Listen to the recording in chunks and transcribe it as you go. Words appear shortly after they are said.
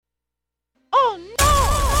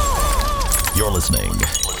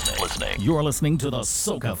You're listening to the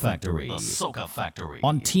Soca Factory. The Soca Factory.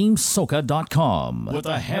 On TeamSoca.com with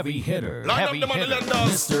a heavy hitter.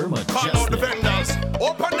 Mr. Mejustik. Call out the vendors.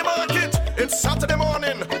 Open the market. It's Saturday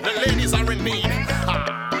morning. The ladies are in need.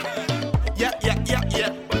 Yeah.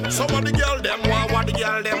 Some of the girl them want what the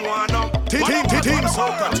girl them want now. Team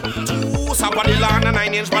Soca. 2 somebody land a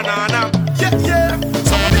 9-inch banana. Yeah.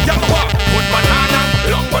 Some of the girl want good banana,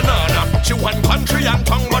 long banana. She want country and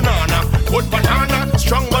tongue banana. Good banana,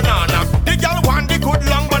 strong banana. The girl want the good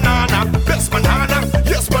long banana. Best banana,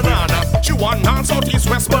 yes banana. She want north, south, east,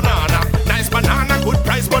 west banana. Nice banana, good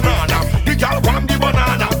price banana. The girl want the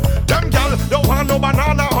banana. Them girl don't want no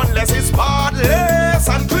banana unless it's spotless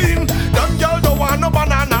and clean. Them girl don't want no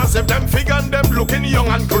bananas if them fig and them looking young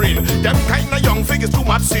and green. Them kind of young fig is too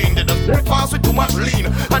much seen. They just fast with too much lean.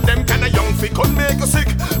 And them kind of young fig could make you sick.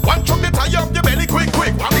 One chunk they tie up your belly quick.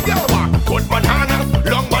 While the girl want good banana,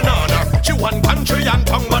 long banana. She want country and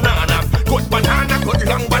tongue banana. Good banana, good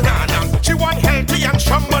long banana. She want healthy and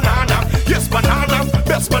strong banana. Yes banana,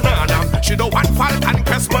 best banana. She don't want Falcon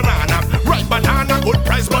Crest banana. Right banana, good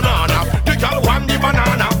price banana. The girl want the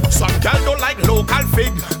banana. Some girl don't like local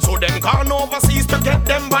fig, so them gone overseas to get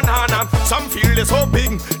them banana. Some feel they so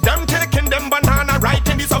big, them taking them banana right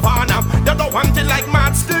in the savannah. They don't want it like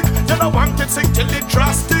Mejustik. They don't want it sick till it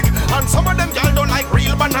drastic. And some of them girl don't like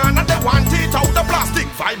real banana. They want it out the plastic.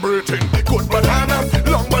 Vibrating, good banana,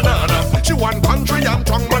 long banana. She want country and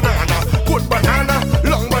tongue banana. Good banana,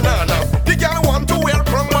 long banana. The girl want to wear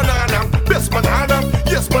crown banana. Best banana,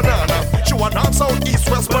 yes banana. She want north, south, east,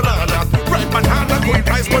 west banana. Right banana, good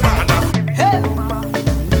price banana. Hey,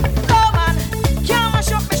 no man, can't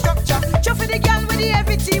mash up my structure. Just for the girl with the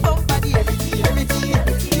heavy tea bumper, the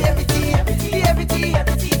heavy tea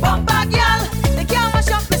bumper girl. They can't mash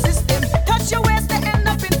up my system. Touch your waist, they end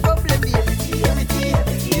up in problem. The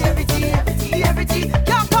heavy tea.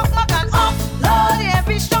 Can't pop my gun off. Load the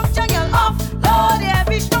heavy structure, girl off. Load the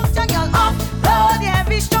heavy structure, girl off. Load the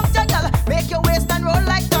heavy structure, girl. Make your waist and roll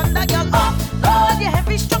like thunder, girl off. Load the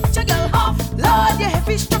heavy structure, girl off. Load the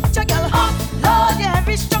heavy structure, girl off. Load the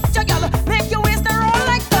heavy structure, girl. Make your waist and roll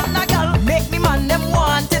like thunder, girl. Make me man them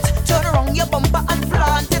want it. Turn around your bumper and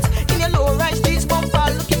plant it. In your low rise jeans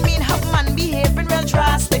bumper, looking mean, have man behaving real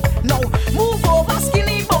drastic. Now move over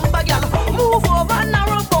skinny bumper, girl. Move over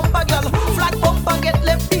narrow bumper, girl. Flat bumper get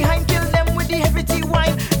left behind, kill them with the heavy tea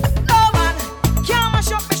wine. No man, can't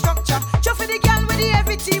mash up my structure. Just for the girl with the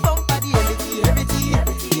heavy tea bumper, the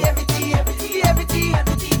heavy tea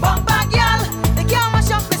bumper, girl. They can't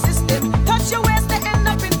mash up my system. Touch your waist, they end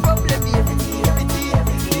up in problem. The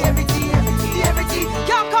heavy tea.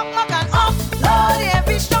 Can't cut my gun off. Load the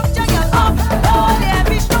heavy structure, girl off. Load the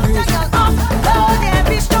heavy structure, girl off. Load the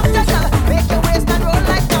heavy structure, girl. Make your waist and roll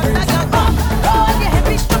like thunder, girl off. Load the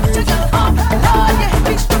heavy structure, girl off. Load the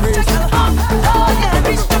heavy structure, girl off. Load the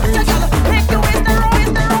heavy structure, girl. Make your waist and roll.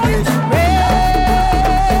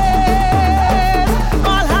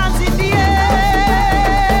 All hands in the air.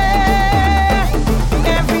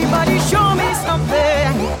 Everybody show me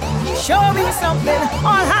something. Show me something.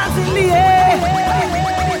 All hands in the air.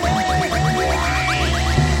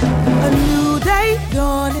 A new day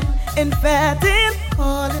dawning, inviting,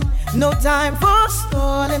 calling. No time for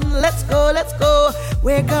stalling. Let's go.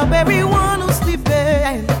 Wake up everyone who's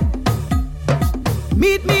sleeping.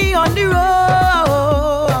 Meet me on the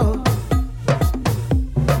road.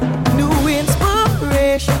 New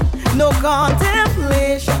inspiration, no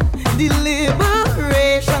contemplation,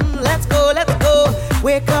 deliberation. Let's go.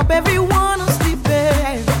 Wake up everyone who's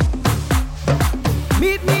sleeping.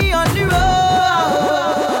 Meet me on the road.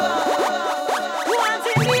 Hands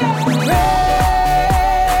in the air.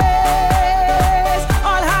 Raise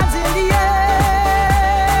all hands in the air.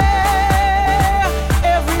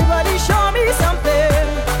 Everybody show me something.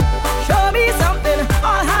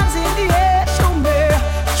 All hands in the air. Show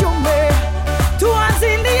me. 2 hands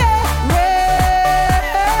in the air.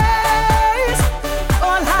 Raise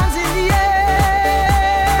all hands in the air.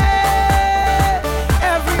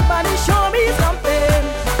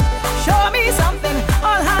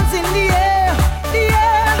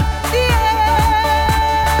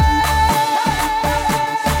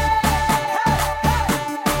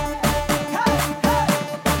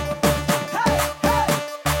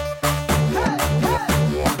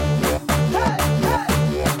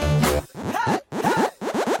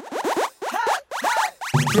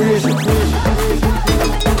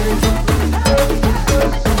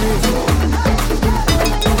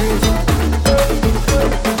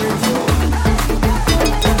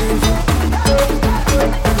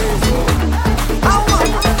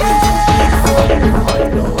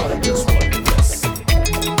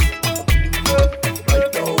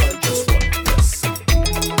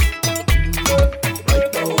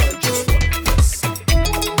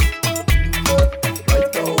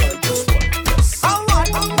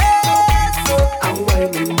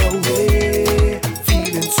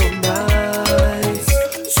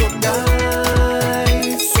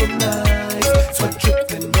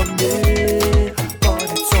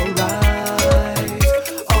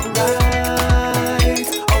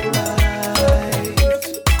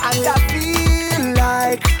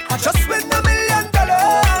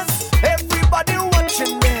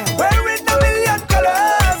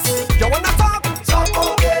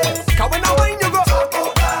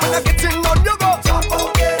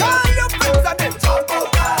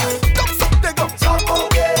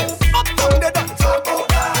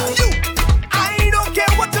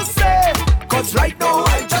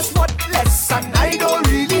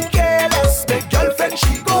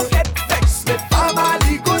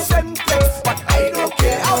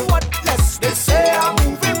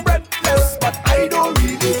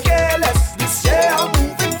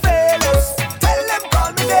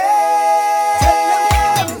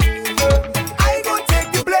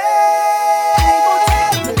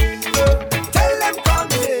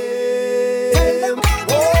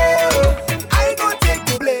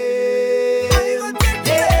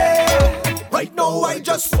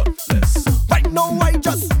 I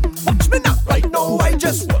just watch me now. Right now I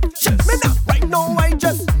just check me now. Right now I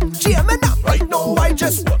just cheer me now. Right now I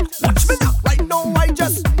just watch me now. Right now I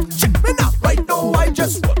just check me now. Right now I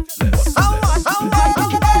just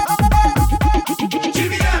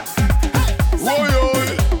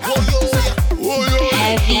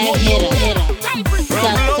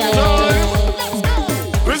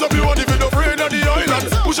raise up your hand if you're afraid of the island.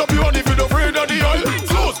 Push up your hand if you're afraid of the island.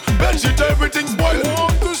 Close, bed sheet, everything spoiled.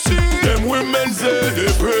 Want to see them women say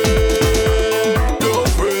they pray, don't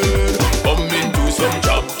pray. Come into some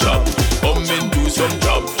chop chop, come into some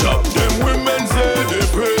chop chop. Them women say they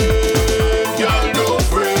pray, girl don't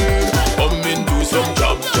pray. Come into some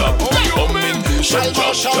chop chop, come into some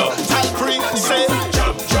chop chop. Tell Cree say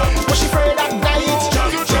chop chop. Was she afraid at night?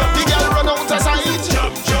 The girl run out of sight.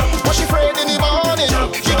 Was she afraid in the morning?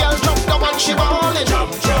 The girl jumped down and she bawling.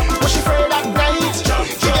 Was she afraid at night?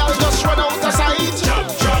 The girl just run out of sight.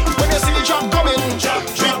 When you see the chop coming,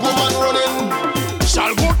 big woman running.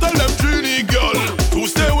 Shall go tell them Trini girl to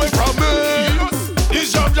stay away from me.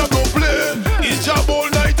 His job no play. His job all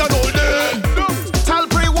night and all day. Tell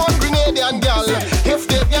Cree one Grenadian girl, if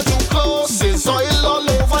they get too close, it's oil all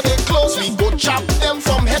over their clothes. We go chop them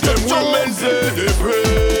from head to Them toe. women say they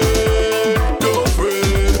pray, don't pray.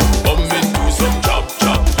 Come into some chop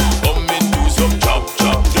chop, come into some chop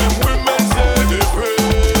chop. Them women say they pray,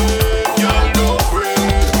 girl don't pray.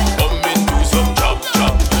 Come into some chop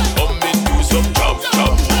chop, come into some chop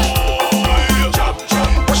chop. Chop chop,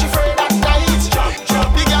 Was she afraid at night?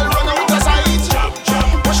 The girl run out of sight.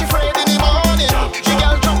 Was she afraid in the morning? The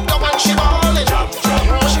girl jumped down and she bawling.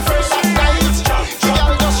 Was she afraid at night? The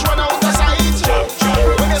girl just run out of sight.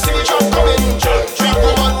 When you see the chop coming, big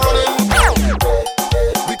woman running.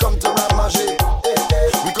 We come to ramager,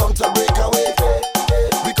 we come to break away.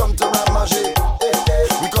 We come to ramager,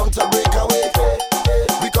 we come to break away.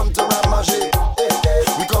 We come to ramager,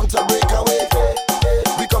 we come to break away.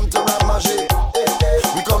 We come to ramager,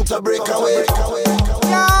 we come to break away.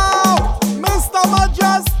 Yo, Mr.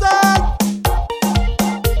 Mejustik.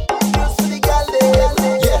 Used to the gal there,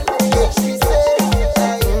 yeah, she say,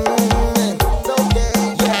 it's okay,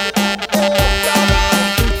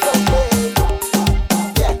 it's okay.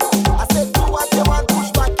 Yeah, I said do what you want, push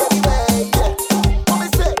back anyway. Yeah, mommy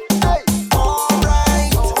say, hey,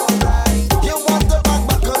 alright. You want to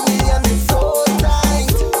back on me and it's so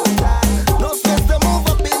tight. No stress to move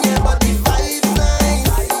up in your body, vibes nice.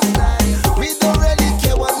 We don't really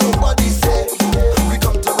care what nobody say. We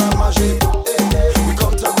come to ramager, we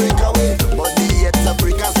come to break away. Body yet to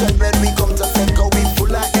break a sweat when we come to set go. We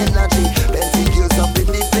full of energy. Plenty girls up in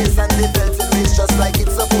the place and the belting race just like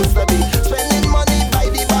it's supposed to be. Spending money by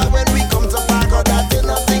the bar when we come to park out that ain't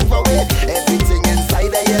nothing for way. Everything inside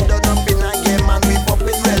the head done up in a game and we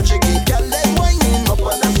popping real tricky. Girl let whining up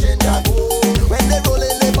on a stranger. When they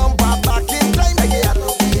rolling they bumper back in time they get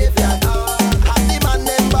no behavior. Have the man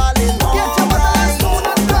them balling. Get your bottle and spoon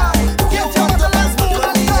and come. Get your bottle and spoon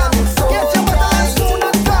and come. Get your bottle and spoon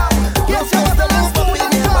and come. Get your bottle and spoon and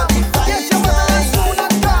come. Get your bottle and spoon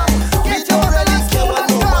and come. Get your really care what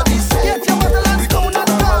nobody say. Get your bottle and spoon and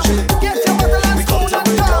come. Get your bottle and spoon and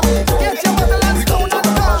come. Get your bottle and spoon and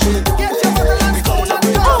come. Get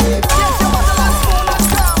your bottle and spoon and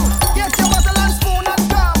come. Get your bottle and spoon and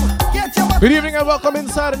come. Get your bottle. Good evening and welcome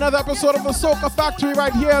inside another episode of the Soca Factory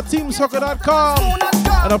right here at TeamSoca.com.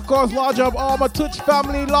 And of course, large up all my Twitch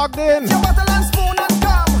family logged in. It's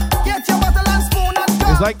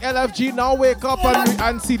like LFG now wake up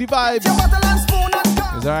and see the vibes.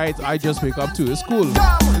 It's alright, I just wake up too. It's cool.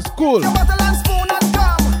 It's cool.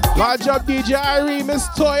 Large up DJ Irie, Miss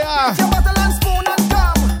Toya.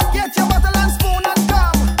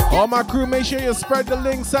 All my crew, make sure you spread the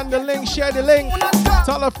link, send the link, share the link.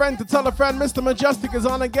 Tell a friend to tell a friend. Mr. Mejustik is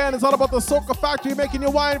on again. It's all about the Soca Factory, making you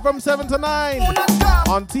wine from 7 to 9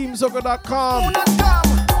 on TeamSoca.com.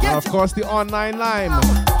 And of course, the online line.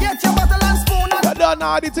 You don't know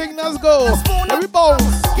how the thing does go. Let me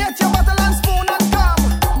bounce. Get your bottle and spoon and come.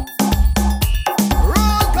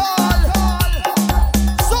 Roll call.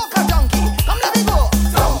 Soca junkie, come let me go.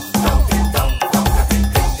 Soca junkie.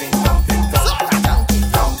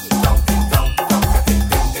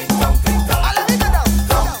 I'll let me go down.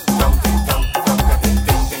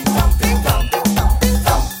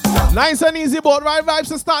 Nice and easy boat ride vibes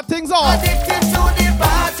to start things off. Addicted to the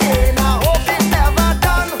party, now hope it's never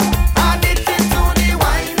done. Addicted to the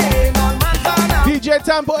whining on my banner. DJ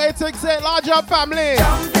Tempo 868, large up family.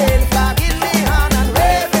 Jumping, flag in me hand and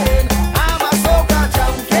raving. I'm a soca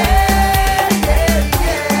junkie,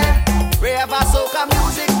 yeah. Rave a soca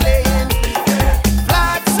music playing,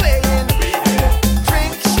 flag swaying,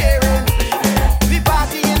 drink sharing. We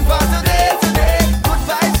partying for today.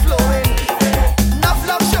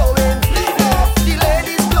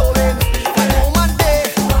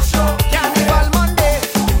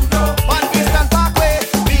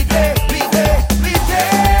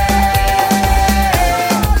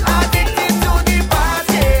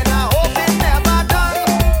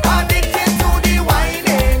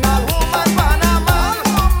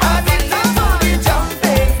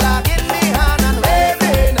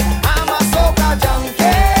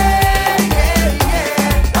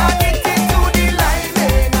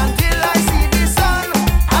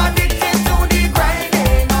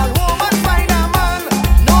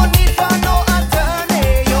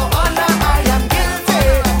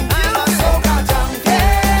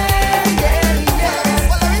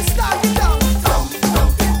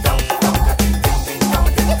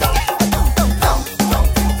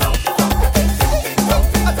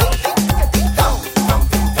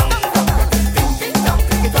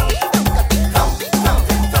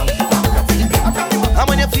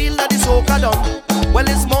 done, well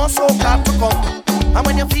it's more soca to come. And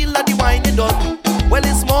when you feel that the wine is done, well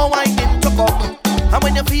it's more whining to come. And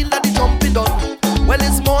when you feel that the jumping done, well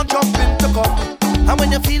it's more jumping to come. And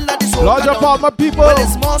when you feel that the soca Large up all my people well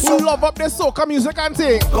it's more who love up their soca music and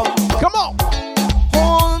sing. Come on.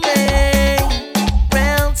 Hold me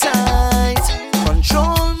real tight,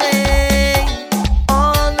 control me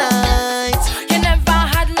all night. You never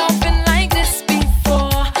had nothing like this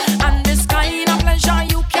before, and this kind of pleasure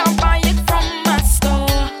you can't buy it from a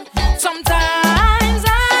store. Sometimes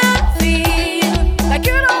I feel like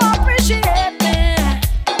you don't appreciate me.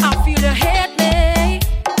 I feel you hate me.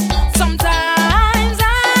 Sometimes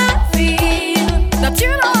I feel that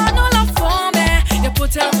you don't have no love for me. You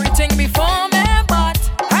put everything before me, but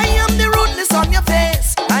I am the rudeness on your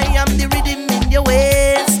face, I am the rhythm in your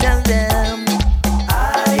waist. Tell them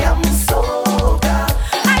I am soca.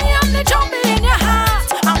 I am the jumping in your heart.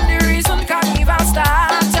 I'm the reason carnival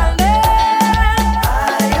start. Tell them I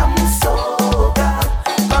am soca,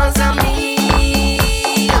 'cause I'm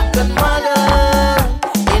me, a good mother,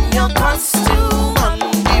 in your costume on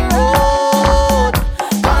the road.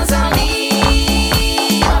 'Cause I'm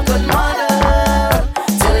me, a good mother,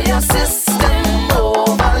 till your system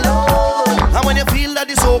overload. And when you feel that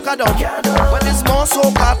the soca done, well it's more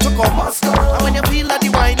soca to come. And when you feel that the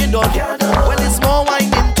whining done, well it's more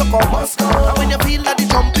whining to come. And when you feel that the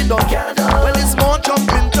jumping done, well it's more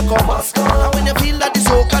jumping to come. And when you feel that the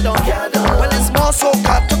soca done, well it's more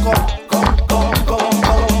soca to come. Come, come, come,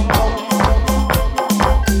 come, come.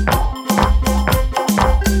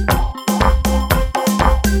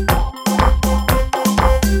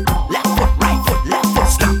 Left foot, right foot, left foot,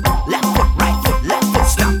 stop. Left foot, right foot, left foot,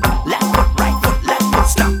 stop. Left foot, right foot, left foot,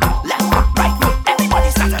 stop. Left foot, right foot, everybody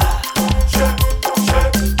start.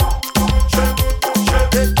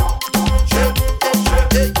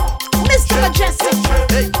 Mr. Majestic.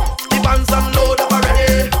 The bands on load up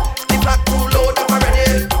already. The black crew load up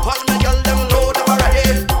already. All my girl them load up already.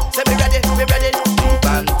 Say we ready, we ready. The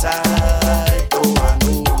band tight, don't want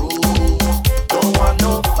no rule, don't want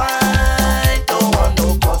no fight, don't want no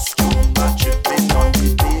costume. I'm tripping on the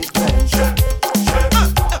pavement.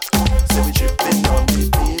 Say we tripping on the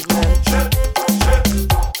pavement.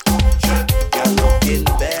 You're looking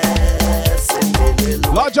best in the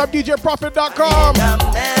little LargeUpDJProfit.com. a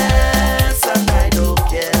mess and I don't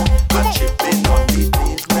care. I'm tripping on the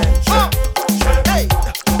pavement. Hey,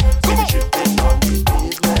 see me tripping on the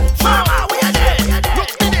pavement. Mama, we are there.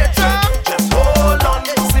 Look me there, just hold on.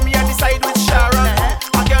 See me on the side with Sharon.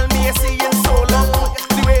 A girl me a seeing so long.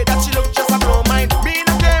 The way that she look just a blow mine. Me in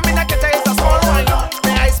a game in a get is a small wine.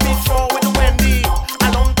 Me eyes meet for with the Wendy. A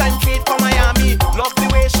long time feed from Miami. Love the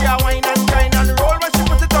way she a wine and grind and roll when she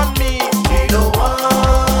put it on me. We don't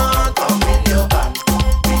want come in your band.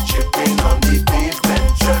 We tripping on the pavement.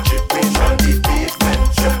 Tripping on the pavement.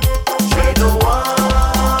 We don't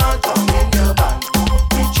want come in your band.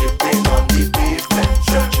 We tripping on the pavement.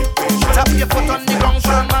 Tap your foot on the ground,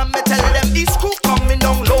 son, man. Me tell them East crew coming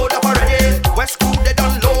down load up already. West crew they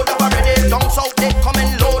done load up already. Down south they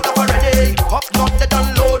coming load up already. Up north they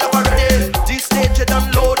done load up already. This stage they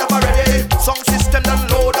done load up already. Sound system done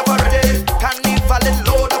load up already. Carnival it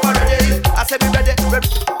load up already. I say we ready.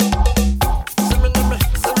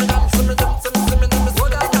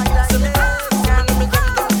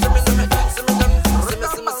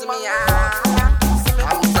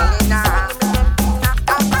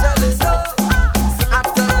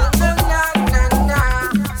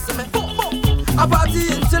 I party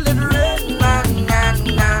until it rain, nah, nah,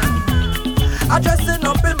 nah. I dressing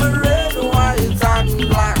up in my red, white and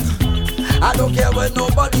black. I don't care what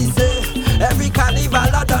nobody say. Every carnival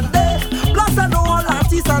I done day. Plus I know all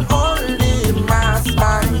artists and all the mass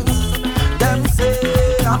bands. Them say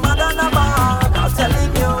I'm a bag. I'm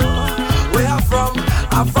telling you where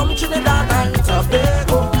I'm from Trinidad and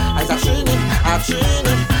Tobago. I's a Trini,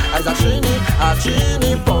 I's a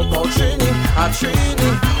Trini, Popo Trini, a Trini.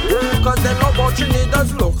 Cause they know how Trini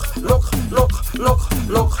does look.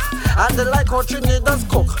 And they like how Trini does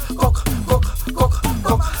cook.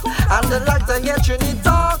 And they like to hear Trini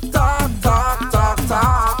talk.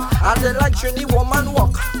 And they like Trini woman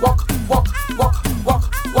walk.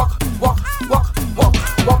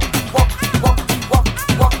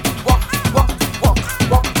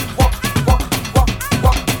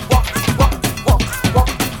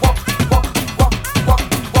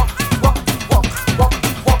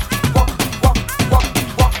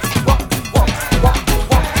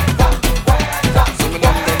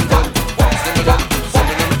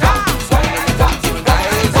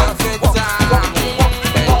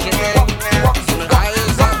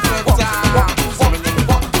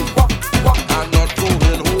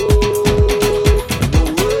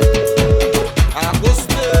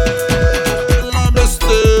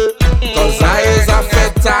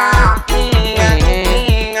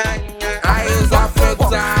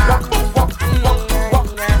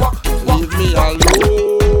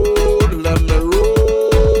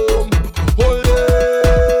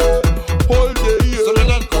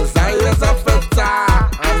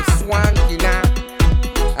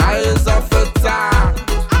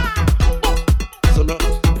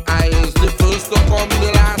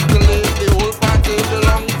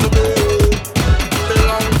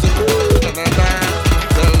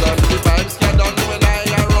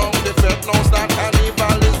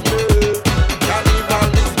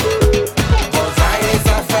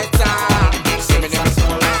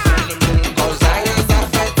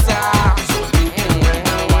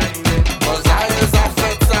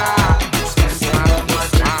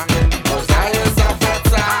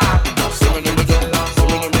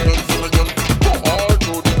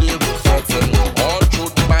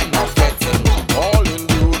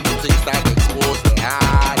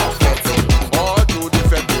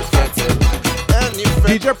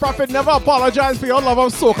 Prophet, never apologize for your love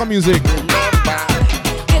of soca music.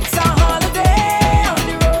 It's a holiday on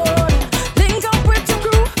the road. Link up with your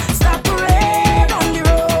crew, start parade on the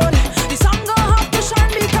road. The sun gonna have to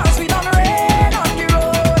shine because we done rain on the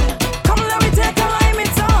road. Come let me take a rhyme,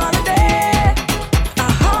 it's a holiday. A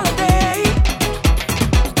holiday.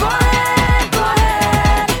 Go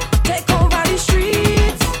ahead, take over the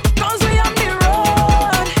streets. Cause we on the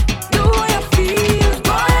road. Do what you feel.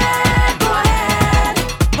 Go ahead.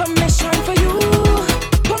 Permission for you,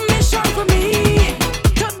 permission for me.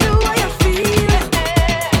 To do what you feel.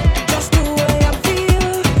 Just do what you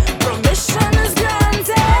feel. Permission is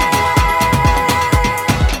granted.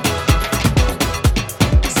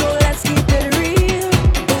 So let's keep it real.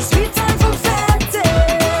 It's sweet time for fatty.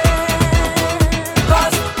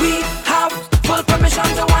 Cause we have full permission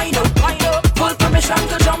to wind up, full permission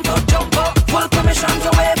to jump up, full permission to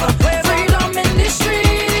wave up. Freedom in the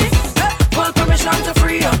streets. Full permission to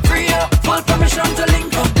free up, full permission to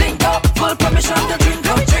link up, full permission to drink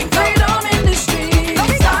up. Freedom in the streets.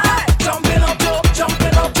 Jumping up,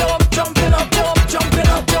 jumping up, jumping up, jumping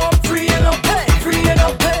up, freeing up, freeing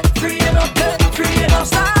up, freeing up, freeing up.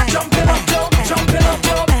 Jumping up, jumping up,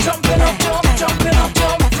 jumping up, jumping up,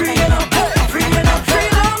 freeing up, freeing up.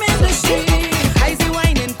 Freedom in the streets. I see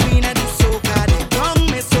whining queen of the soca. They young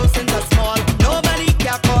me so since a small. Nobody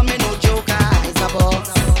can call me no joker. I's a boss.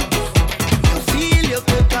 You feel you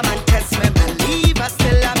could come and test me. Believe I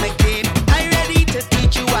still am a game. I ready to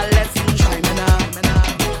teach you a lesson. Try me now.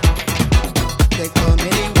 They call me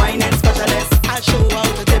the whining specialist. I'll show how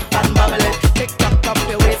to dip and bubble it. Tick tock up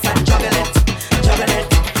your waist and juggle it. Juggle it,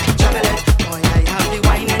 juggle it. Boy, I have the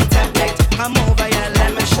whining template. Come over here,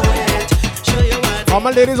 let me show you it. Show you what All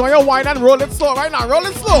my ladies, on your wine and roll it slow right now. Roll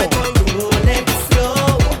it slow. roll it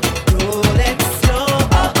slow, roll it slow.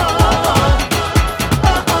 Oh, oh, oh,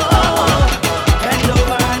 oh, oh, oh. Bend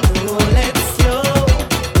over and roll it slow,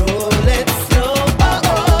 oh,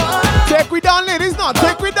 oh. Take we down, ladies, now.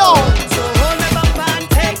 Take we down. So hold me bumper and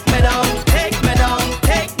take me down, take me down,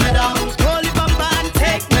 take me down. Hold the bumper and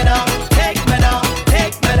take me down, take me down,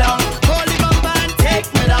 take me down. Hold the bumper and take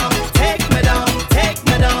me down, take me down, take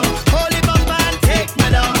me down. Hold the bumper and take me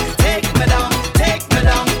down, take me down, take me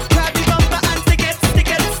down. Grab the bumper and stick it, stick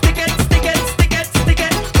it, stick it, stick it, stick it, stick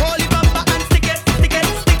it. Hold the bumper and stick it, stick it,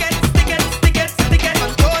 stick it, stick it, stick it, stick it.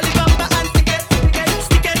 Hold the bumper and stick it, stick it,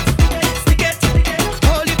 stick it, stick it, stick it.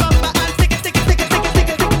 Hold the bumper and stick it, stick it, stick it, stick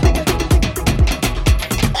it, stick it,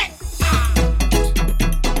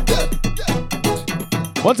 stick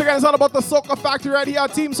it. Once again, it's all about the Soca Factory right here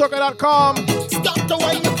at TeamSoca.com. Stop the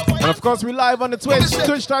wine. And of course, we live on the Twitch,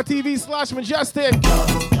 twitch.tv/Mejustik.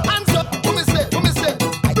 Hands up, come and say, come and say.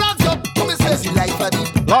 Flags up, come and say. See life at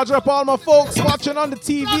the Large up all my folks watching on the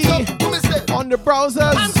TV, come and say. on the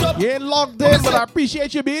browsers. You ain't logged in, but I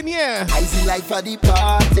appreciate you being here. I see life at the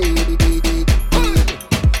party.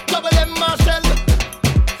 Double M Marshall,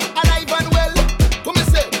 alive and well. Come and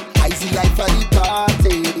say. I see life at the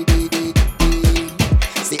party.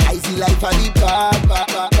 Say I see life at the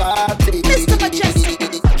party. Mr. Mejustik.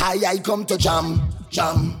 I come to jam.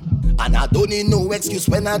 And I don't need no excuse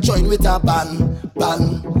when I join with a band.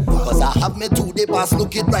 Cause I have me to the pass,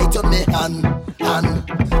 look it right on me hand.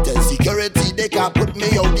 Tell security they can't put me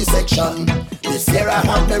out the section. This year I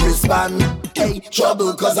have me respond. Hey,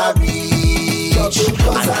 trouble cause I reach.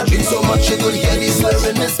 And I drink so much you could hear this slur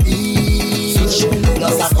in the speech.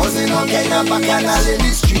 Plus a cousin on kind of bacchanal in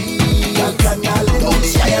the street. Now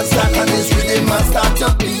the giant start on this rhythm and start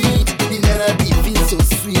to beat. The melody feels so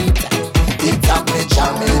sweet. It up me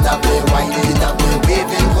jamming, it up me whining, it up me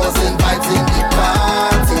waving, causing vibes in the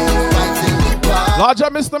party, vibes in the party. Large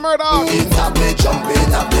up, Mr. Murdoch. It up me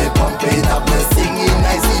jumping, up me pumping, up me singing,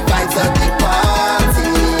 I see vibes at the party,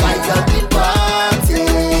 vibes at the party.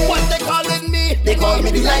 What they calling me? They call me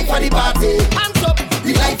the life of the party. Hands up,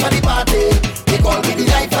 the life of the party. They call me the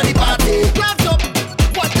life of the party. Hands up,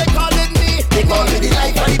 what they calling me? They call me the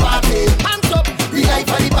life of the party. Hands up, the life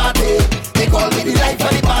of the party. They call me the life of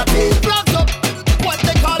the party. Hands up, what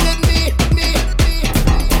they calling me?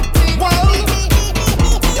 Well,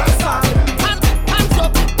 hands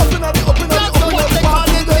up, open up, what they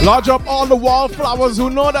calling me? Lodge up all the wallflowers who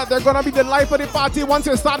know that they're gonna be the life of the party once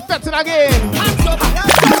they start fetting again. Hands up.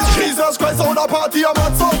 Jesus Christ on the party, I'm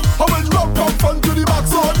hot up. I will rock up front to the back,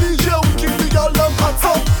 so DJ we keep the girl them hot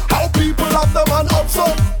up. How people have them and up so.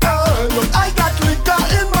 I got liquor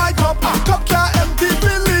in my cup, cup can't empty,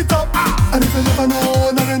 fill it up. And if you never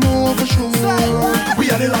know, now you know for sure. We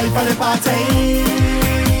are the life of the party,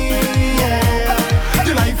 yeah.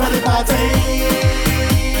 The life of the party,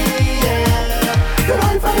 yeah. The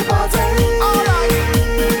life of the party, alright,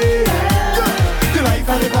 yeah. The life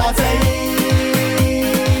of the party.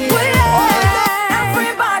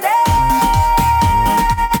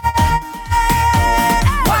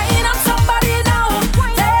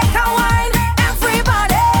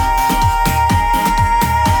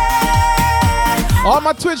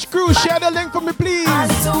 Twitch crew, share the link for me, please. A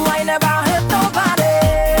little wine never hurt nobody.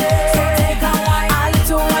 So take a wine. A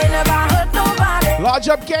little wine never hurt nobody. Lodge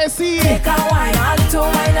up, KC. Take a wine. A little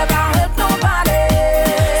wine never hurt nobody.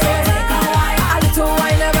 So take a wine. A little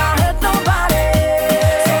wine never hurt nobody.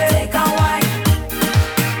 So take a wine.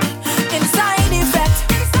 Inside effect,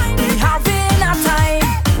 we having a time.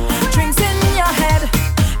 Drinks in your head.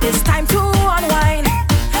 It's time to unwind.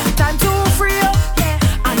 Time to free up.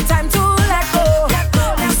 And time to let go.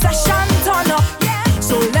 The session turn up.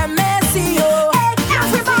 So let me see you.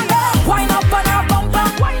 Everybody, wind up on a bumper.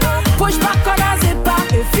 Push back on a zipper.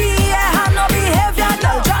 If he have no behavior,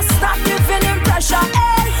 now just start giving him pressure.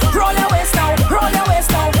 Roll your waist now, roll your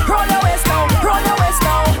waist now, roll your waist now, roll your waist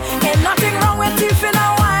now. Ain't nothing wrong with teeth in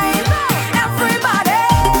a wine. Everybody,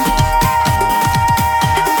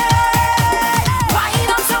 wine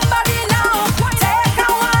on somebody now. Take a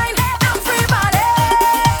wine. Everybody,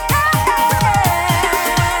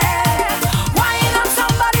 wine on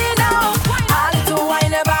somebody now. A little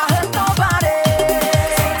wine never hurt nobody.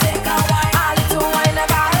 So take a wine. A little wine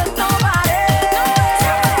never hurt nobody.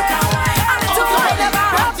 So take a wine. A little wine never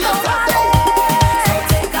hurt nobody. So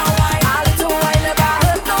take a wine. A little wine never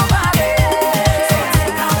hurt nobody. So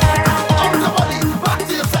take a wine. Everybody, back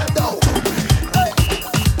to yourself now.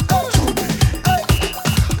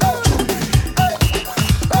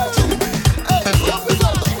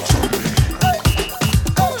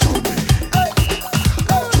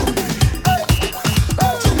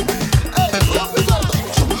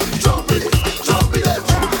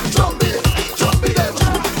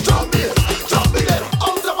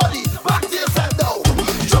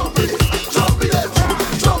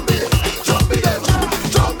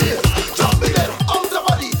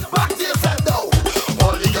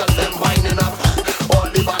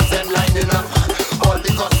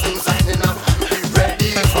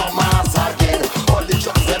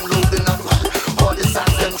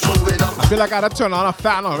 I feel like I had to turn on a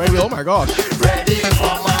fan already. Oh my gosh. Ready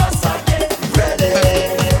for mass again. Ready.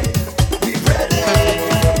 We ready.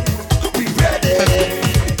 We ready.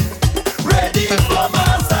 Ready for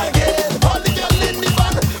mass again. All the girl in the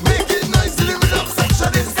van, make it nice in the middle of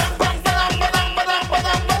section. It's bang, bang, bang, bang, bang,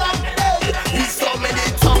 bang, bang. Hey, we so many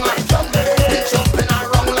tongue like jumping. We jumping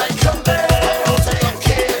around like jumping. Out of your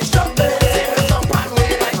cage, jumping. Take the thumb and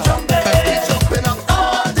way like jumping. We jumping up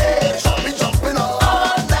all day. Jumping up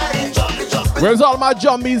all night. Jumping. Where's all my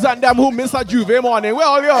jumbies and them who miss a Juve morning? Where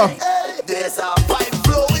all you? Hey, there's a vibe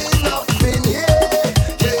flowing up in here,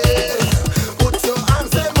 yeah. Put your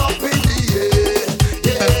hands them up in the air,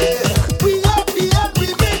 yeah. We happy and we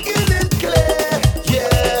making it clear,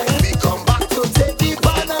 yeah. We come back to take the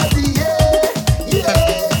banner the air, yeah,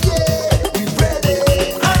 yeah. We ready,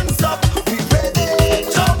 hands up, we ready,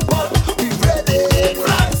 jump up, we ready,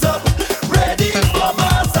 hands up, ready for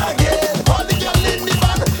mass again. All the girl in the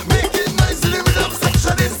van, make it nice in the middle of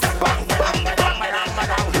section. It's bang, bang, bang, bang,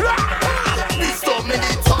 bang. We so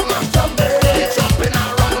many tongue and jumping, we jumping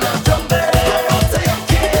around and jumping. Out of your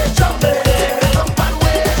cage, jumping. Take the thump and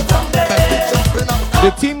way, jumping. Jumping up.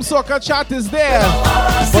 The Team Soca chat is there.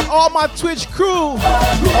 But all my Twitch crew,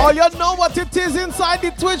 all you know what it is inside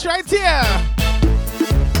the Twitch right here.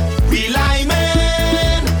 We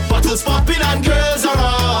liming, bottles popping and girls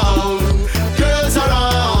around, girls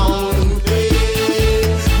around.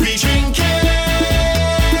 We drinking.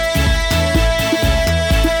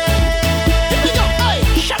 Here we go, hey,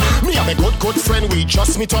 me have a good friend, we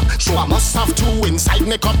just meet up. So I must have two inside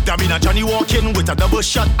my cup. That mean a Johnny walking with a double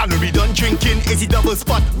shot. And we done drinking, is he double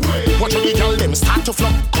spot? Watch how the girl them start to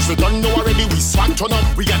flop. Cause we don't know already, we swag turn up.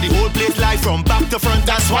 We got the whole place live from back to front.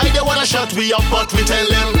 That's why they wanna shut we up, but we tell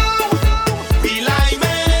them we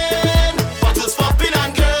liming, bottles popping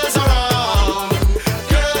and girls around,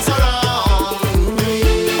 girls around.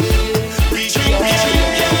 We drink,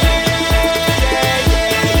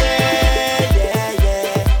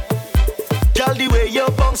 Girl, the way you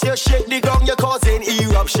bounce, you shake the ground, you're causing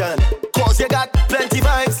eruption. Cause you got plenty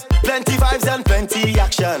vibes and plenty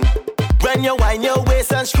action. When you wind your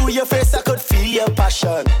waist and screw your face, I could feel your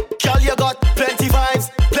passion. Girl, you got plenty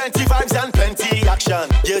vibes and plenty action.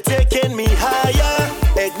 You're taking me higher,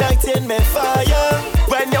 igniting me fire.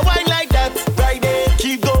 When you wind like that, right there,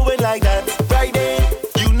 keep going like that, right there.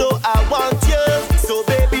 You know I want you, so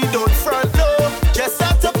baby don't front low. Just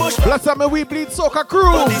have to push back. Bless up my We Bleed Soca crew.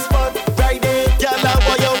 On the spot, right there, girl, I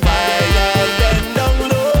want you wine and bend down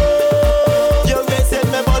low. You're raising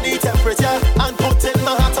my body temperature and putting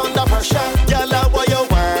my heart under pressure. Girl, I want you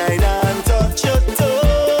wine and touch your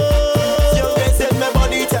toes. You're raising my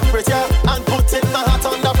body temperature and putting my heart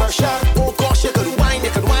under pressure. Oh gosh, you could wine,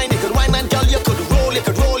 and girl, you could roll it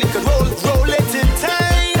in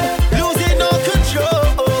time.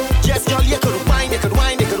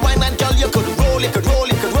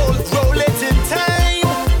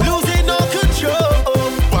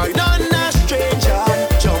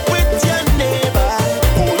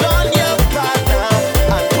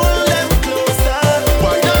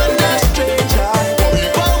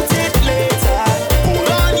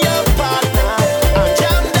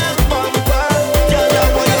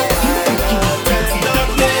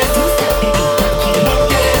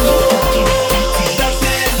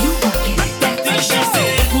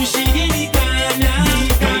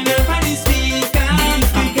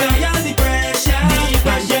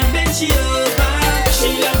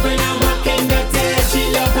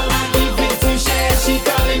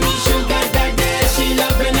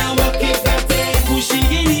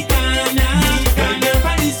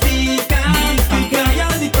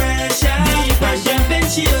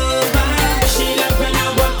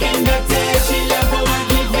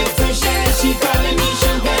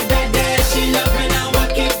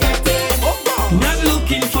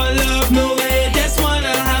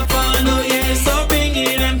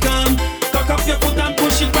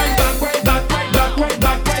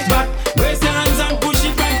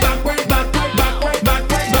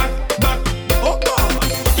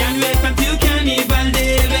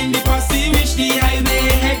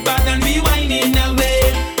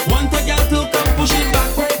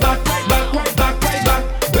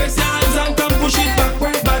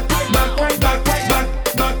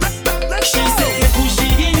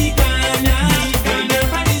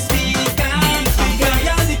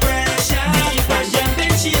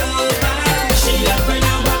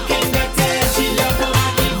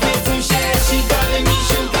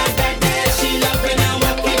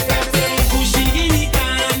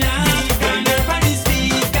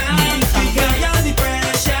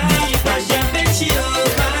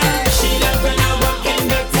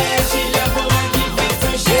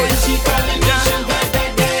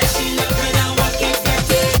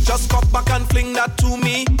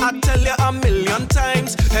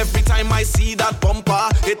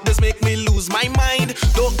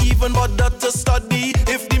 even bother to study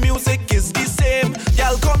if the music is the same.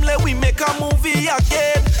 Y'all come let we make a movie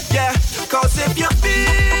again. Yeah, cause if you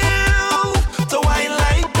feel to wine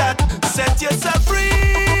like that, set yourself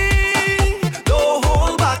free. Don't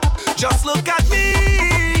hold back, just look at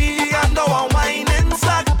me and now I'm whining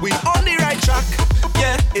slack. We on the right track,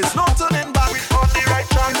 yeah, it's no turning back. We on the right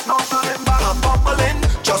track, it's no turning back. I'm bubbling,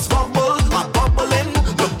 just bubble, I'm bubbling,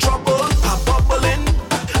 look trouble, I'm bubbling.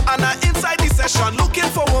 And I'm inside the session looking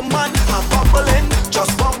for a man. I'm bubbling,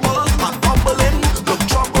 just bubble, I'm bubbling, look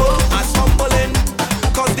trouble, I'm stumbling.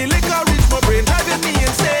 Cause the liquor is my brain driving me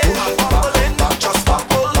insane. I'm bubbling, just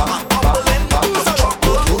bubble, I'm bubbling, look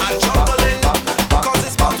trouble, I'm juggling. Cause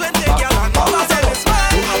it's about 20 girl and all I say is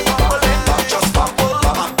fine. I'm bubbling, just bubble,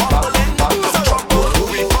 I'm bubbling, look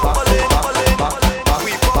trouble, we bubbling, bubbling,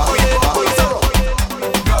 we bubbling.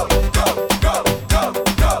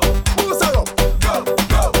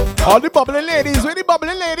 All the bubbling ladies, where the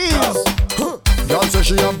bubbling ladies? Y'all say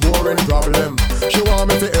she a boring problem. She want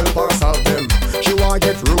me to help her solve them. She want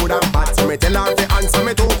get rude and bad, so me tell her to answer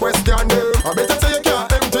me 2 questions them. I better say you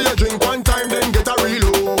can't empty your drink one time, then get a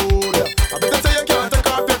reload. I better say you can't take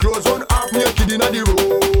off your clothes, run half naked inna the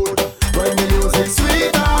road. When the music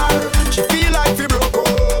sweeter, she feel like she broke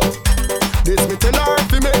out. This me tell her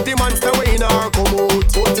to make the monster way in her come out.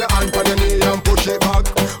 Put your hand on your knee and push it back.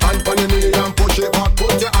 Hand on your knee and push it back.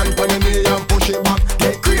 Put your hand on your knee and push it back.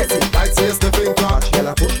 Get crazy, like say Stephen Clark.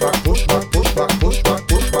 Yalla push back, push back, push back, push back,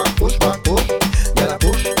 push back, push back, push. Yalla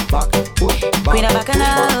push back, push back. Queen of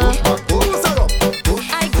Bacchanal. Push back, push.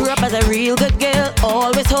 I grew up as a real good girl,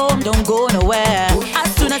 always home, don't go nowhere.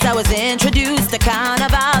 As soon as I was introduced to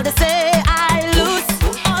carnival, they say I loose,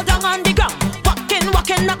 all down on the ground,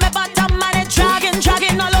 walking up my bottom and it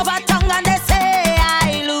dragging all over tongue, and they say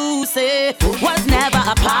I lose. Was never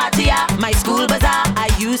a party at my school bazaar I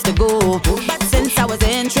used to go, but since I was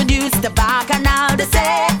introduced to Bacchanal, they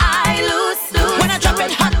say I lose. When I drop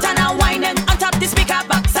it hot and I whining on top the speaker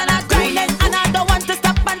box and I grinding, and I don't want to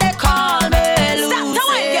stop and they call me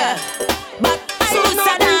Lucy. But I'm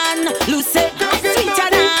looser than Lucy, I'm sweeter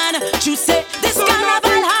than juicy. This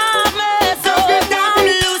carnival have me so damn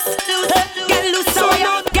loose. Get loose, how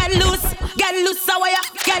you get loose, get loose, how you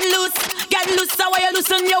get loose, get loose, how you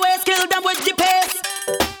loosen your waist, kill them with the pace.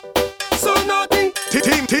 So naughty,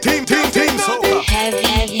 team, Soca.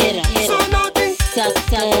 Heavy hitter. So naughty,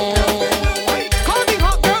 Call the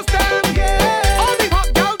hot girls them, yeah. All the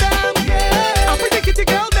hot girl them, yeah. And pretty kitty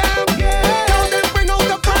girl them, yeah. Tell them bring out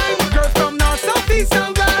the prime. Girls from north, south, east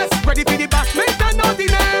and west, ready for the bashment and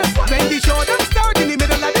naughtiness. When the show them start in the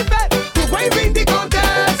middle of the bed, who waving the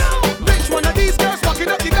contest? Which one of these girls walking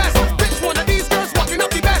up the best? Which one of these girls walking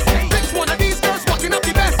up the best? Which one of these girls walking up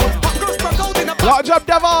the best? Hot girls from gold in a Large up,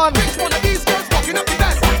 Devon. Which one of these girls walking up the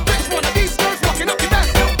best? Which one of these girls walking up the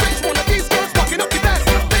best? Which one of these girls walking up the best?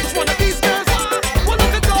 Which one of these girls? One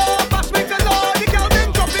of the door, bash make the law. The girl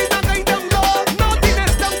them dropping and they down low.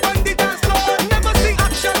 Naughtiness down on the dance floor. Never see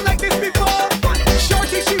action like this before.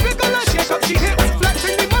 Shorty she wiggle and shake up she hips,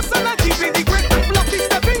 flexing the muscle and keeping the grip. Fluffy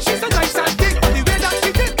stepping, she's a nice and thick. The way that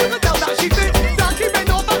she did, give a tell that she fit. Darky bend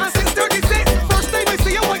over and since 36. First time I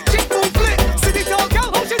see a white chick move flick. See the tall girl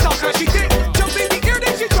how she talk and she tick. Jump in the air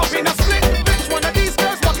then she drop in a split. Which one of these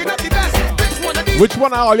girls walking up the best? Which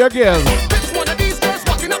one are all your girls? Which one of these girls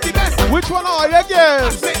walking up the best? Which one are all your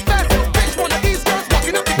girls? Which one of these girls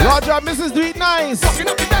walking up the best? Large up, Mrs. Do It Nice. Walking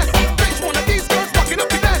up the best. Which one of these girls walking up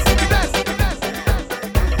the best? The best, the best, the best.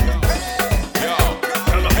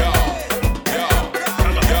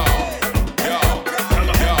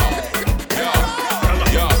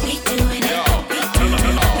 We doing it. We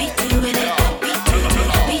doing it.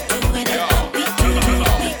 We doing it. We doing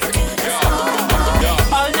it.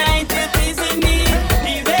 All night you're pleasing me,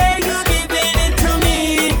 the way you giving it to me.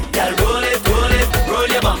 Girl, roll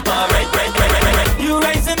your bumper, right. You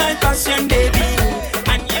raising my passion, baby,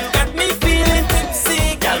 and you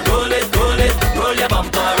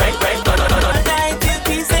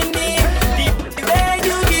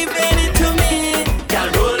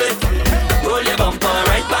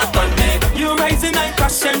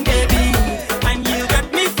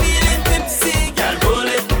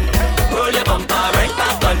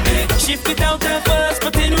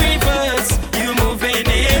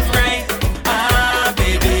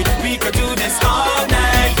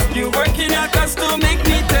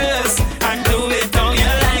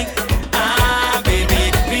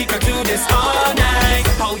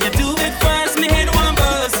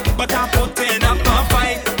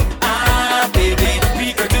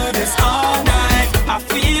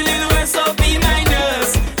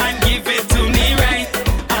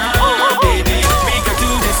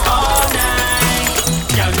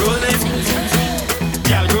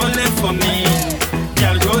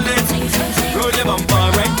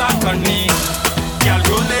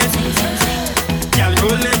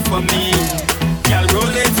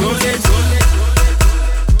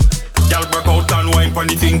pon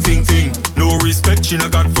the thing, thing, thing. No respect, she no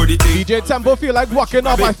got for the thing. DJ Tempo feel like walking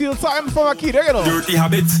up. I feel time for my kid, you know. Dirty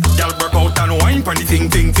habits, y'all work out and wine pon the thing,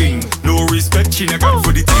 thing, thing. No respect, she no got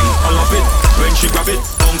for the thing. I love it when she grab it,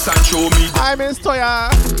 bounce and show me. I miss Toya.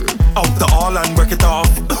 Out the all and work it off.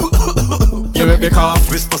 You make me cough.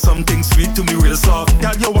 Whisper something sweet to me real soft.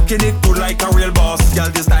 Girl, you're walking it good like a real boss. Girl,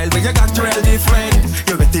 the style where you got real different.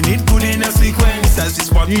 You're getting it good in a sequence. As this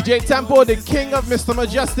one. DJ Tempo, the king of Mr.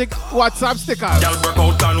 Mejustik WhatsApp stickers. Girl, work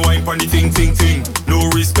out and wine pon the thing, thing, thing. No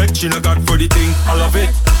respect, she no got for the thing. I love it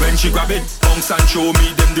when she grab it, bounce and show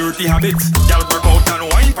me them dirty habits. Girl, work out and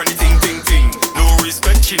wine pon the thing, thing, thing. No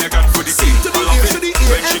respect, she no got for the thing. I love it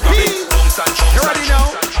when she grab it, bounce and show me. You ready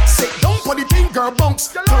now? Sit down for the thing, girl,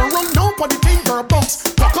 bounce. Turn around down for the thing, girl, bounce.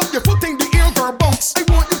 Tuck up your foot in the air, girl, bounce. I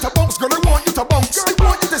want you to bounce, girl, I want you to bounce. I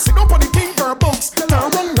want you to sit down for the thing, girl, bounce. Turn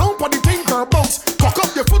around down for the thing, girl, bounce. Tuck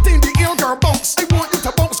up your foot in the air, girl, bounce. I want you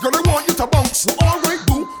to bounce, girl, I want you to bounce. Well, alright,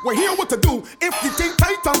 boo, we're here what to do. If the thing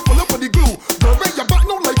tight and full up with the glue, girl, bend your back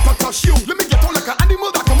now like a shoe. Let me get on like an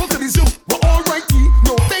animal that come out to the zoo. Well, alrighty,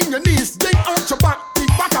 no, bend your knees, then arch your back, kick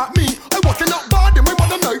back at me. I walking out bad in my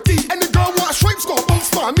mother nighty, and the girl want stripes go bounce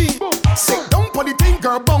for me. Sit down for the thing,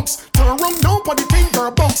 girl, bounce. Turn around down for the thing,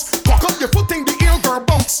 girl, bounce. Tuck up your foot in the air, girl,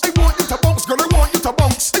 bounce. I want you to bounce, girl, I want you to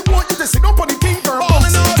bounce. I want you to sit down for the thing, girl,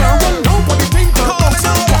 bounce. Turn around down for the thing, girl, bounce.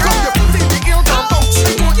 Tuck up your foot in the air, girl, bounce.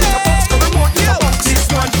 I want you to bounce, girl, I want you to bounce. This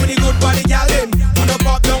one pretty good body, gal, them. You no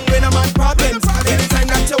pop down when I'm on problems. Anytime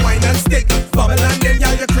that you whine and stick, bubble and then,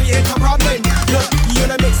 gal, you create a problem. Look, you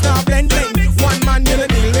no mix, now blend, blend. One man, you no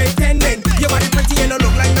deal with 10 men. Your body pretty and no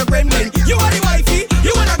look like no gremlin. You are the wifey,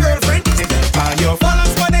 you are the girlfriend. Your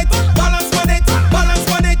balance on it, balance on it, balance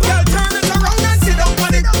on it. Girl, turn it around and sit down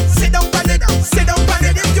on it, sit down on it, sit down on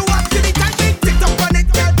it. If you want to be tight, tick tock on it,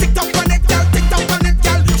 girl, tick tock on it, girl, tick tock on it,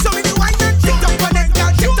 girl. Show me the wine and tick tock on it, girl,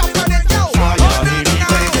 tick tock on it, girl.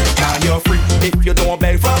 You're free if you don't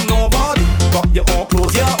beg from nobody. Got your own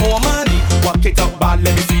clothes, your own money. Walk it up, bad,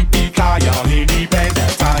 let me see the car. You're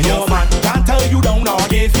independent, your man can't tell you don't or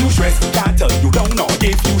give you stress. Can't tell you don't or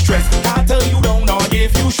give you stress. Can't tell you don't or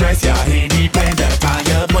give you stress. You're independent.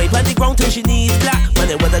 Boy, but the ground till she knees black. But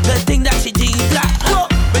it was a good thing that she jeans black.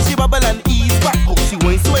 When she bubble and ease back. Oh, she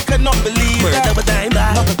went so I could not believe that. Double dime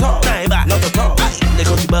back. Not at all. Dime back. Not at all. Look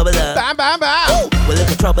how she bubble up. Bam, bam, bam. Well,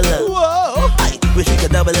 look at trouble up. Whoa. Wish we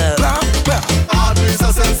could double up. Hard is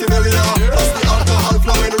a sensibilia. That's the alcohol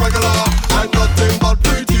flowing regular. And nothing but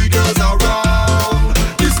pretty girls around.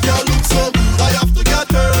 This girl looks so good, I have to get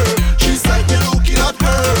her. She's like me looking at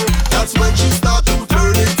her. That's when she starts to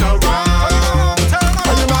turn it around.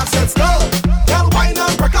 And the man said stop. Girl, wine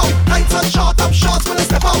and break out. Nights and short up shots when I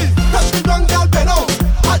step out. Touch the ground, girl, bend out.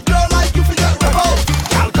 Hot girl like you forget rep out.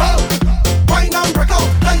 Girl, go. Wine and break out.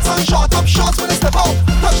 Nights and short up shots when I step out.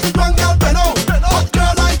 Touch the ground, girl, bend out. Hot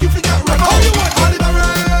girl like you forget rep out. Halle Berry,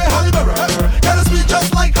 Halle Berry. Girl, it's me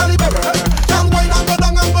just like Halle Berry. Girl, wine and go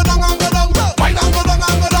down and go down and go down. Wine and go down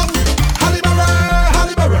and go down. Halle Berry,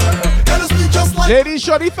 Halle Berry. Girl, it's me just like. Ladies,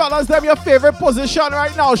 show the fellas them your favorite position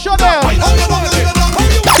right now. Show them. Wine and go down and go down.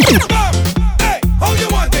 Hey, how you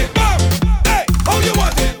want it, Bob? Hey, how you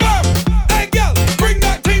want it, Bob? Hey, girl, bring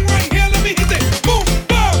that thing right here, let me hit it. Boom,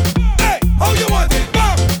 Bob. Hey, how you want it,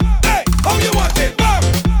 Bob? Hey, how you want it, Bob?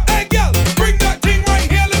 Hey, girl, bring that thing right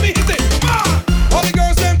here, let me hit it. All the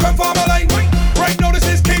girls them come for my line. Right now this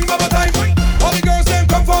is King Baba time. All the girls them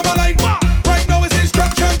come for my line. Right now it's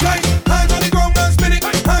instruction time. Hands on the ground and spin it.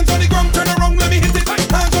 Hands on the ground, turn around, let me hit it.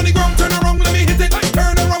 Hands on the ground, turn around, let me hit it.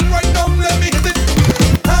 Turn around right now, let me hit it.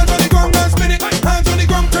 Hands on the ground and spin it. Hands on the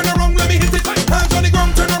ground, turn around, let me hit it. Hands on the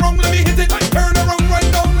ground, turn around, let me hit it. Turn around right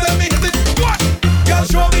now, let me hit it. What? Girl,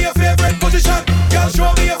 show me your favorite position. Girl,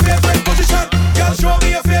 show me your favorite position. Girl, show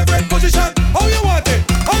me your favorite position. How you want it?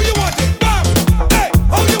 How you want it? Bam. Hey,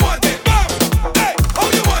 how you want it? Bam. Hey, how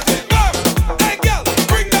you want it? Bam. Hey, girl,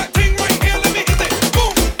 bring that thing right here, let me hit it.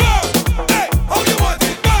 Boom, bam. Hey, how you want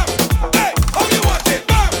it? Bam. Hey, how you want it?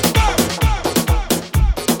 Bam, bam.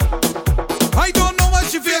 I don't know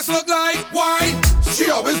what your face look like. Why? She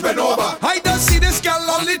always been over. I just see this girl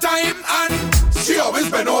all the time and She always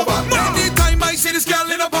been over. anytime I see this girl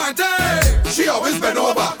in a party, She always been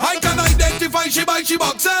over. I can identify she by she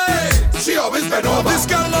box. She always been over. This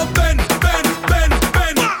girl love bend, bend, bend,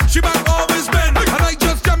 bend. She back always bend, and I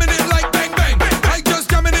just jamming it like bang bang. I just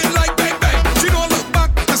jamming it like bang bang. She don't look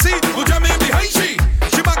back to see who jamming behind she.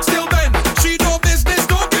 She back still bend. She no business,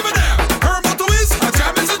 don't give a damn. Her motto is a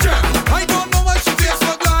jam is a jam. I don't know what she feels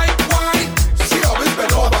look like. Why? She always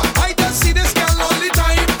been over. I just see this girl all the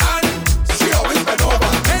time and She always been over.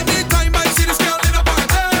 anytime I see this girl in a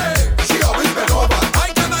party, She always been over.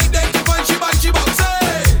 I can identify she by she box.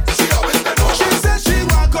 She always been over. She says she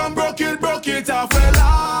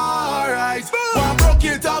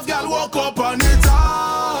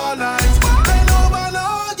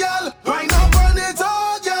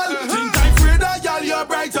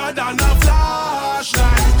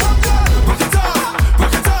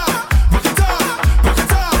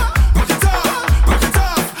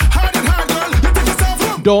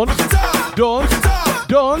Don't.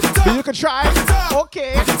 But you can try.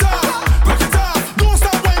 Okay. Don't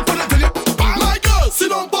stop waiting for the till you. My girl, sit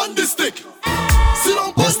down on this stick. Sit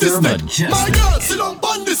down on this stick. My girl, sit down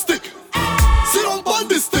on this stick. Sit down on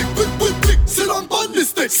this stick. Quick. Sit down on this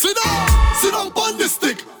stick. Sit down on this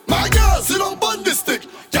stick. My girl, sit down on this stick.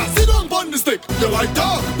 Yeah, sit down on this stick. You like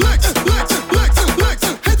that? Legs. Hit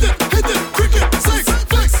it. Cricket, six,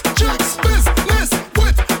 flex, checks, business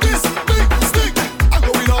with this big stick. I'm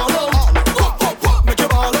going all out. What? Make your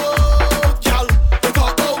ball out, y'all. You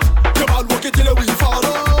talk out. Your ball work it till we fall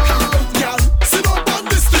out, y'all. Sit down on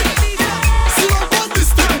this stick. Sit down on this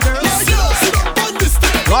stick. My girl, sit down on this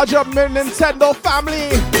stick. Large up Nintendo family.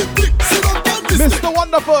 Sit down on this stick. Mr.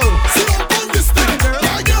 Wonderful. Sit down on this stick.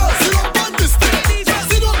 My girl, sit down on this stick.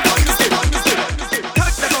 Sit down on this stick.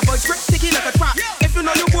 Touch like a voice, grip sticky like a trap. If you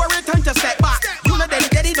know you bore it, time to step back. You know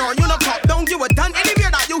daddy, no, you know pop. Don't you a done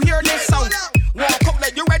anywhere that you hear this sound. Walk out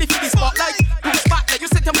like you ready for the spotlight. Do spot like you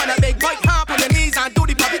sit on a big bike, hop on your knees and do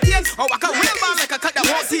the puppy tail. Or walk a real bar like a cut that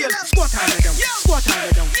won't tail. Squat on the down, squat on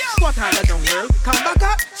the down, squat on the down, girl. Come back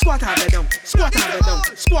up, squat on the down, squat on the down,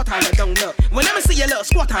 squat on the down, look. Whenever see you look,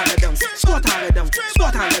 squat on the down, squat on the down,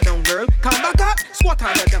 squat on the down, girl. Come back up, squat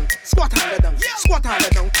on the down, squat on the down, squat on the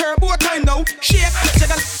down. Turbo time now, shake,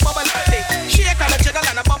 jiggle, bubble and a dick. Shake and a jiggle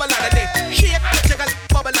and a bubble and a dick. Shake, jiggle,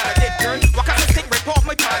 bubble and a dick, girl. Walk out the stick, rip off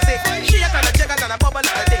my party. Shake and a jiggle and a bubble and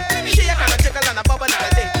a dick. Shake and a jiggle and a bubble and a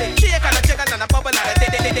dick. Shake and a jiggle and a bubble and a dick.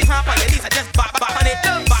 They hop on your knees and just bop on it, bop on it,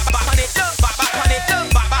 bop on it, bop on it,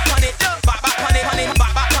 bop on it, bop on it,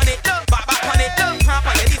 bop on it, hop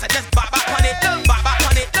on your knees and just bop on it, bop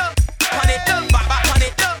on it, on it, bop on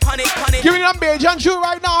it, on it. Give me them beige and shoe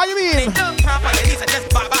right now. How you mean? Hop on your knees and just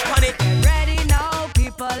bop on it. Ready now,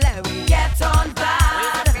 people, let we get on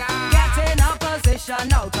bad. Get in a position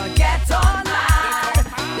now to get on mad.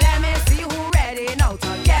 Let me see who ready now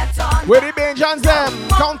to get on. Where the beige and them?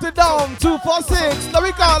 Count it down. 2, 4, 6. Let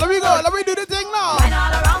me go. Let me do the thing now. Wine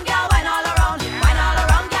all around, girl, wine all around. Wine all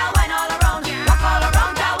around, girl, wine all around. Walk all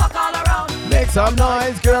around, girl, walk all around. Make some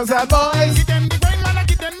noise, girls and boys. Give them the grind, man,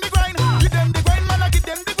 give them the grind. Give them the grind, man, give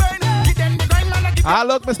them the grind. Give them the grind, man, give them Ah,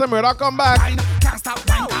 look, Mr. Murdoch, come back. Can't stop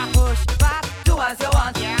wine. Push back, do as you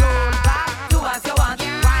want. Roll back, do as you want.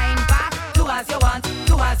 Wine back, do as you want.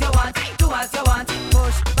 Do as you want, do as you want.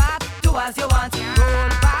 Push back, do as you want. Roll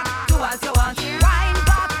back, do as you want. Wine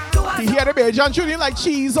back, do as You you hear the beige and shooting like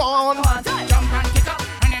cheese on. want. Jump and kick up,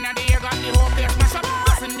 and then the air got the whole place mash up.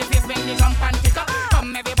 Just in the face when they jump and kick up.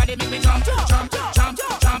 Come everybody make me jump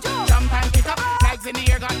and kick up. Legs in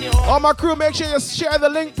the air got the whole. All my crew, make sure you share the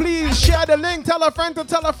link, please. Share the link. Tell a friend to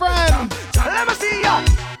tell a friend. Let me see ya.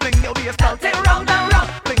 Fling your waist out, Take round and round.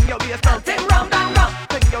 fling your waist out, Take round and round.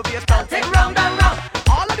 fling your waist out. Take round and round.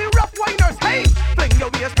 All of the rough whiners, hey, fling your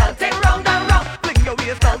waist out, Take round and round. fling your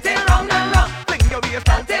waist out, Take round and round. fling your waist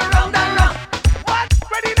out. Take round and round. What?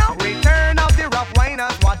 Ready now? Return of the rough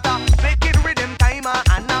whiners, what a wicked rhythm timer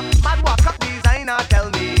and a mad walk up designer. Tell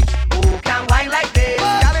me who can whine like this?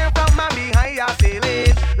 Got from my behind ya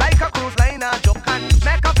sailing like a cruise liner, joke and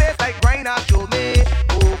make a face like Griner. Show me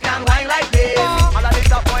who can whine like this. All of the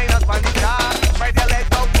top whiners on the chart, spread your legs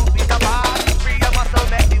out, 2 feet apart. Free your muscle,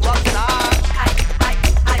 make the walk start.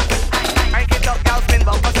 Crank it up, girl, spin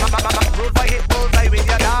bumpers, root by hit bullseye with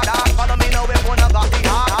your dart. Follow me now if one of got the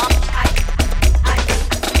heart.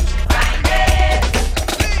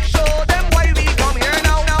 Show them why we come here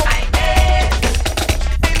now.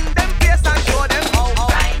 In them face and show them how.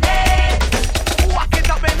 Walk it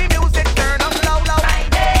up when the music turn up loud.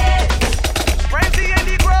 Frenzy in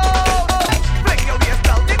the crowd. Fling your waist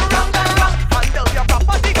out, dig round and round. Handle your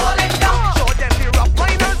property, hold it down. Show them the rough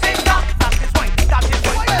whiners in down. That is why.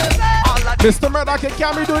 All of Mr. Murdoch, you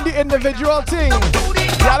can't be doing the individual thing.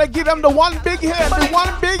 You gotta give them the one big hail. The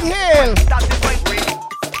one big hail. that is why we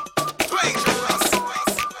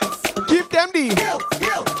Give them the.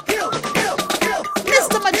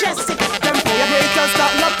 Mr. Mejustik. them player haters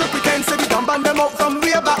that love to pretend say we done ban them out from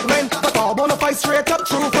way back when. But all wanna fight straight up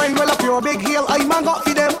true friend. Well, a pure big heel, I man got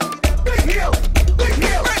for them. Big heel, big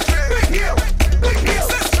heel, big heel, big heel,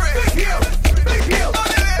 big heel, big heel,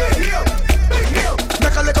 big heel, big heel.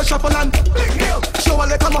 Make a little shuffle and big heel. Show a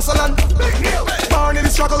little muscle and big heel. Born in the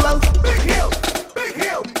struggle well. Big heel, big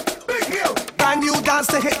heel, big heel. Brand new dance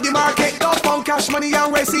to hit the market. Don't phone cash money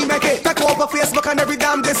and racy make it. Take over Facebook and every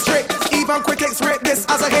damn district. Even critics rate this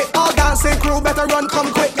as a hit. All dancing crew better run,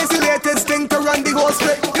 come quick. It's the latest thing to run the whole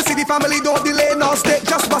strip. You see the family don't delay no stick.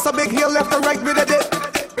 Just bust a big heel left and right with a dip.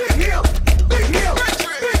 Big heel, big heel,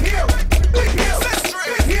 big heel, big heel,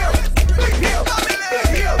 big heel, big heel, big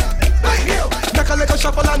heel, big heel. Make a little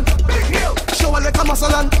shuffle and big heel. Show a little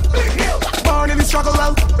muscle and big heel. Born in the struggle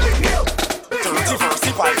well.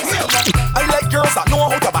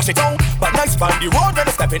 it out. But nice on the road when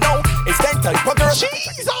it's stepping out. It's that type of girl.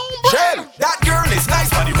 She's on Shell, that girl is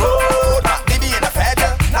nice on the road. Not baby in a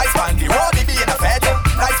feather. Nice on the road, baby in a feather.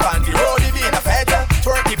 Nice on the road, baby in a feather.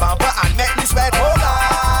 Twerk the bumper and make me sweat.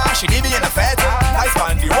 Hola, she baby in a feather. Nice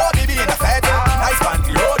on the road, baby in a feather. Nice on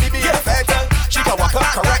the road, baby in a feather. She can walk up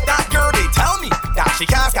correct. That girl, they tell me that she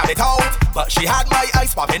can't scan it out. But she had my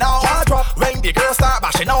eyes popping out. When the girl start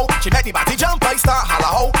bashing out, she make the body jump, I start holla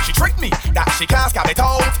ho. She tricked me that she can't scam it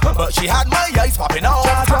out. But she had my eyes popping out.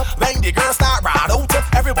 When the girl start ride out,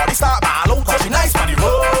 everybody start ball out. Cause she nice on the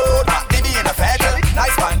road, but they be in a feather.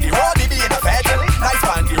 Nice on the road, they be in a feather. Nice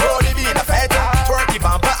on the road, they be in a feather. Twerk the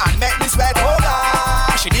bumper and make me sweat.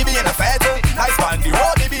 Hola, she be in a feather. Nice on the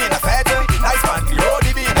road, they be in a feather. Nice on the road,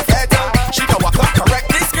 they be in a feather. She can walk up correct.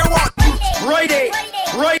 This girl want Right it,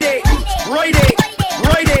 right it, right it,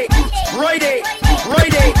 right it, right it,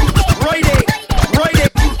 right it, right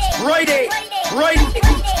it, right it, right it,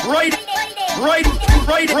 right it, right it,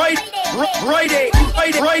 right it, right it,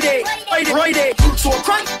 right it, right it, right it. So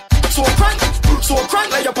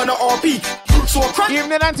crank, lay up on the RP. So crank,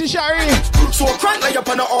 Evening, Auntie Sherry. so crank, lay up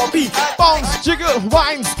on the RP. Bounce, jiggle,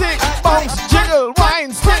 wine, stick. Bounce, jiggle,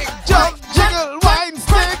 wine, stick. Jump, jiggle, wine,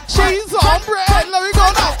 stick. She's on bread. Let me go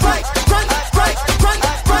now. Crank, crank, crank, crank,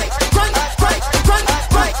 crank, crank, crank, crank,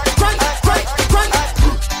 crank, crank, crank, crank,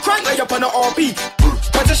 crank, lay up on the RP.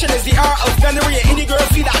 Position is the art of gunnery. Any girl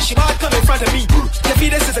see that she might come in front of me. If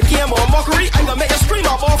this is a game or a mockery, I'm gonna make you scream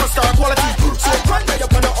out more for star quality. So crank, lay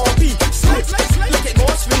up on the RP. Slide, slide, slide, look at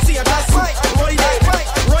more sweetie and that's right. Right it, right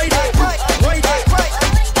it, right it, crank,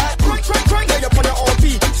 crank, crank, lay up on the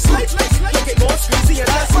RP. Slide, slide, slide, look at more sweetie and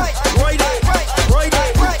that's right. Right it, right it.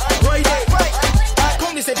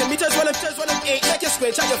 Come the centimeters when I'm 8. Like you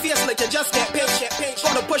squinch out your face like you just get pinch.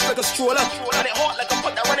 Gonna push like a stroller. And it hot like a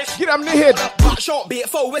put that running. Get up in the head. Back short bait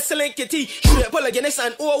for whistling kitty. Straight pull again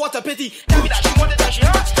and oh what a pity. Tell me that she wanted that she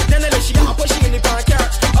hurt. Then she got a pushing in the backyard.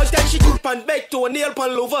 Then she took pan back to a nail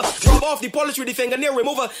pan lover. Drop off the polish with the fingernail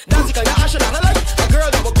remover. Dancing on your ash and I like a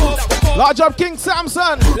girl that will cough. Large up King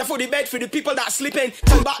Samson. Left for the bed for the people that sleeping.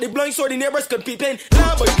 Turn back the blind so the neighbors could peep in.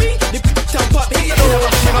 Now but me, the temp up here.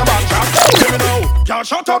 Y'all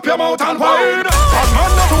shut up your mouth and whine. Bad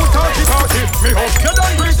man not too talky. Me hope you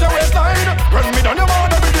done grease your waistline. When me done your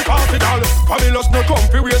mother with the party doll. Fabulous no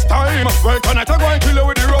comfy waste time. Well tonight I go and kill you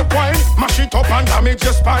with the rope wine. Mash it up and damage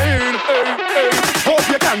your spine. Hey. Hope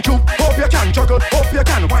you can chew, hope you can juggle, hope you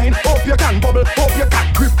can whine, hope you can bubble, hope you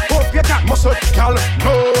can grip, hope you can muscle, gal.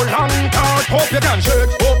 No long talk. Hope you can shake,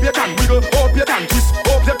 hope you can wiggle, hope you can twist,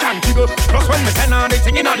 hope you can jiggle. Plus when me send on the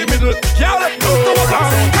thing in the middle, gal. No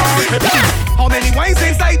long talk. How many wines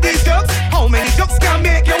inside these jugs? How many jugs can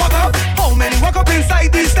make you walk up? How many walk up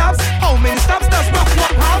inside these stops? How many stops does walk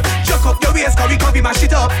up? Chuck up your waist, cause we mash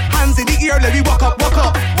it up. Hands in the ear, let me walk up.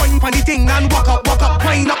 Wine pon the thing and walk up.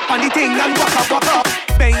 Wine up on the thing and walk up.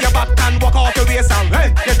 Bend your back and walk off your waist and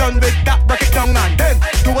hey, you're done with that, break it down and then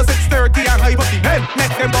do a 630 and hype up the head.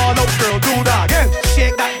 Make them ball out, girl, do that again.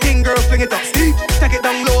 Shake that thing, girl, fling it up steep. Take it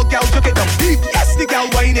down low, gal, chuck it down deep. Yes, the gal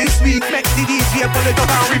wine is sweet. Make the DJ pull it up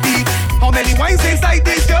and repeat. How many wines inside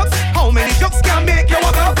these jugs? How many jugs can make you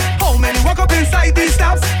walk up? How many walk up inside these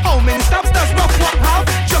stops? How many stops does walk have?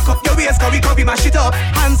 Chuck up your waist, cause we mash it up.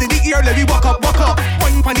 Hands in the ear, let me walk up.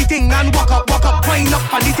 Wine pon the thing and walk up. Wine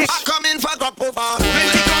up on the thing. I come in for drop over. When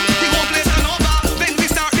we come, the whole place turn over. When we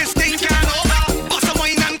start this thing can over. Bust a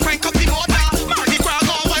wine and crank up the motor. Marty crowd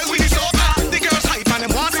go while we sober. The girls hype and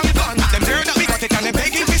them want some fun. Them heard that we got it and them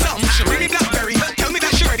begging for some. She really blackberry, tell me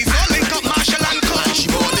that she ready. So link up Marshall and Co. She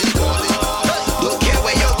ballin'. Don't care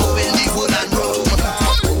where you're going, leave one and roam.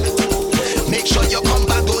 Make sure you come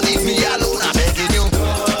back, don't leave me alone. I'm begging you.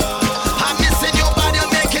 I'm missing you, but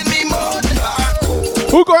you're making me moan.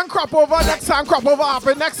 Who going crop over next time? Crop over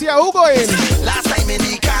happen next year. Who going? Last time in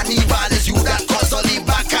the carnival is you that caused all the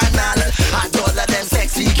bacchanal. And all of them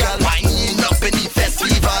sexy girl winding up in the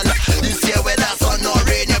festival. This year whether sun or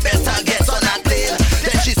rain, you better get on that plane.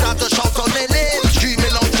 Then she start to shout on my name,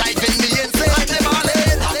 screaming out, driving me insane. I'm coming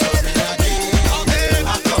again.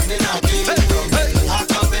 I'm coming again. I'm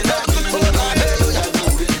coming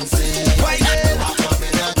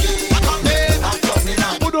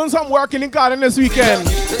again. Who doing some work in the garden this weekend?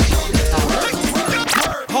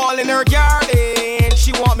 All in her garden,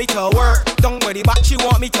 she want me to work. Down by the back, she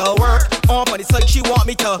want me to work. On by the side, she want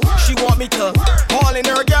me to. All in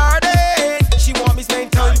her garden, she want me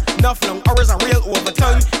spend time. Enough long hours and real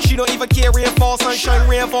overtime. She don't even care rainfall, sunshine.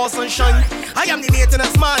 I am the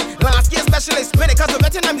maintenance man, landscape specialist. When it comes to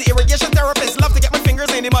vetting, I'm the irrigation therapist. Love to get my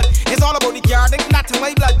fingers in the mud. It's all about the garden, not in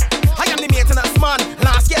my blood. I am the maintenance man,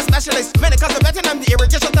 landscape specialist. When it comes to vetting, I'm the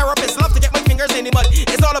irrigation therapist. Love to get my fingers in the mud.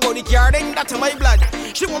 It's all about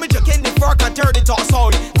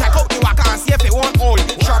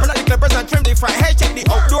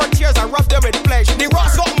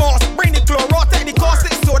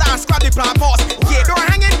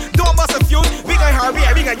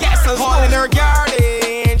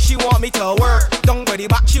want me to work. Down by the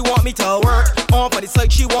back, she want me to work. On by the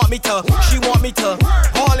side, she want me to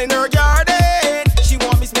all in her garden. She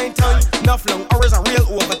want me spend time. Enough long hours a real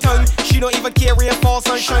overtime. She don't even care rainfall,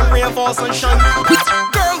 sunshine. Girl,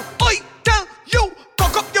 I tell you,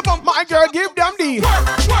 cock up your bump. My girl, give them the work.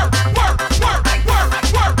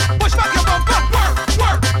 Push back your bumper.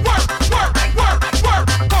 Work.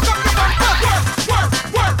 Cock up your bumper.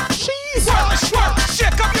 Work. cheese.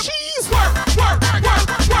 Shake up your Cheese. Work.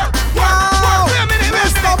 Wow. Wait a minute,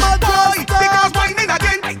 boy. The girls whining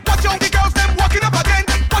again. Watch out the girls them walking up again.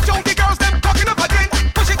 Watch out the girls them talking up again.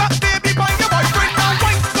 Push it back, baby, find your boyfriend. Now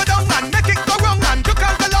wine, go down and make it go wrong and you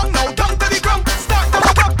can't go long now down to the ground. Start to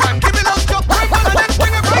walk up and give it long jump. And then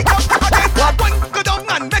bring it right up again. Wine, go down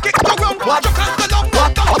and make it go wrong. You can't go long now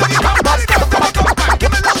down to the ground. Start to walk up and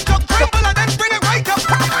give it long jump. And then bring it right up.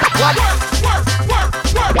 Work.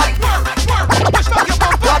 Push back your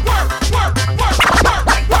bumper.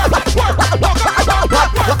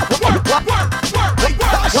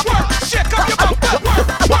 Shake up your bumper.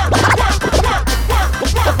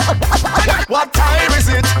 What time is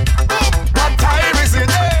it? What time is it?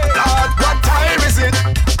 Lord, what time is it?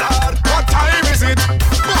 Lord, what time is it?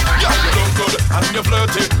 Yeah, you look good and you're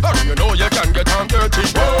flirty, and you know you can get on dirty.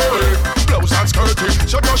 Boy, blouse and skirty,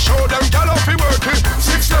 so just show them gal off be working.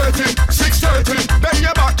 6:30, bend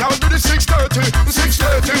your back down to the 6:30.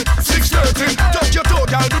 Touch your toe,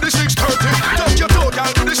 gal, do the 6:30. Touch your toe,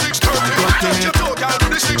 gal, do the 6:30. Touch your toe, gal, do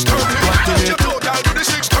the 6:30. Touch your toe, gal, do the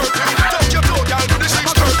 6:30. Touch your toe, gal, do the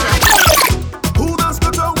 6:30. Who does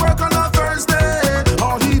go to work on a Thursday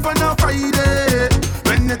or even a Friday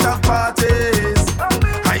when it have parties?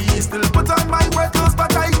 I still put on my wet clothes,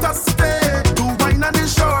 but I just stay to wine and the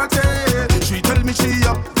shorty. She tell me she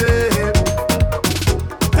up there.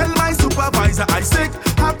 Tell my supervisor I sick,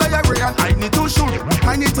 have diarrhea and I need to shoot.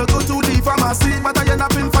 I need to go to the pharmacy, but I end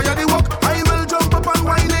up in fire the walk. I will jump up and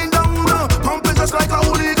whining down, pumping just like a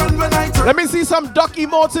hooligan when I turn. Let me see some duck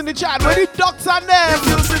emotes in the chat. Where the ducks on them? If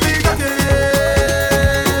you see me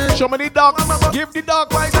again, Show me the ducks. Give the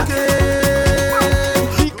ducks. right again,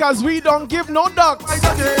 Because we don't give no ducks. right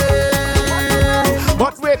again,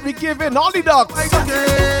 But wait, we giving all the ducks. right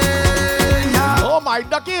again, yeah. Oh my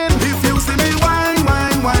ducking. If you see me wine,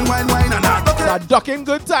 and I duck That ducking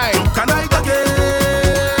good time. can I duck it?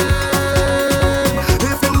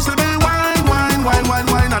 If you see me wine,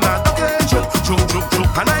 and I duck it, choke,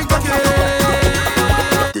 can I duck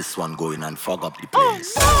it? This one going and fog up the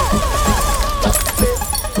place.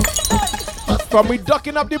 From we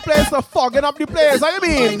ducking up the place to fogging up the place. How you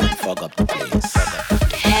mean? Fog up the place.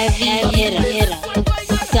 Heavy hitter.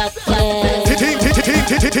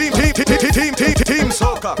 Team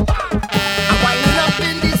Soca. I'm winding up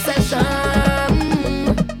in this session.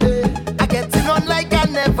 I getting on like I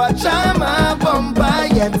never jam a bumper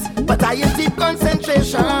yet, but I in deep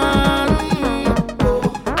concentration.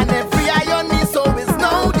 And every eye on me, so is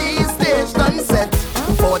now the stage done set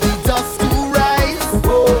for the dust to rise.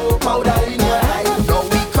 Oh, powder in your eye. Now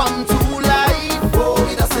we come to life. Oh,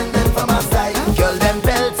 we just send them from our side. Girl, them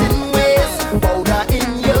belt in waist, powder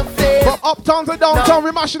in your face. From uptown to downtown,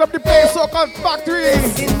 we mashing up the place. Soca Factory.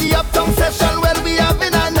 In the uptown session, well, we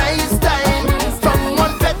having a nice time. From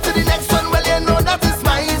one bed to the next one, well, you know that is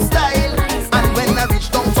my style. And when I reach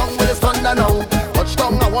downtown, well, it's thunder now.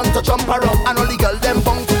 Touchdown, I want to jump around. And all the girl them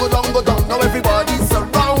bound to go down. Now everybody's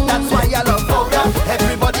around. That's why I love powder.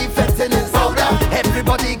 Everybody fetting it powder.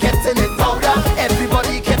 Everybody getting it powder.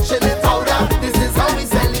 Everybody catching it powder. This is how we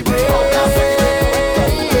celebrate. Powder.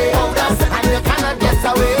 And you cannot get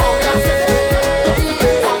away.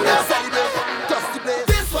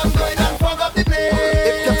 This one going and fog up the place.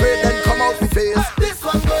 If you're afraid, then come out the face. This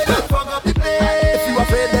one going and fog up the place. If you're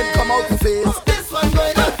afraid, then come out the face. This one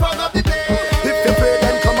going and fog up the place. If you're afraid,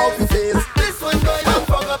 then come out the face. This one going and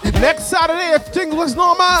fog up the place. Next Saturday, if things was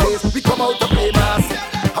normal. We come out to play mass.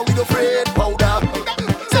 And we no afraid powder.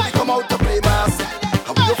 Say we come out to play mass.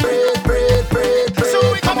 And we no afraid. So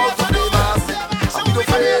we come out to play mass. And we no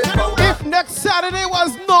afraid powder. If next Saturday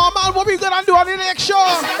was normal, what we gonna do on the next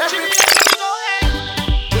show?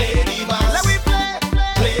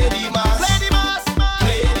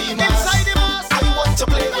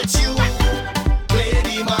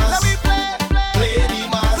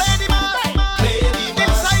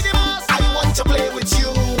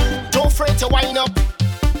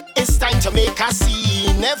 Make a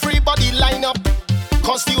scene, everybody line up,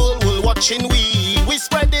 cause the whole world watching we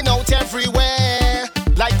spreading out everywhere,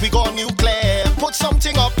 like we go nuclear, put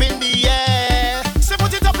something up in the air, say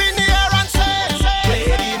put it up in the air and say, play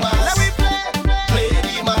the mass, let me play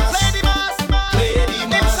the mass, play the mass,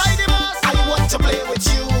 inside the mass, I want to play with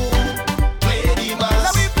you, play the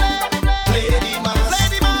mass, let me play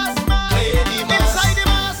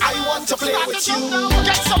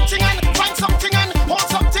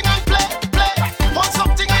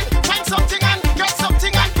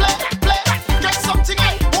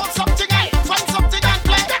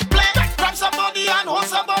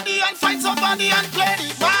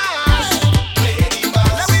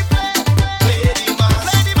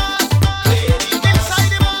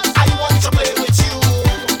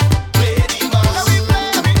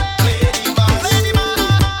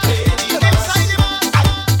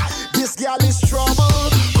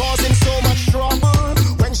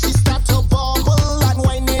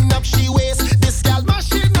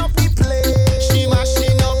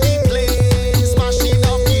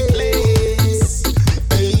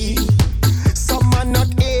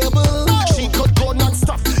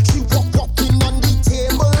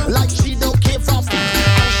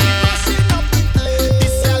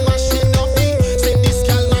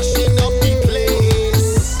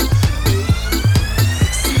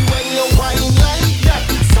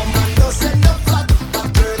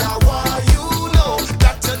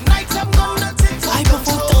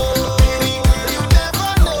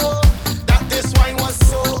was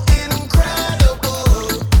so incredible.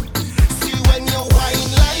 See when you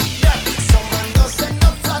whine like that, someone doesn't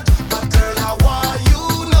know flat. But girl, I want you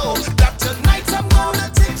know that tonight I'm gonna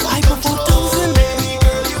take full control. Baby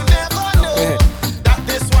girl, you never know that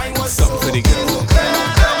this wine was so incredible.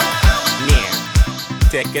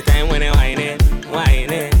 Take your time when you whine it,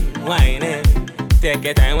 whine it, whine it. Take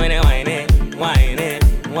your time when you whine it, whine it,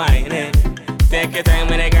 whine it. Take your time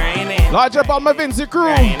when you grind it. Large up on my Vinci crew.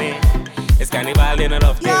 Grind it. It's carnival in a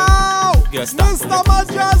love thing. Yo, Mr.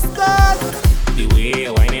 Majestic. The way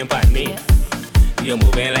you whining for me, you're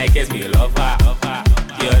moving like it's me lover.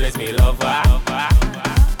 Girl, it's me lover.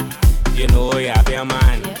 You know you have your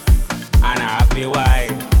man, and I have your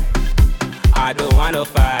wife. I don't wanna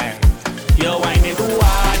fight. You're whining too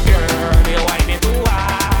hard, girl. You're whining too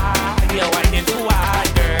hard. You're whining too hard,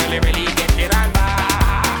 girl. You really get it on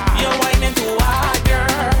bad. You're whining too hard, girl.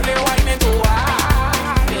 You're whining too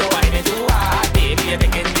hard. You're whining too hard, baby. You're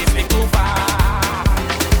taking this thing too far.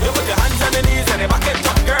 You put your hands on the knees and the back it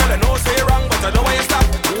up, girl. I know say wrong, but I know why you stop.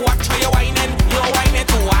 Watch how you're whining. You're whining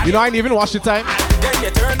too hard. You know, I ain't even watch the time. Then you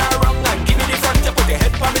turn around and give me the front. You put your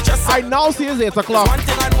head on the chest. I now see it's 8 o'clock. One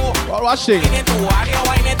thing I know. What watching? Whining too hard. You're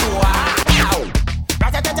whining too hard.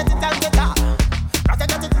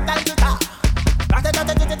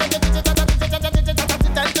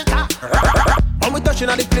 When we touching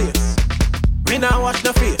on the place, we now wash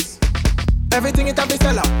the face. Everything it have be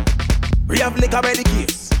sell out. We have liquor by the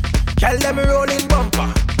case. Tell them rolling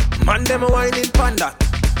bumper, man them whining panda.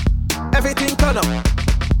 Everything turn up,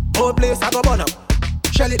 whole place I go burn up.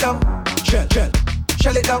 Shell it down, shell, shell,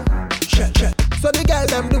 shell it down, shell, shell. So the girl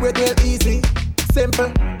them do it real easy,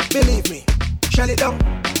 simple, believe me. Shell it down,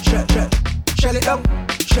 shell, shell, shell it down,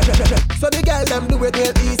 shell, shell, shell. So the girl them do it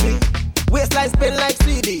real easy. Waistline spin like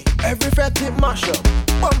CD, every fret it mash up.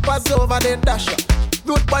 Bumpers over the dash up.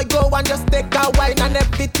 Root boy go and just take a wine and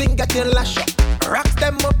everything getting lash up. Rocks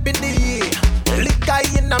them up in the air, liquor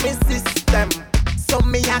in my system. So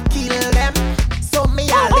me I kill them, so me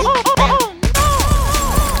I lick them.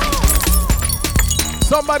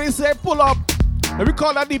 Somebody say pull up. Let me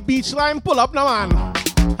call that the beach line pull up now, man.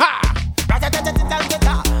 Ha!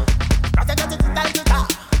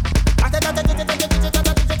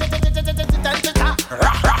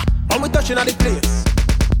 When we touching on the place,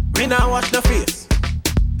 we now wash the face.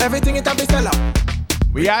 Everything it have be sell out.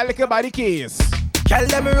 We are looking by the case. Tell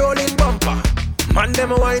them rolling bumper, man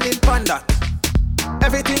them whining panda.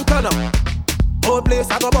 Everything turn up, whole place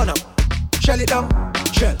I go burn up. Shell it down,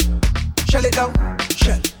 shell, shell it down,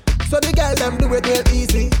 shell. So the girl them do it real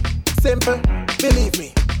easy, simple, believe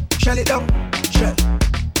me. Shell it down, shell,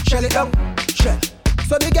 shell it down, shell.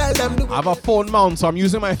 So the girl them do it. I have a phone mount, so I'm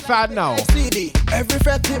using my fan now. CD, every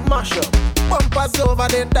fret it mash up. Bumpers over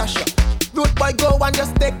the dash up. Root boy go and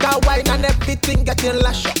just take a wine and everything getting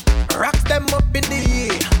lash up. Rocks them up in the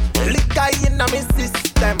air, liquor in my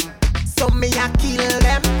system. So me I kill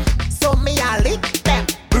them, so me I lick them.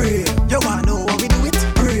 Pray, you wanna know how we do it?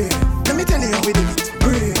 Pray, let me tell you how we do it.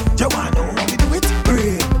 Pray, you wanna know how we do it?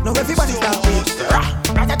 Pray, now everybody start pray.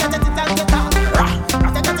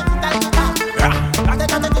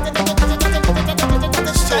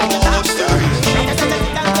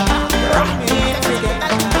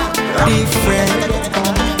 Different.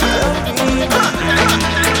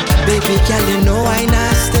 Baby girl, you know I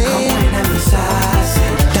not stay.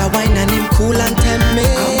 That wine and him cool and tempt me.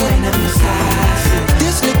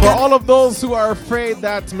 This For all of those who are afraid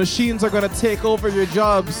that machines are gonna take over your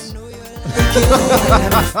jobs.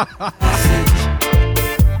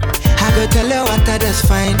 I go tell her what I just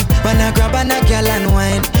fine. When I grab on a girl and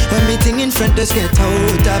wine. When meeting in front just get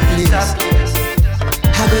out of place.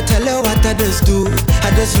 I go tell her what I just do.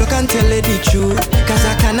 I just look and tell her the truth. Cause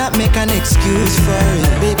I cannot make an excuse for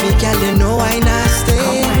it. Baby girl, you know I not stay.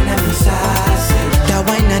 Come wine and be sassy. That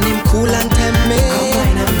wine and him cool and tempt me. Come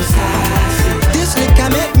wine and be sassy. This liquor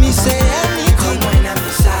make me say anything. Come wine and be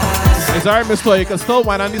sassy. It's alright, Mr. You can still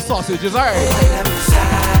wine on the sausage. It's alright.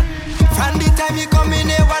 From the time you come in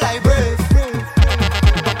here while I breathe,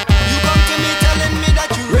 you come to me telling me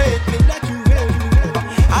that you rate me.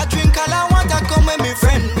 I drink all I want, I come with me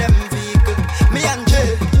friend them vehicle. Me and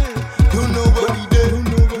Jay, you know what we do.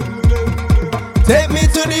 Take me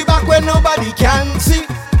to the back where nobody can see.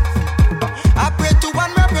 I pray to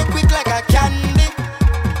one real quick like a candy.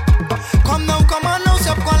 Come on now,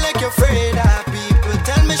 stop going like you're afraid of people.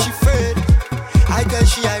 Tell me she afraid. I guess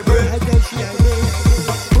she I break.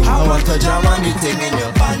 I want to jam on the thing in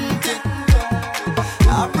your panty.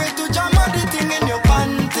 I pray to jam on the thing in your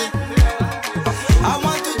panty. I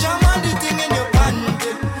want to jam on the thing in your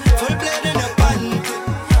panty. Full blade in your panty.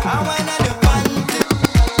 I want on your panty.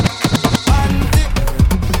 Panty.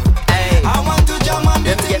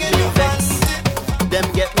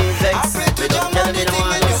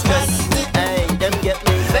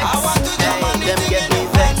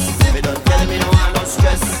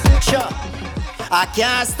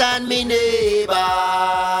 can't stand me neighbor.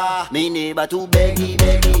 Me neighbor too beggy,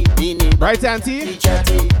 beggy. Me neighbor right, auntie?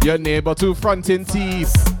 Chatty. Your neighbor too fronting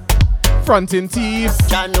teeth. Fronting teeth.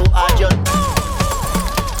 I know I just.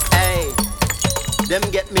 Hey, them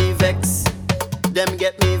get me vex. Them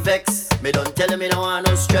get me vex. Me don't tell them me don't want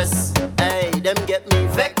no stress. Hey, them get me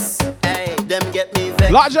vex. Hey, them get me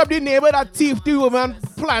vex. Lodge up the neighbor that thief the woman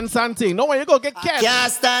plants and thing. No way you go get catch.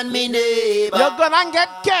 Can't stand me neighbor. You're gonna get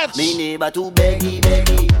catch. Me neighbor too beggy,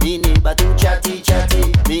 beggy. Me neighbor too chatty,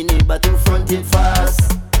 chatty. Me neighbor too fronted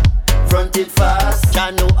fast. Fronted fast.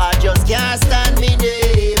 I know I just can't stand me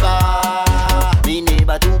neighbor. Me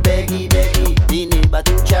neighbor too beggy, beggy. Me neighbor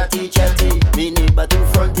too chatty, chatty. Me neighbor too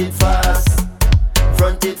fronted fast.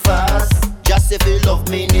 Fronted fast. Just if you love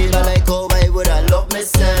me neighbor like how I would I love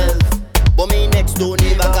myself. But me next door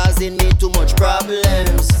neighbor causing me too much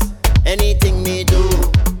problems. Anything me do,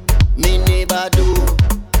 me neighbor do.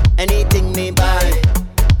 Anything me buy,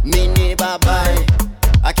 me neighbor buy.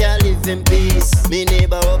 I can't live in peace, me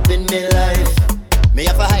neighbor up in me life. Me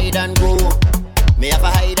have to hide and go, me have to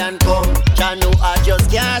hide and come. I know I just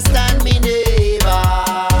can't stand me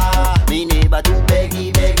neighbor. Me neighbor too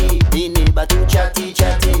beggy, beggy. Me neighbor too chatty,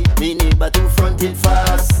 chatty. Me neighbor too fronted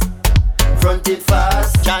fast. Fronted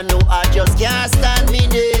fast. I know I just can't stand me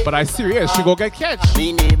neighbor. But I serious, she go get catch.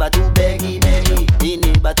 Me neighbor too beggy, beggy. Me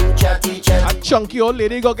neighbor too chatty, chatty. A chunky old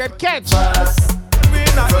lady go get catch. Fast. We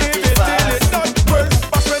not leave it till it done. Well,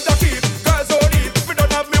 pass when the keep. Girls don't leave. We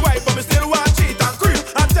don't have me wife, but me still want cheat and creep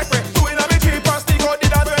and take me. Doing a me cheap and stick out the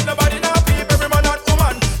dance when nobody now peep. Every man and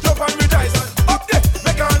woman jump and rejoice. Up there,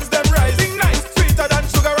 make hands them rising nice, sweeter than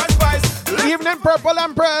sugar and spice. Evening Purple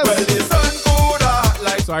Empress. Well, the sun good hot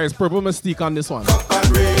like Sorry, it's Purple Mystique on this one. cup and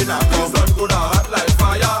rain. And the sun good hot like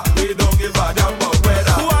fire. We don't give a damn about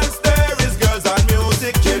weather. Once there is girls and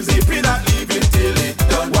music, James E. P. not leave it till it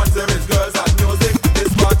done. Once there is girls and music,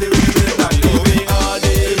 this party we will not going all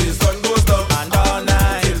day. The sun goes down and all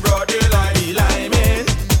night. Till broad daylight, we liming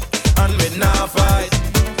and we now fight.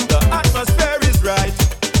 The atmosphere is right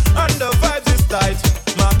and the vibes is tight.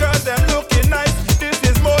 My girls them looking nice. This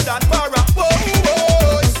is more than para. Whoa,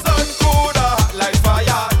 whoa. Sun good hot like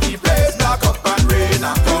fire. The place black up and rain.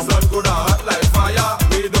 And the sun good hot like fire.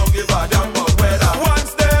 We don't give a damn about weather.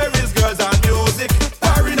 Once there is girls and music,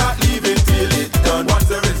 party not leave it till it done. Once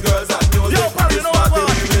there is girls and music, this party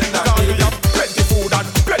we will not give up. Plenty food and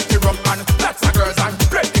plenty rum and lots of girls and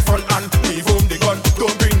plenty fun and leave home the gun.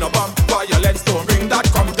 Don't bring no bomb, violence. Don't bring that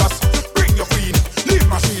come. Just bring your queen. Leave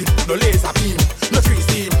machine, no laser beam, no tree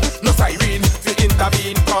steam, no siren to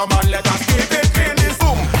intervene. Come on, let us keep it clean. This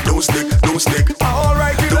boom. Don't stick, don't stick. All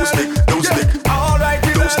right, Don't stick, don't stick. All right,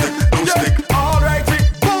 Don't stick, don't stick. All right,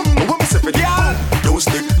 boom. What me say for the boom? Don't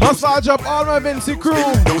stick, Must lodge up all my Vinci crew.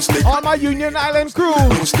 don't stick. All my Union Island crew.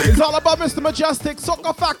 stick. It's all about Mr. Mejustik,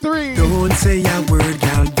 Soca Factory. Don't say a word,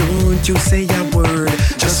 girl, don't you say a word.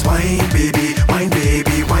 Just whine, baby,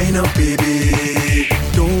 whine up, baby.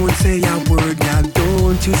 Don't say a word, girl,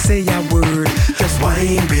 don't you say a word. Just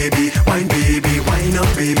whine, baby, whine up,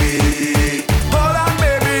 baby. Hold on,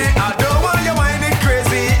 baby. I don't want you whine it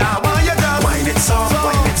crazy. I want you just Whine it soft,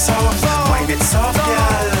 whine it soft, whine it soft,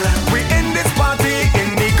 girl. We in this party, in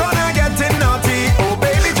the corner getting naughty. Oh,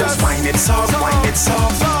 baby, Just just whine it soft, whine it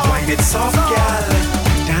soft, whine it soft, girl.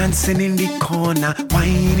 Dancing in the corner,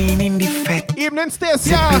 whining in the fete. Evening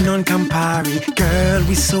Stacia. Sipping on Campari, girl,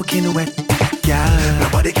 we soaking wet, girl.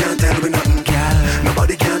 Nobody can tell we nothing. Girl,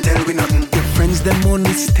 Nobody can tell we nothing. your friends them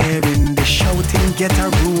only staring, they shouting, get a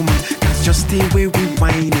room. That's just the way we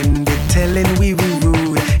whining, they telling we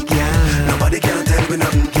rude, girl. Nobody can tell we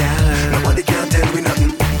nothing. Girl, Nobody can tell we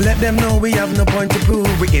nothing. let them know we have no point to prove.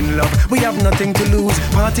 We in love, we have nothing to lose.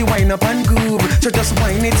 Party, wine up and groove. So just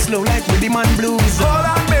whine it slow like rhythm and blues. hold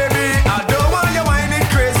on, baby. I don't want you whine it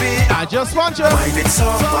crazy. I just want you. Whine it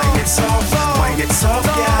soft, whine it soft, whine it soft,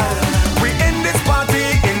 girl. We in this party,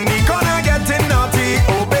 in the corner getting naughty.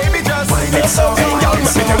 Oh, baby, just Whine it soft, whine it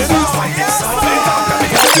soft, whine it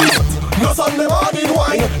soft. No Sunday morning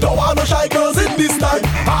wine. Don't want no shy girls in this time.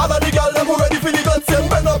 All of the girls them ready for the good thing.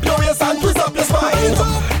 Bend up your waist and twist up your spine.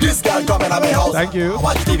 This girl coming at my house. Thank you. I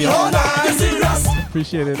watch TV all night. You serious?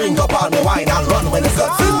 Appreciate it. Drink up on the wine and run when it's good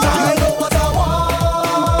time. I know what I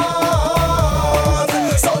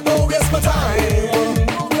want, so don't waste my time.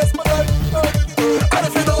 Don't waste my time. And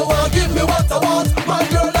if you don't want, give me what I want, my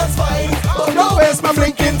girl, that's fine. But don't waste my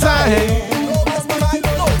blinking time. Don't waste my time.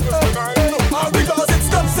 Because it's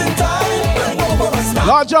dancing time.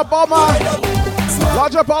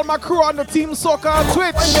 Lodge up all my crew on the Team Soca on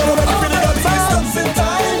Twitch.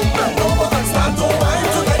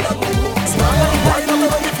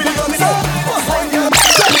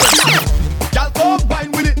 Y'all come by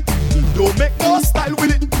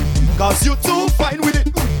Cause you too fine with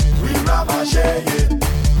it. We ravage it.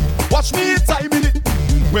 Watch me timing it.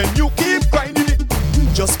 When you keep grinding it,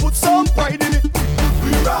 just put some pride in it.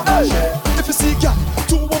 We ravage it. If you see girl,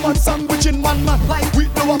 2 woman sandwich in one man. We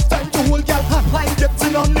don't have time to hold girl hand.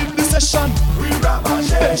 Getting on in the session. We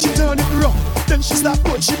ravage it. Then she turn it round. Then she start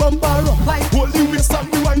put she bumper up. Hold the waist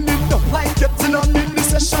and we winding down. Getting on in the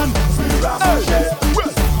session. We ravage it.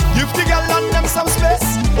 Well, give the girl and them some space.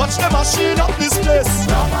 Watch the machine up this place.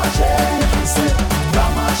 Ravage it.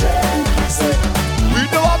 Ravage it. We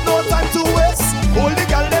don't have no time to waste. Hold the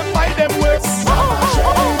girl them by them waist. Ravage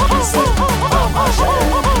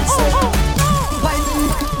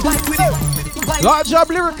it. Large up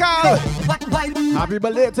lyrical. Happy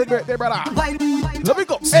belated birthday, brother. Let me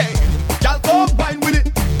go. Hey, y'all combine with it.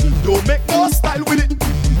 Don't make no style with it.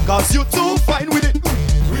 Cause you too fine with it.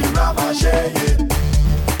 We ravage it.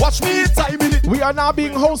 Watch me timing it. We are now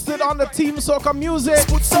being hosted on the Team Soca Music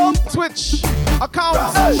Twitch account.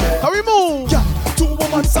 How we move? Yeah, 2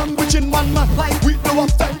 woman sandwich in one man. We don't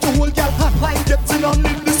have time to hold girl hand. Getting on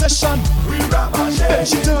in the session. We ravage it. Then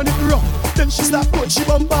she turn it round. Then she start put she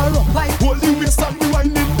bumper up. Hold the waist and we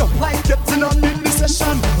winding down. Getting on in the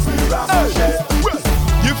session. We ravage it. Well,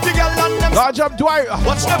 give the girl and them. Large up Dwight.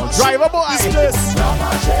 Watch them driver boy. This place.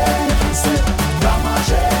 Ravage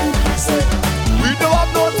it. We don't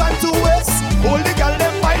have no time to waste. Hold the girl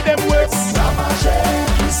them by them waist.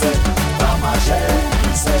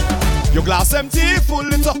 Your glass empty,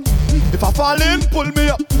 full it up. If I fall in, pull me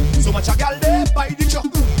up. So much a girl there by the truck.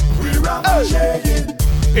 We ravaging.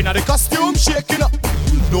 Inna the costume shaking up.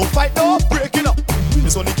 No fight, no breaking up.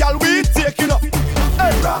 It's only girl we taking up.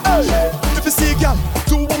 If you see girl,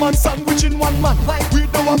 2 woman sandwich in one man. We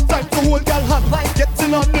don't have time to hold girl hand.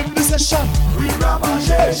 Getting on in the session. We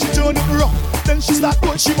ravaging. She turn it rough. Then she start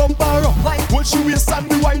put she bumper up. Hold she waist and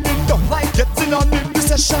we winding down. Getting on in the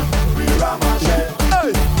session. We ravaging.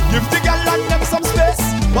 Hey, give the girl and them some space.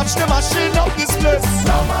 Watch the machine up this place.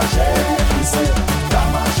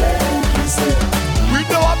 We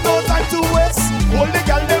don't have no time to waste. Hold the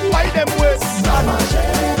girl them by them waist.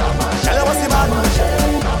 Tell her what's the man.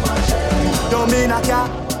 You mean I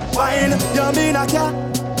can't wine? You mean I can't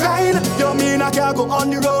grind? You mean I can't go on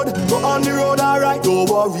the road? Go on the road, alright. Don't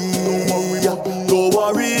worry.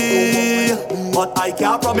 But I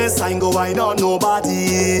can't promise I ain't go wine on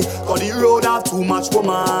nobody. Cause the road have too much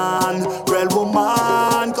woman. Real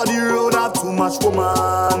woman. Cause the road have too much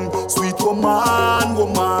woman. Sweet woman.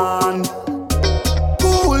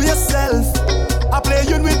 Cool yourself. I play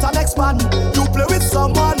you with an ex-man. You play with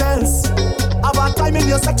someone else. Have a time in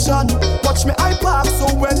your section. Watch me I park. So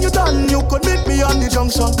when you're done, you could meet me on the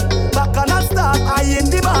junction. Back and I'll start. I in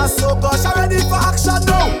the mass. So gosh, I'm ready for action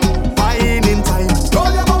now. Fine in time.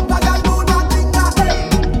 Roll your bumper, girl, do nothing.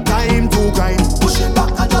 Time to grind. Push it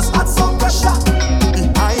back and just add some pressure.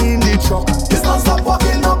 Behind the truck. It's not stop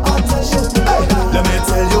walking up attention. Hey, let me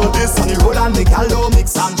tell you this on the road and the gal don't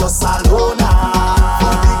mix and just alone.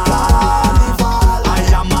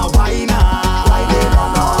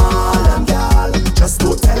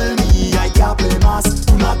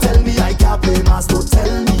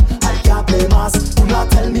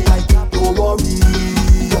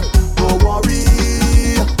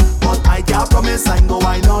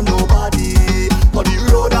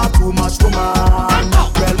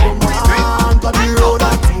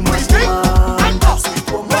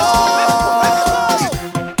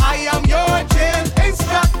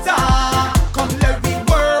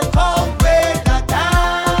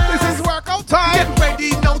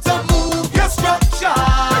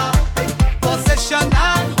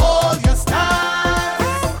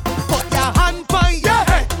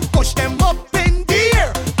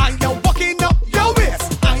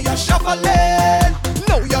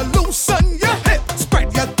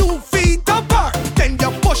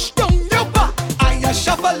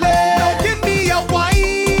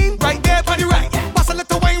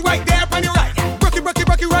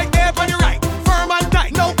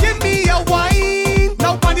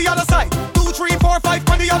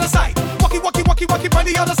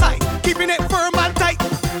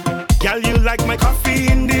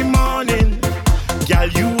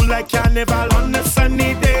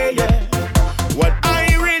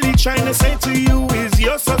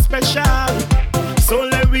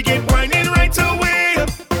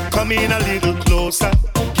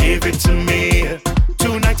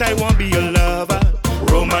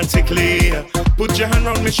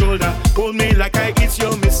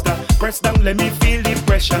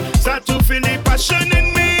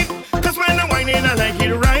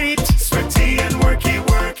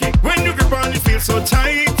 So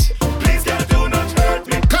tight, please girl do not hurt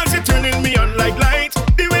me. Cause you're turning me on like light.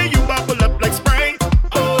 The way you bop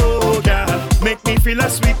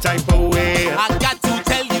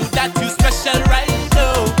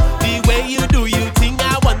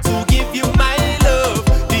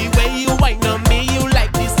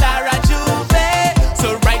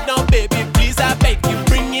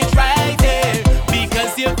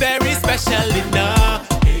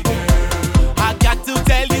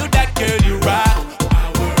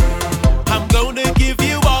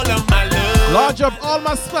Large up all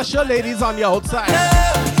my special ladies on the outside.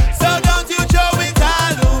 So don't you throw it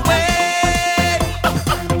all away.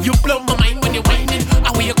 You blow my mind when you're whining.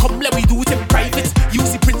 And when you come, let me do it in private. You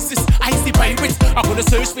see princess, I see pirates. I'm gonna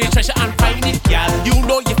search for your treasure and find it, girl. You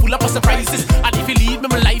know you're full up of surprises. And if you leave me,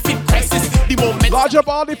 my life in crisis. The moment. Large up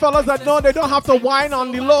all the fellas that know they don't have to whine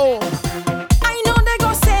on the low. I know they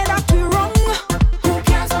gon' say that we wrong. Who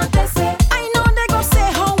cares what they say? I know they gon' say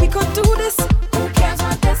how we could do this. Who cares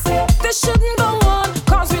what they say? This shouldn't go on,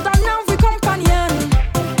 cause we don't have we companion.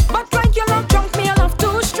 But like you love drunk, me I love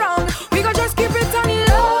too strong. We gon' just keep it on the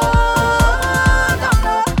low.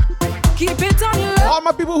 Keep it on the low. All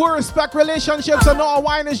my people who respect relationships and know a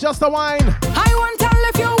wine is just a wine. I won't tell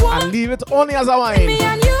if you want. And leave it only as a wine. Me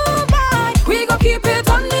and you, boy, we gon' keep it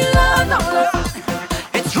on the low.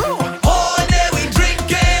 It's true. All day we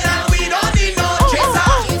drinking and we don't need no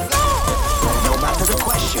chaser. No matter the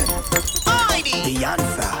question, the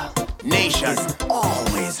answer, nation, is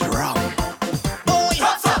always wrong.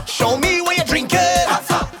 Show me where you're drinking.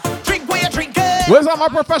 Drink where you're drinking. Where's all my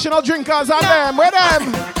professional drinkers and them? Where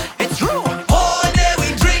them? It's true. All day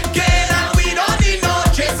we drinking and we don't need no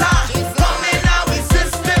chaser. Come in our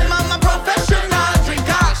system, I'm a professional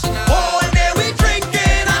drinker. All day we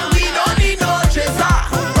drinking and we don't need no chaser.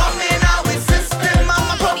 Come in our system, I'm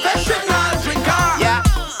a professional drinker. Yeah,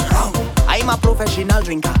 I'm a professional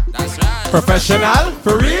drinker. That's right. Professional?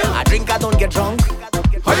 For real? I drink, I don't get drunk.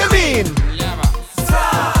 How you mean?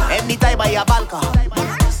 Anytime I have alcohol,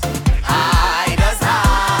 I just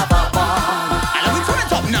have a ball. And we turn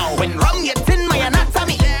it up now. When rum gets in my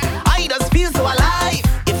anatomy, I just feel so alive.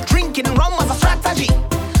 If drinking rum was a strategy,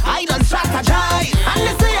 I don't strategize. And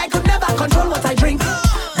they say I could never control what I drink.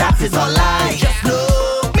 That is all lie. Just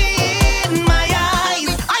look me in my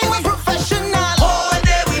eyes. I'm a professional. All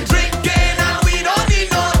day we drinking and we don't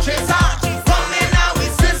need no chaser. Come in our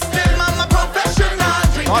system, I'm a professional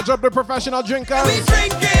drinker. Large up the professional drinkers. We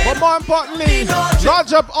drinking. But more importantly,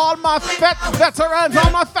 large up all my veterans, all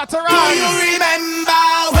my veterans. Do you remember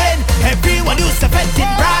when everyone used to fet in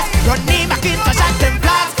brass? Ronnie McIntosh and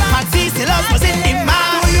blast. And Cecilus was in the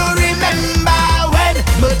man. Do you remember when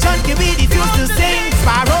Merchant Kibidi used to sing?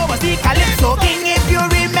 Sparrow was the Calypso king. If you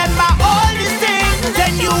remember all these things,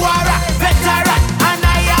 then you are a veteran. And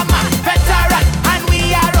I am a veteran. And we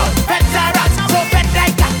are all veterans. So bet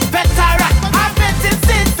like a veteran. I've been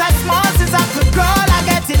since as small since I could grow.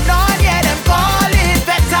 On, yeah, them call it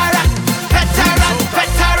veteran, veteran,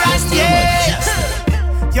 veteran, yes.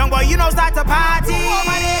 Young boy, you know start a party.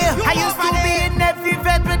 I used to be in every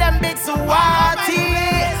vet with them big Suwati.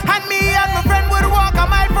 And me and my friend would walk a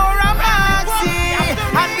mile for a maxi.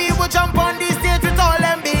 And we would jump on the stage with all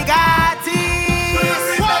them big artists.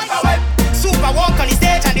 Super walk on the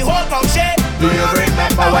stage and the whole crowd shake. Do you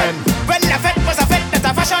remember when? When the fete was a fete, that's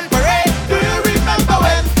a fashion parade. Do you remember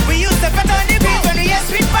when? We used to fet on the beat when the yes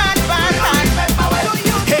we pan.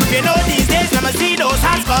 If you know these days, I'ma see those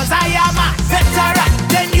hands, cause I am a veteran.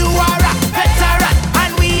 Then you are a veteran,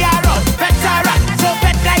 and we are all veteran. So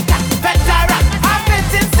bet like a veteran. I've been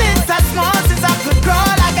since as small since I could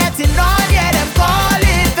crawl. I get it on, yeah, them call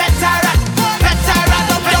it veteran. Veteran,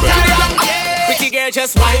 oh veteran, yeah. Pretty girl,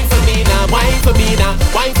 just wine for me now, wine for me now.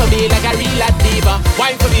 Wine for me like a real diva.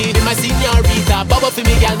 Wine for me, be my señorita. Bubble for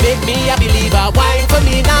me, girl, make me a believer. Wine for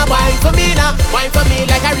me now, wine for me now. Wine for me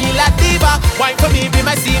like a real diva. Wine for me, be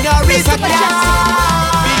my señorita.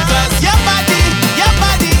 Because your body,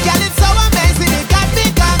 girl, it's so amazing. It got me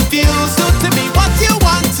confused. Do to me what you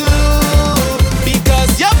want to.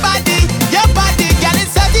 Because your body, girl,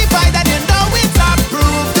 it's certified and you know it's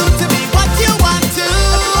approved. Do to me what you want to,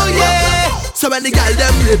 yeah. So when the girl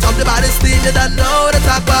them lift up the body steam, you don't know what to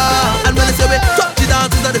talk about. And when I say we touch it down,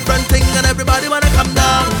 it's a different thing, and everybody wanna come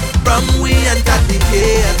down. From we and Cathy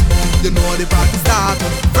here, you know the party start.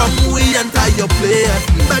 From we and tie your plate,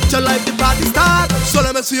 bet your life the party start. So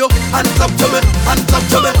let me see you, hands up to me, hands up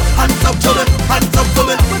to me, hands up to me, hands up to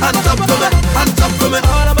me, hands up to me, hands up to me.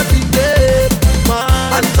 All of my team dead, man.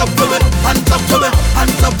 Hands up to me, hands up to me,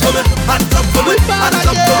 hands up to me, hands up to me, hands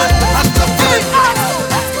up to me, hands up to me.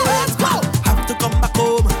 Have to come back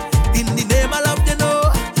home in the name of love, you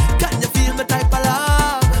know. Can you feel me type of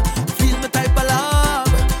love? Feel me type of love,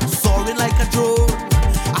 soaring like a drone.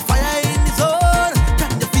 A fire in the zone.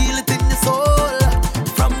 Can you feel it in your soul?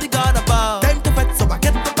 From the God above. Time to bet, so I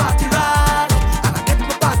get my party rag, and I get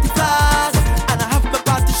my party flag, and I have my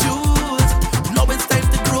party shoes. Now it's time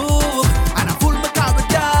to groove, and I pull my car with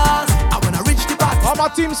gas. And when I reach the party, all my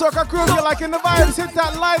Team Soca crew, you liking the vibes? Hit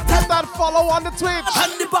that like, hit that follow on the Twitch.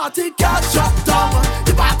 and the party can't shut down.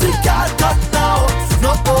 The party can't cut now.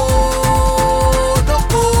 No, no,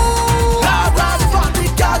 no. The party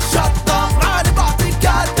can't shut down. And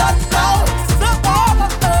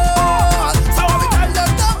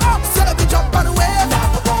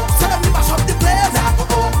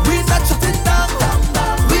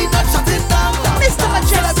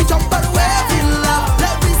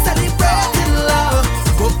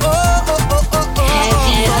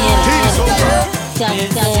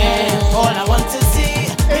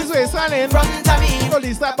front of me.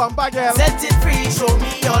 Release that bumper, girl. Set it free, show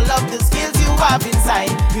me all of the skills you have inside.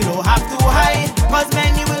 You don't have to hide, cause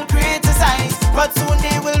many will criticize, but soon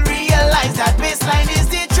they will realize that baseline is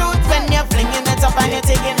the truth. When you're flinging it up and you're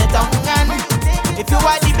taking it down, and if you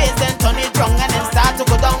are the bass, then turn it wrong and then start to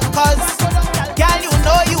go down. Cause, girl, you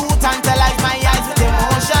know you tantalize my eyes with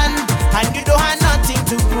emotion, and you don't have nothing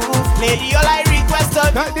to prove. Lady, all I request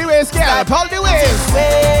of not the waist, girl, pull the waist.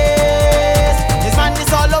 This man is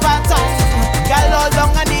all over town, girl, all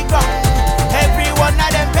down on the ground. Every one of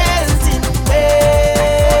them belting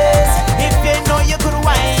ways. If you know you could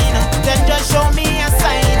whine, then just show me a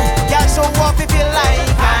sign. Girl, show off if you like,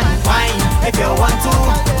 and whine if you want to.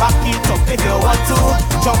 Back it up if you want to.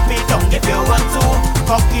 Jump it down if you want to.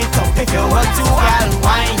 Cock it up if you want to. Girl,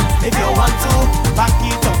 whine if you want to. Back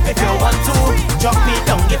it up if you want to. Jump it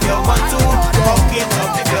down if you want to. Cock it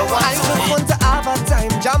up if you want to. I just want to have a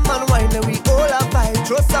time, jam and wine, and we all a vibe.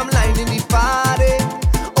 Throw some line in the party.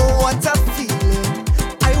 Oh, what a feeling!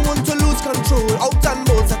 I want to lose control, out and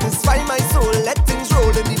bold, satisfy my soul. Let things roll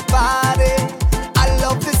in the party. I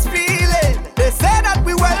love this feeling. They say that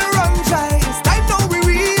we well run dry. It's time now we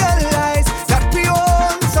realize that we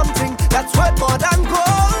own something that's worth more than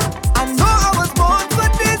gold. I know I was born for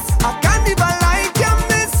this. I can't even like you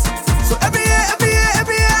miss. So every year,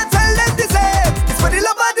 I tell them the same. It's for the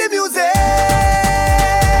love of the music.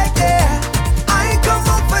 Yeah, I ain't come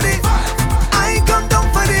up for this. I ain't come down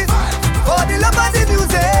for this. For the love of the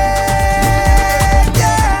music.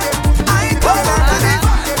 Yeah, I ain't come up for this.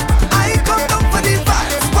 I ain't come down for the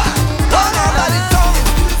vibes. All over the song,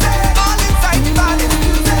 all inside the body,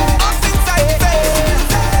 up inside the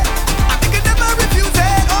face. I think you never refuse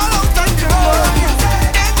it. All out on the road,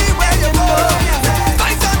 anywhere you go.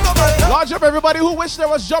 Nice and double. Large up everybody who wish they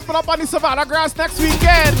was jumping up on the Savannah grass next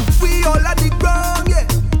weekend. We all on the ground, yeah.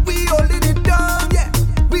 We holding it down, yeah.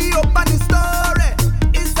 We up on the story.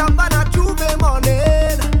 It's Savannah Juve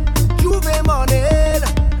morning, Juve morning.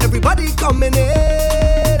 Everybody coming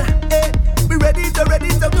in, eh. We ready to go,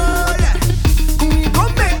 yeah. We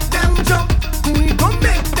gon' make them jump, we gon'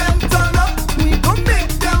 make them turn up, we gon'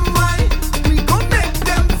 make them whine, we gon' make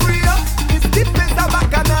them free up. It's the place of a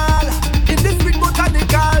canal, in this big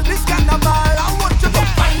botanical, this carnival. I want you to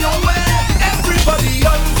find your way. Everybody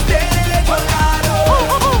on stage, Colorado.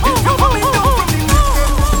 If you're coming down from the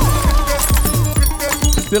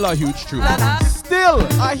Still a huge tune. Still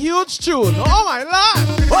a huge tune. Oh my lord.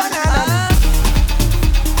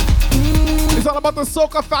 It's all about the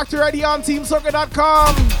Soca Factory right here on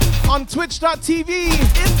TeamSoca.com, on Twitch.tv.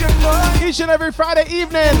 Each and every Friday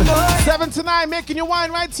evening, 7 to 9, making you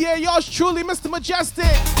wine right here. Yours truly, Mr. Mejustik.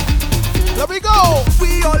 There we go.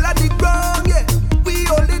 We all on the ground, yeah. We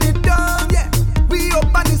holding it down, yeah. We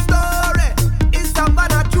up on the story. It's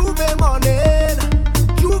Savannah Juve morning,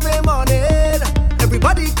 Juve morning.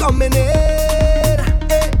 Everybody coming in,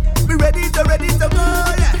 eh. We ready to go,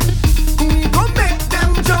 yeah. We gon' make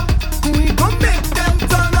them jump, we gon' make them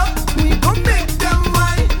turn up, we gon' make them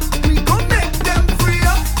whine, we gon' make them free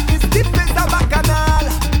up. It's the place of a canal,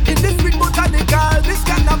 in this big botanical, this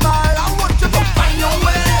carnival. I want you to find your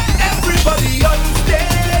way. Everybody on stage.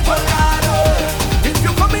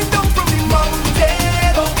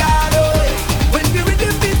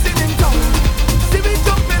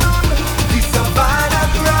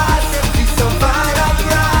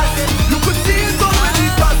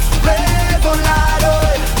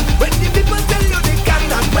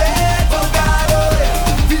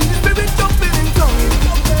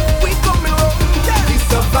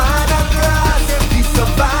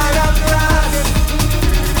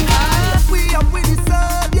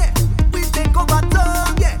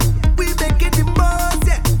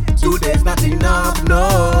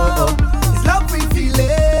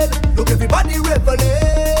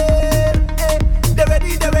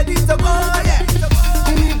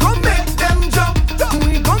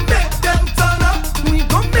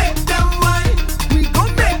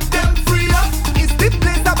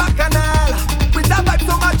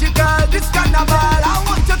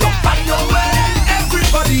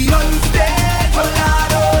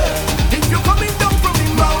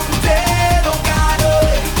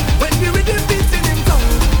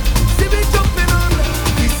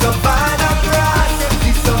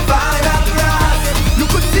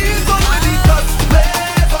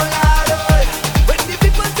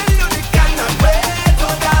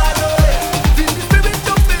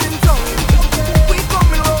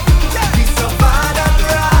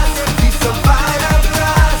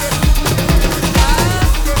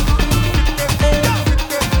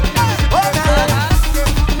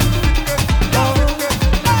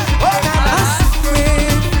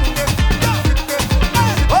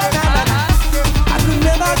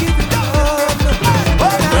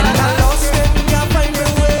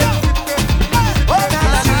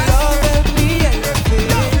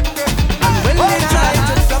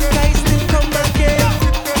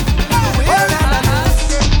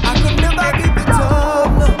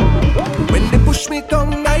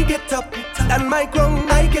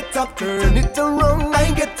 get up, turn it around.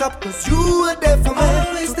 I get up, cause you are there for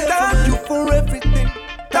me. So thank you for everything.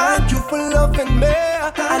 Thank you for loving me.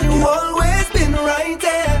 And you always been right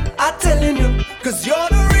there. I'm telling you, cause you're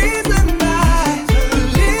the reason I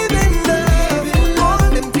believe in love. All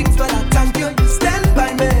them things, but I thank you. You stand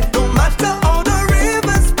by me. No matter how the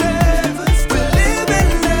rivers bend, we live in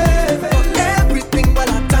love. For everything, but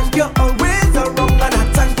I thank you. Always around, and I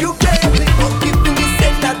thank you, baby. You give me this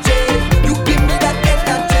energy. You give me that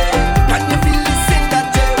energy. Can you feel this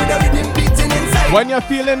energy? With the rhythm beating inside. When you're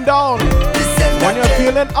feeling down, when you're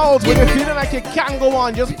feeling out, when you're feeling like you can't go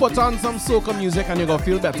on, just put on some soca music and you're gonna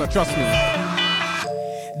feel better, trust me.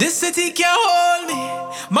 This city can't hold me,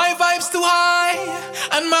 my vibe's too high.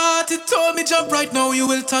 And my heart, it told me jump right now, you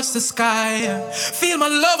will touch the sky. Feel my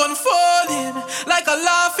love unfolding, like a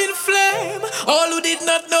laughing flame. All who did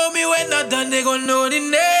not know me when not done, they gon' know the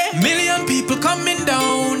name. Million people coming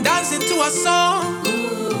down, dancing to a song.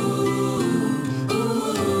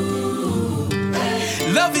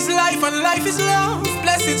 Love is life and life is love,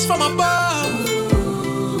 blessings from above.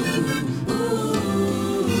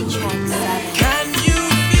 Can you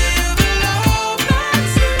feel the love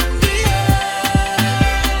that's in the air?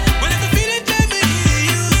 Whenever you feel it, let me hear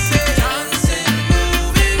you say, dancing,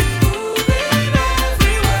 moving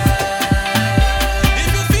everywhere.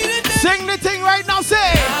 If you feel it, sing the thing right now, say.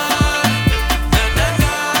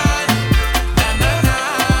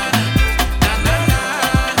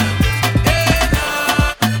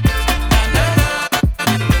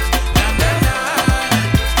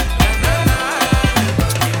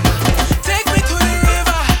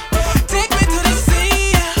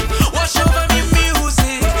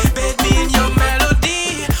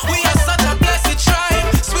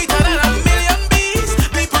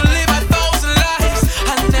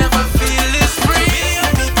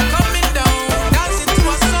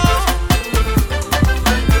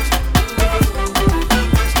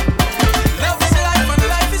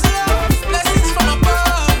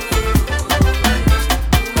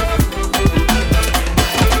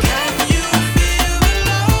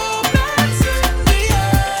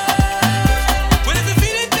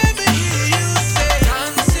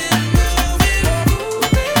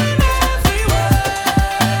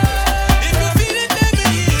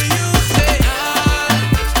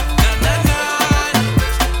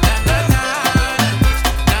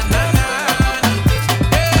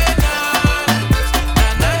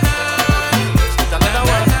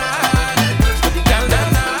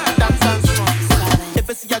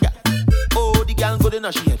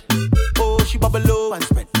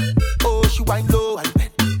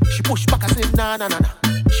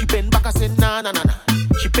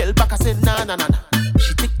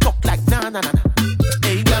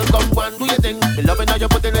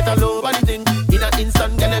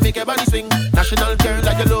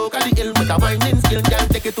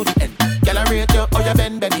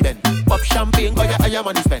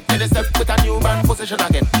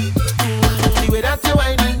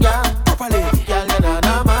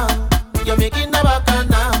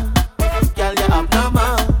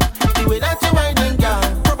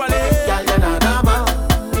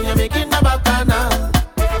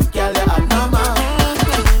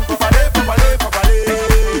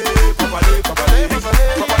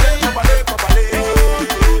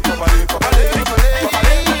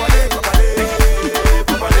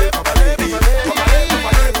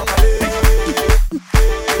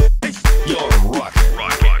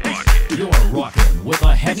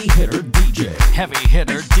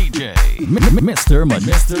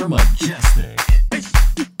 Mr. Mejustik.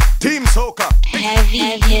 Team Soca.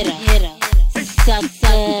 Heavy hitter.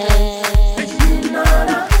 Success.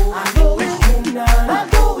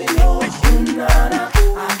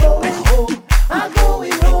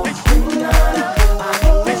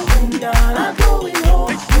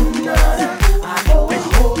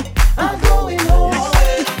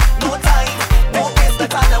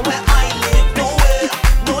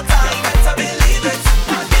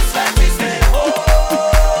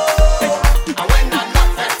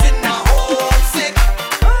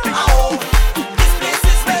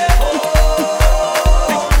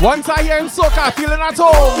 Once I hear him soca, feeling at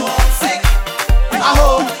home. At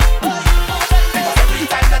home. Every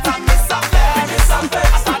time that I miss something,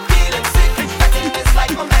 I start feeling sick. Taking this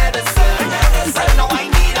like my medicine. Right now I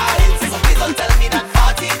need a hit, so please don't tell me that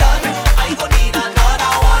party done. I gon' need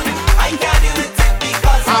another one. I can't deal with it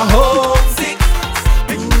because I'm homesick.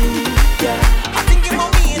 Yeah, I'm thinking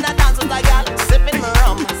about me in a dance with a gal, sipping my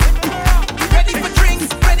rum. Ready for drinks,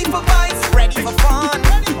 ready for vibes, ready for fun.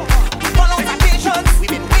 Run out of patience, we've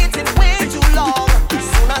been waiting way too long. As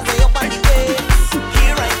soon as they open the gates,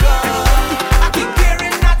 here I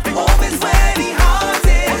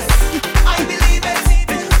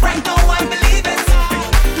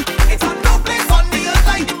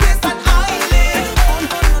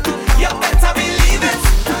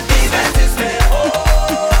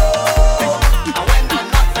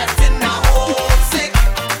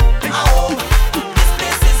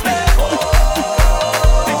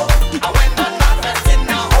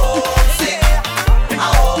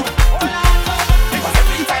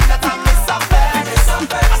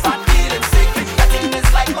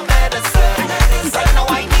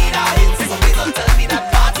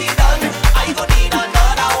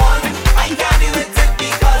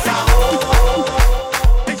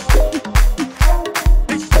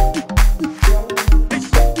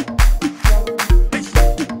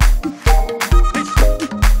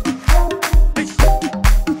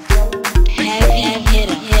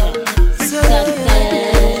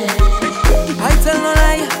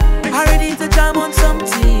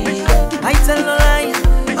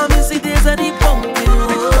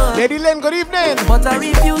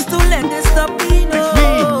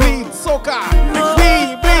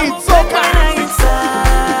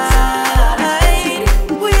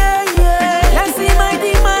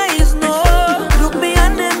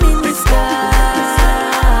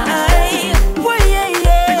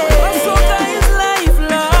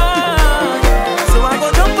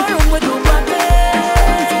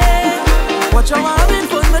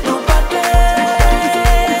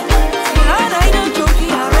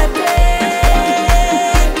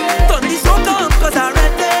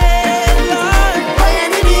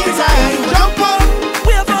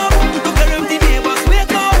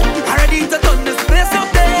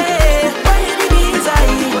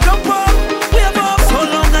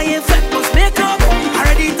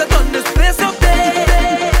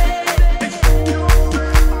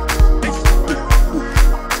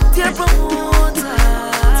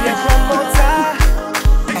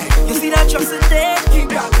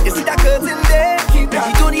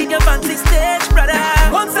stage, brother.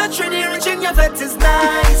 Once a trinity reaching your vet is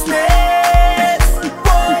niceness.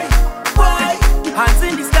 Boy, hands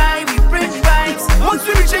in the sky, we bring the vibes. Once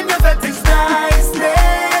we reaching your vet is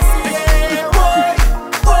niceness. Yeah,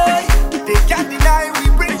 boy, they can't deny we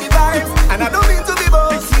bring the vibes. And I don't mean to be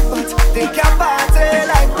bossy, but they can't party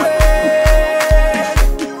like we.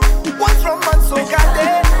 One from one Soca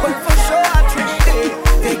day, but for sure a Trinity,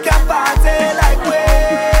 they can't party like we.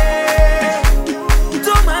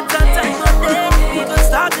 Don't matter time of day, we gon'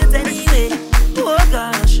 start it anyway. Oh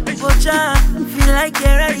gosh, oh Jah, feel like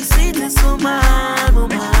you're ready, sweet and so man, oh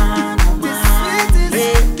man, oh man.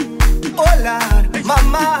 Yeah. Oh Lord,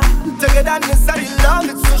 mama, togetherness and the love,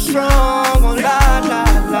 it's so strong. Oh Lord,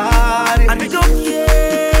 and we don't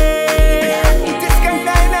care. This kind of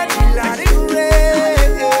energy, Lord, it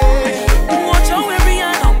rain. Watch how every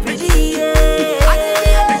hand up in the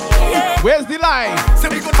air. Where's the line? So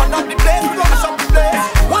we could turn up the place, we gonna shop the place.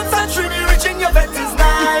 Once a trinity reaching your vet is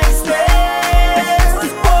nice.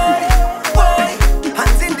 Boy,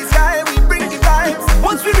 hands in the sky, we bring the vibes.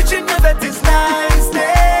 Once we reaching your vet is nice.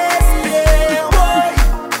 Yeah,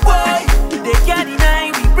 boy, they can't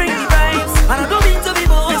deny we bring the vibes. And I don't mean to be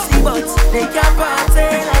bossy, but they can't party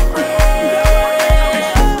like we.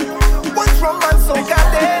 One from one Soca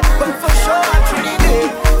day, but for sure a Trinity,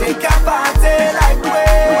 they can't party like we.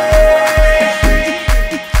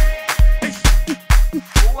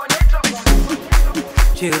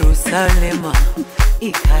 Jerusalem,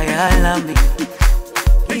 ikayalami,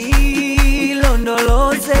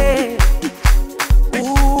 ilondoloze,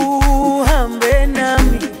 uhambe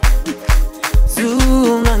nami,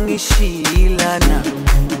 zungangishilana.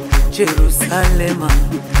 Jerusalem,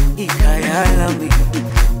 ikayalami,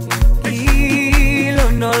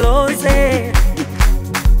 ilondoloze,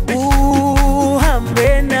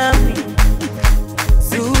 uhambe nami,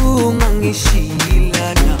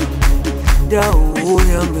 zungangishilana. Dawo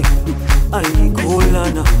yami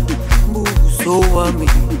ayikholana, buso wami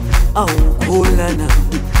awukholana.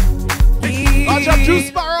 Watch out, Juice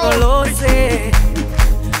Sparrow. Olose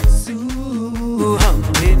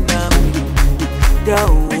suhambe nami.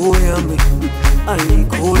 Dawo yami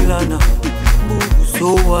ayikholana, buso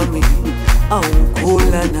wami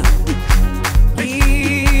awukholana.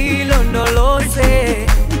 Ilondoloze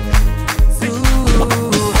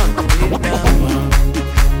suhambe nami.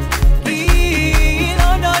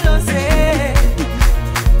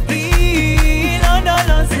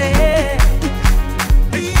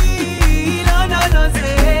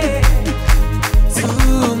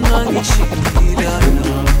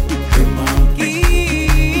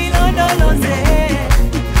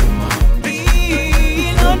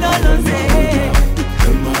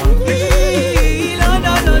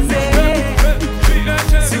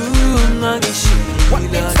 What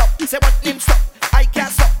name stop? Say what name stop? I can't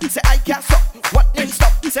stop. Say I can't stop. What name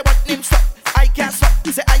stop? Say what name stop? I can't stop.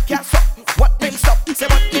 Say I can't stop. What name stop? Say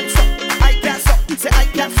what name stop? I can't stop. Say I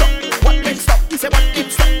can't stop. What name stop? Say what name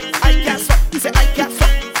stop? I can't stop. Say I can't stop.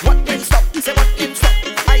 What name stop? Say what name stop?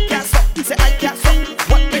 I can't stop. Say I can't stop.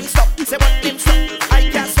 What name stop? Say what name stop? I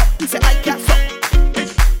can't stop. Say I can't stop.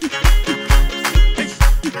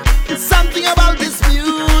 Something about this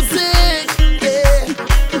music, yeah.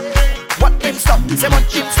 What name stop? Say what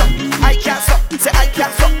name stop? I can't stop. Say I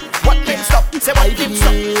can't stop. What name stop? Say what name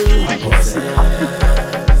stop?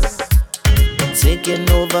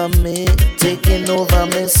 Taking over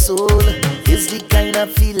my soul is the kind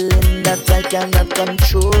of feeling that I cannot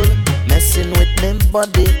control. Messing with my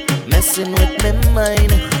body, messing with my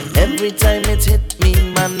mind. Every time it hit me,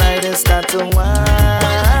 man, I just start to whine.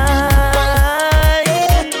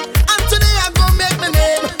 And today I go make my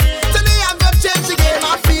name. Today I go change the game.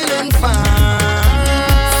 I'm feeling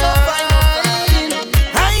fine. So fine.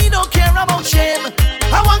 I don't care about shame.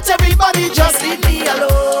 I want everybody just leave me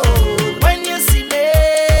alone. When you see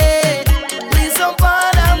me, please don't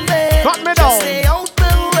bother me. Cut me Just down. stay out the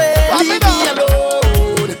way. Cut me Leave down. me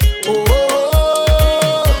alone.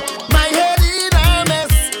 Oh, my head in a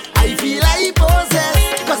mess. I feel I possess.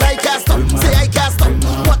 'Cause I can't stop. Say I can't stop.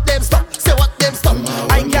 What them stop? Say what them stop.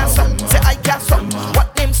 I can't stop. Say I can't stop.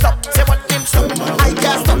 What them stop? Say what them stop. I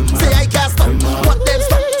can't stop. Say I can't stop. What them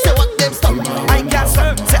stop? Say what them stop. I can't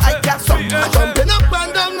stop. Say I can't stop. I'm jumping up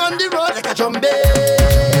and down on the road like a jumping.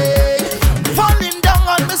 Falling down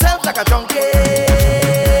on myself like a junkie.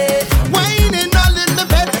 Whining all in the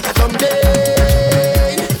bed like a junkie.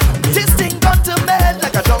 This thing gone to my head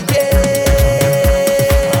like a junkie.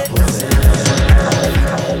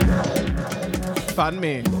 Fan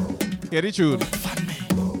me. Hear the tune.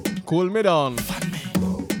 Cool me down.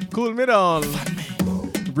 Cool me down.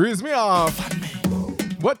 Breeze me off.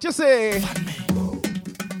 What you say?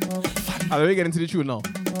 Let me get into the tune now.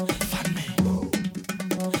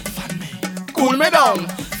 Cool me down.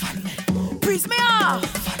 Breeze me off.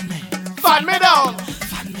 Fan me down.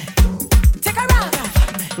 Take a ride.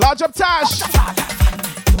 Large up Tash.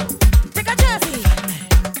 Take a jersey.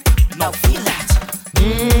 Now feel that.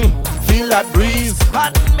 Feel that breeze.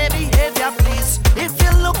 Pardon my behavior, please. If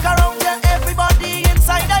you look around you, everybody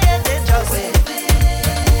inside the head, they just waving.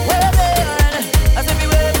 As if we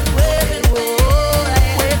waving.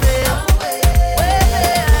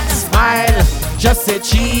 Smile. Just say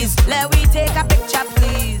cheese. Let we take a picture,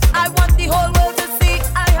 please. I want the whole world to see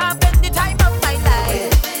I have been the time of my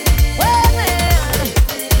life.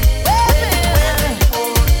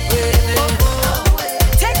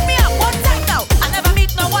 Take me up one time now. I never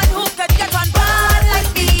meet no one who can get one bad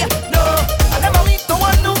like me. No, I never meet the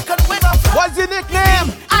one who can wave a flag. What's your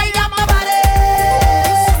nickname? I am a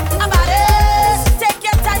baddest. A baddest. Take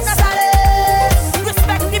your time, a baddest.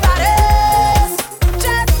 Respect the baddest.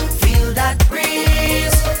 Just Feel that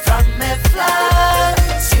breeze from me fly.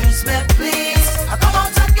 Excuse me, please. I come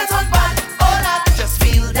out and get on bad. Oh, Lord. Just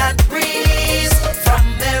feel that breeze from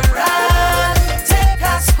me ride. Take a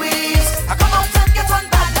squeeze. I come out and get on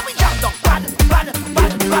bad. Then we jam down bad, bad,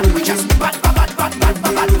 bad, bad. We just bad, bad, bad, bad, bad,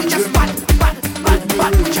 bad. We just bad, bad, bad,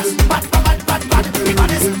 bad. We just bad, bad, bad, bad. We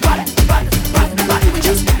bad is bad, bad, bad, bad. We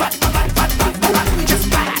just bad, bad, bad, bad, bad. We just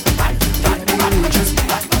bad, bad, bad, bad. We just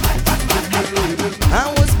bad, bad, bad, bad, bad. I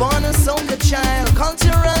was born a soca child,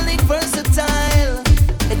 culturally versatile.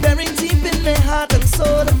 It buried deep in my heart and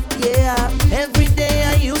soul. Yeah, every day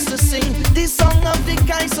I used to sing this song of the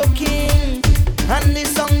Kaiso King, and this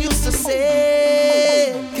song used to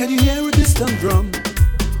say, Can you hear a distant drum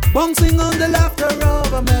bouncing on the laughter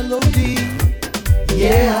of a melody?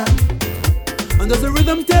 yeah. And does the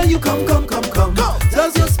rhythm tell you come, come, come, come? Go.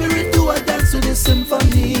 Does your spirit do a dance to this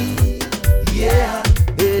symphony? Yeah,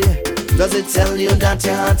 yeah. Does it tell you that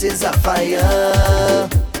your heart is a fire?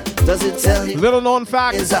 Does it tell you Little known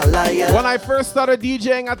fact. is a liar? When I first started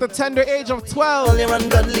DJing at the tender age of 12, Only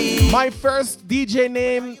ungodly. my first DJ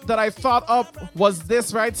name that I thought up was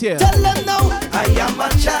this right here. Tell them now, I am a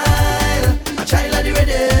child of the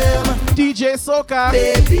rhythm, DJ Soca.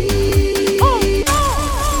 baby.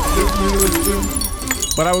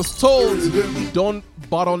 But I was told, don't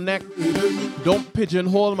bottleneck, don't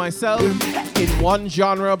pigeonhole myself in one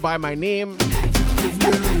genre by my name,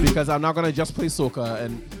 because I'm not gonna just play soca,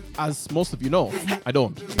 and as most of you know, I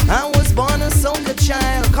don't. I was born a soca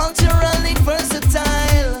child, culturally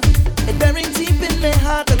versatile. It buried deep in my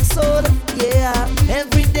heart and soul. Yeah,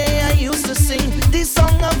 every day I used to sing this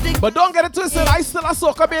song of the But don't get it twisted, I still a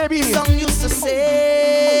soca baby. song used to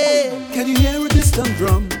say, Can you hear a distant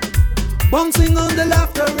drum bouncing on the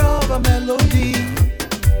laughter of a melody?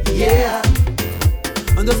 yeah.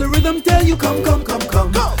 And does the rhythm tell you come, come, come,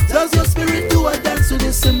 come? Go. Does your spirit do a dance to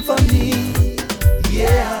this symphony?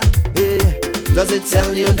 Yeah, yeah. Does it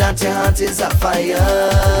tell you that your heart is a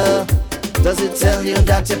fire? Does it tell you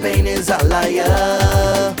that your pain is a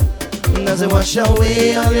liar? Does it wash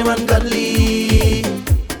away all your ungodly?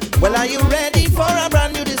 Well, are you ready for a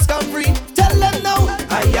brand new discovery? Tell them now,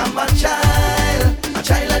 I am a child of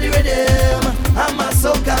the rhythm. I'm a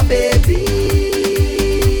soca baby.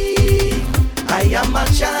 I am a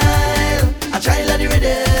child of the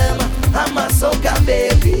rhythm. I'm a soca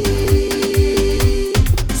baby.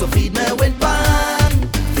 So feed me with pan,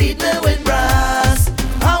 feed me with brass.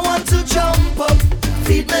 I want to jump up,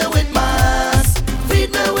 feed me with mass,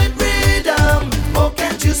 feed me with rhythm. Oh,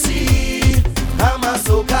 can't you see? I'm a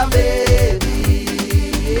soca baby.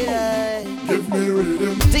 Yeah. Give me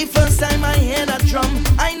rhythm. The first time I hear that drum,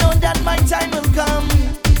 I know that my time will come.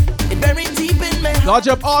 It buried deep in my heart. Lodge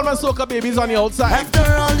up all my soca babies on the outside.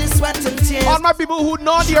 After all this sweat and tears, All my people who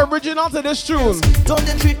know the original to this tune. don't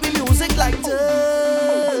they treat me music like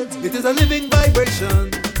dirt? It is a living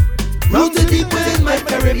vibration, rooted deep within my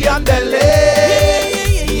Caribbean belly.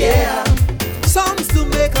 Yeah. Songs to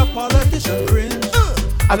make a politician cringe,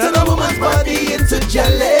 and turn a woman's body into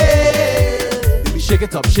jelly. Baby, shake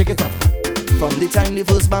it up, shake it up. From the time the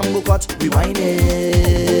first bamboo cut, we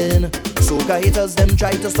whining. Soca haters, them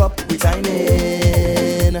try to stop, we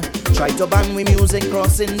timing. Try to ban we music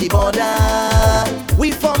crossing the border.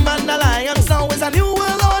 We form an alliance, now is a new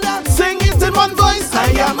world order. Sing it in one voice.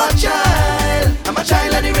 I am a child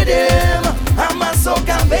of the rhythm. I'm a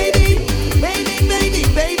soca baby, baby, baby,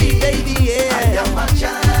 baby, baby, yeah. I am a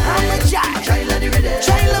child of the rhythm.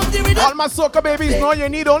 Child of the rhythm. All my soca babies know you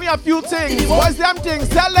need only a few things. What's them things?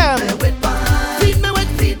 Tell them. Feed me with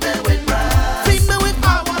brass. Feed me with, I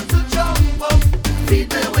want to jump up. Feed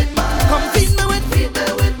me with mass. Come feed me with rhythm.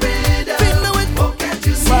 Feed me with, oh, can't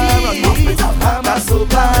you see? I'm a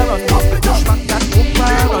soca.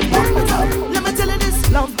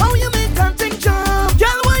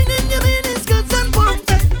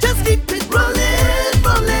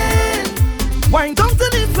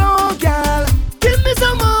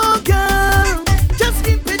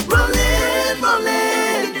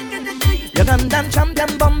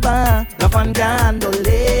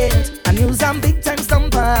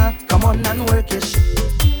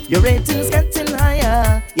 Your rating's getting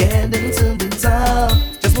higher, you're heading to the top.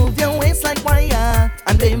 Just move your waist like wire,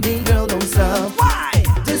 and baby girl don't stop. Why?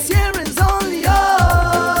 This year is all yours.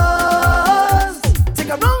 Take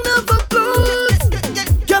a round of applause.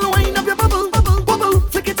 Girl, wind up your bubble, bubble, bubble.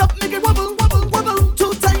 Flick it up, make it wobble, wobble, wobble.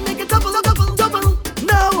 Too tight, make it double, double, double.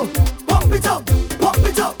 Now, pump it up,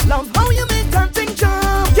 love how you make that thing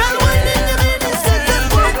jump. Girl, wind in your minute, set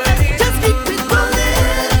it up. Just keep it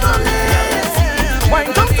rolling, rolling.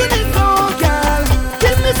 Wind up to the floor, girl.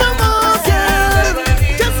 Give me some more, girl.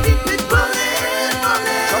 Just keep it rolling,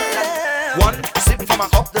 rolling. One sip from my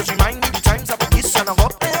cup, does remind me the times I would kiss and I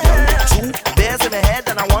hug. Two bears in my head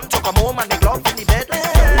and I want to come home and the glove in the bed.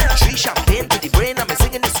 Three champagne to the brain and I'm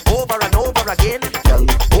singing this over and over again.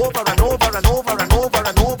 Over and over and over and over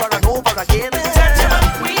and over and over again. You're my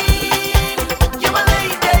queen, you're my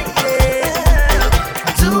lady, yeah.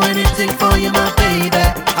 I'd do anything for you, my baby.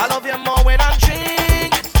 I love you more when I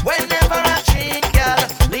drink. Whenever I drink, girl.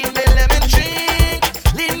 Leave me lemon drink.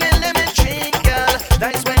 Leave me lemon drink, girl.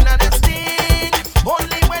 That's when I just sting.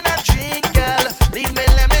 Only when I drink, girl. Leave me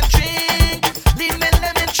lemon drink. Leave me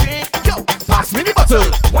lemon drink. Yo, pass me the bottle.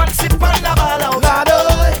 One sip and a ball out.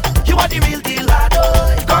 Ladoy, you are the real deal.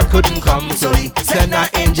 Ladoy, God couldn't come, so he sent an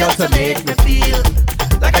angel to make me feel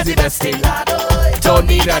like I the best thing. Ladoy, don't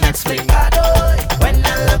need an explain. Ladoy, when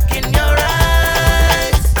I look in your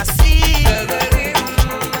eyes, I see.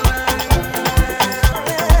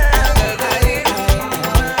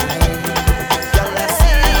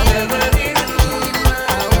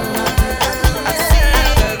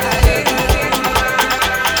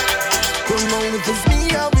 Don't know if it's me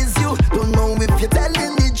or it's you. Don't know if you're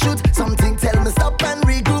telling the truth. Something tell me stop and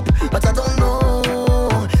regroup, but I don't know.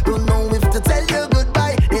 Don't know if to tell you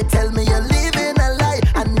goodbye. They tell me you're living a lie,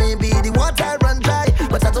 and maybe the water run dry,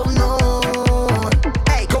 but I don't know.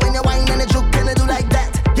 Hey, go in your wine and you juke and you do like that.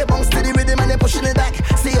 You bounce to the rhythm and you're pushing it back.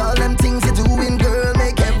 See all them things you're doing, girl,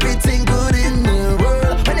 make everything good in the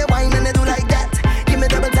world. When you wine and you do like that, give me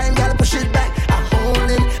double time, gotta push it back. I'm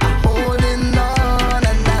holding on,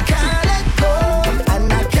 and I can't let go,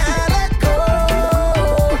 and I can't let go.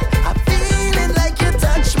 I'm feeling like you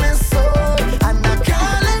touch me so, and I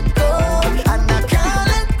can't let go, and I can't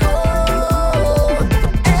let go.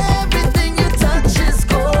 Everything you touch is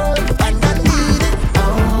gold, and I need it.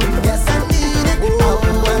 Oh, yes, I need it. Oh,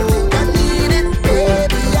 I think I need it,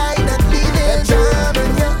 baby. I not need it.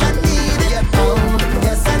 Jamming you, I need it. Oh,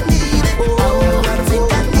 yes, I need it. Oh, I think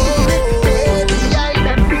I need it, baby. I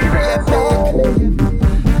not need it.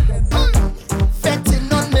 Fetting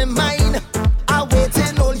on my mind, I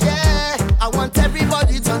waiting all year. I want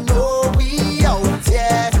everybody to know we out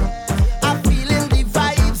here. I'm feeling the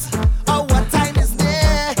vibes of what time is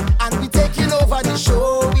near, and we taking over the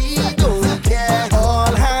show. We don't care.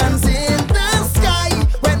 All hands in the sky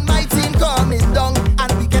when my team coming down,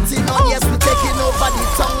 and we getting on. Yes, we taking over the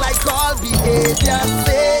tongue like all behavior.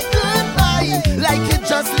 Say goodbye, like it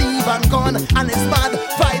just leave and gone, and it's bad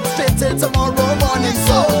vibes straight till tomorrow morning.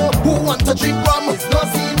 So who want to drink rum? It's no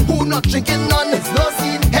scene. Who not drinking none? It's no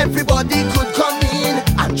scene. Everybody could come in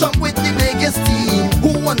and jump with the biggest team.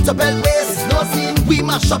 Who want to belt waist? It's no scene. We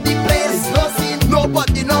mash up the place. It's no scene.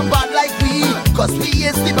 Nobody no bad like we, cause we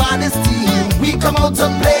is the baddest team. We come out to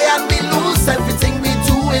play and we lose everything we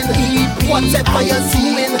doing. Whatever you're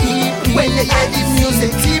doing, when you hear the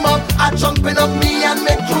music, team up, I jumping up me and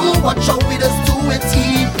make crew. Watch how we just do it.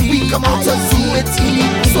 We come out to do it.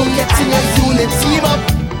 So get in your unit, team up.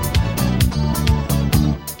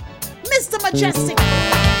 Mr. Mejustik.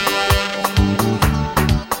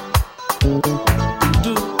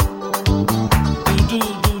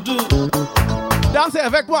 Dansez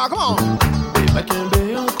avec moi, come on. Pas qu'un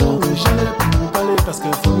bé encore, j'allais pour vous parler parce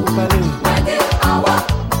que faut vous parler.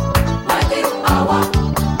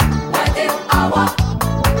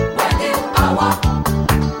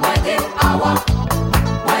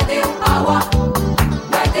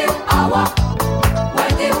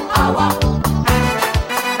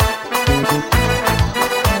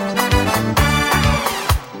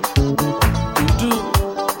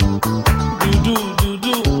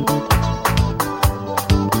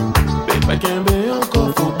 Pas qu'un bé encore,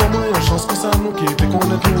 faut pas moins une chance que ça nous qui fait qu'on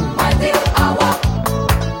est nous.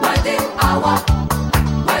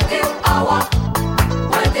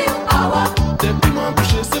 Depuis ma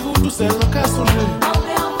bouche, c'est vous tous celles qui a songé.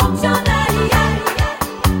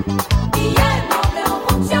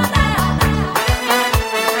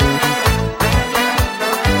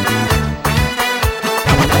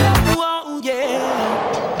 Whoa, yeah.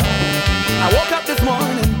 I woke up this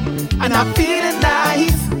morning and I'm feeling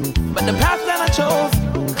nice, but the path that I chose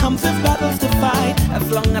comes with battles to fight. As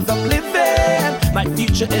long as I'm living, My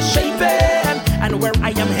future is shaping, and where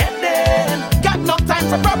I am heading. Got no time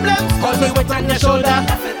for problems, call me weight on your shoulder.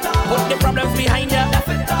 Put the problems behind you.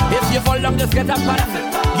 If you fall down, just get up and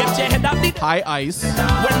get your head up the high ice.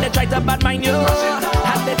 When they try to bad mind you,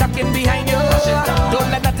 and they talking behind you,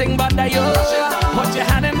 don't let nothing bother you. Put your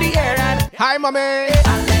hand in the air and hi, mommy.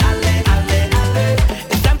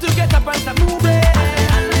 It's time to get up and start moving.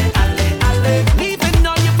 Leaving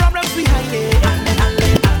all your problems behind you.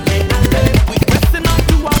 We pressing on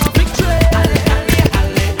to our victory.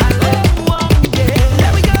 Oh, yeah.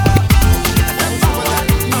 There we go.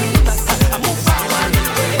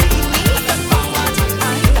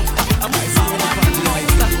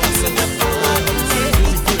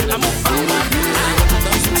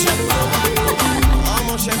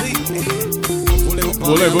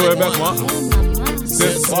 Voulez-vous avec moi?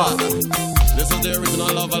 C'est ça. This is the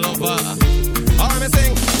original lover. Alright, me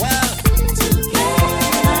sing. Well.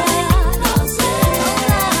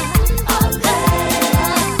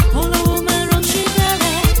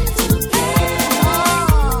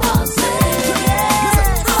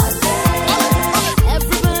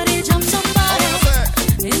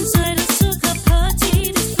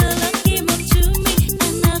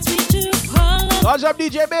 Large up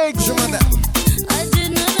DJ Biggs. I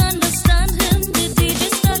did not understand him. The DJ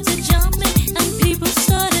started jumping and people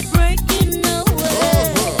started breaking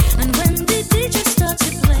away. And when the DJ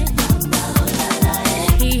started playing,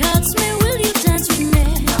 he asked me, will you dance with me?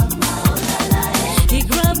 He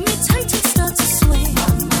grabbed me tight and started to sway.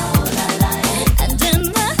 And then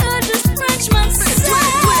I heard this Frenchman say,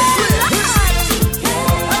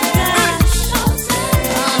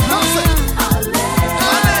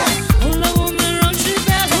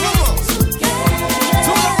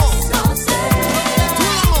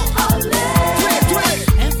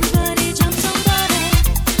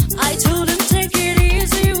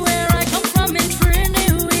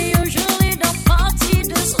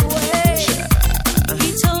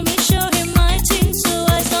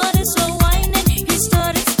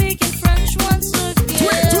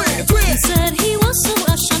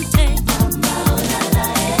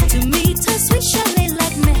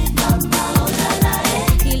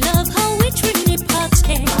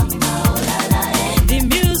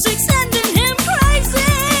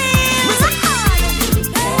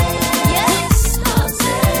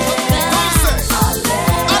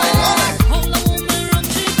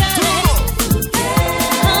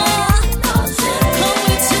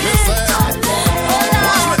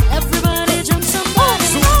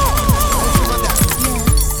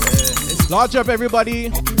 Large up everybody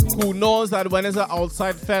who knows that when it's an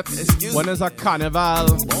outside fete, when it's a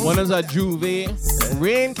carnival, when it's a juvie,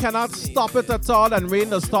 rain cannot stop it at all, and rain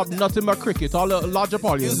does stop nothing but cricket. All large up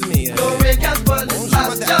all you. No rain can spoil this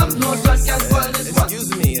last jump, no sun can spoil this one.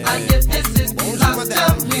 And if this is the last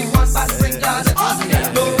jump, we want back bring down the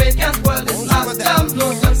Oscar. No rain can spoil this last jump,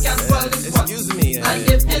 no sun can spoil this one. And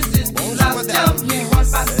if this is the last jump, we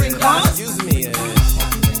want back bring down the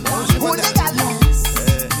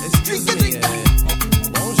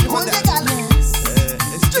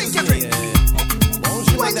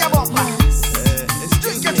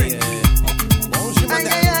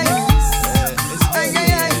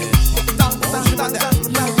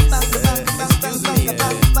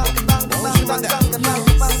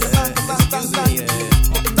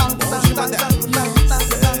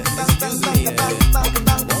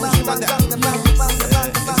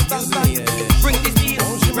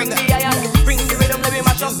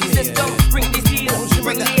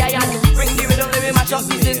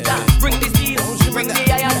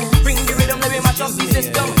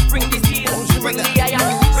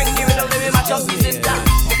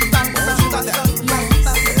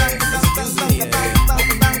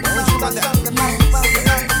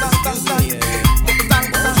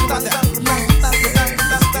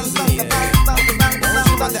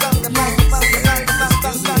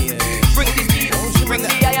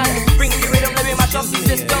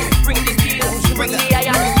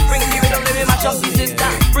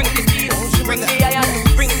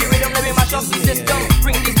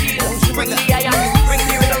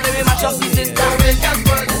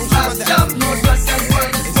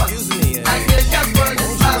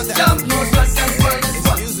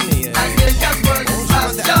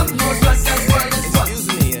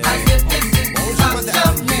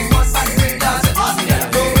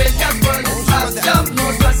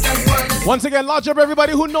Once again, large up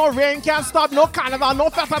everybody who know rain can't stop, no carnival, no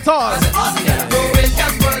fete at all.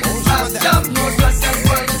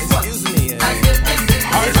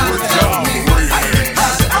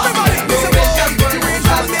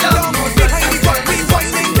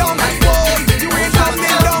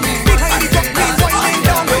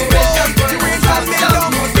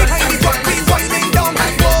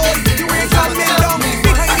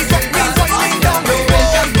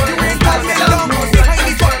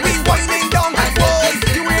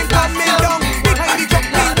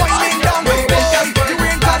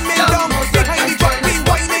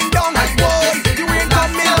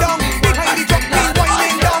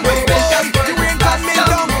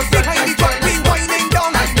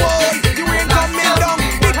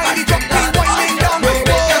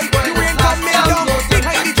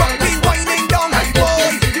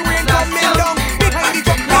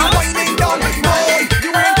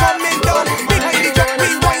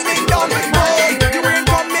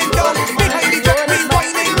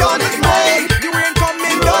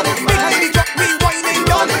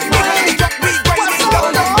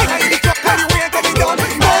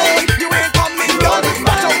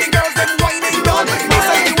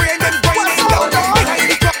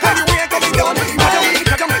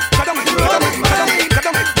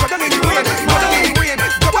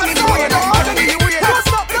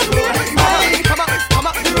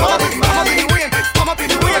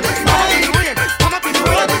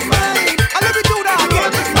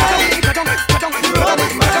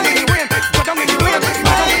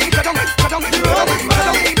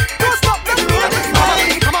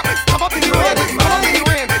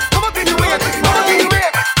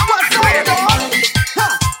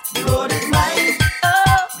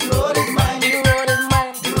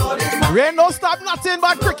 nothing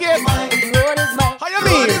but cricket. The road is mine. How you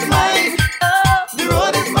mean? The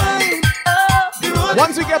road is mine. The road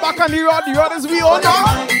Once we get back on the road is we own now.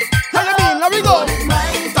 How you mean? Let me go.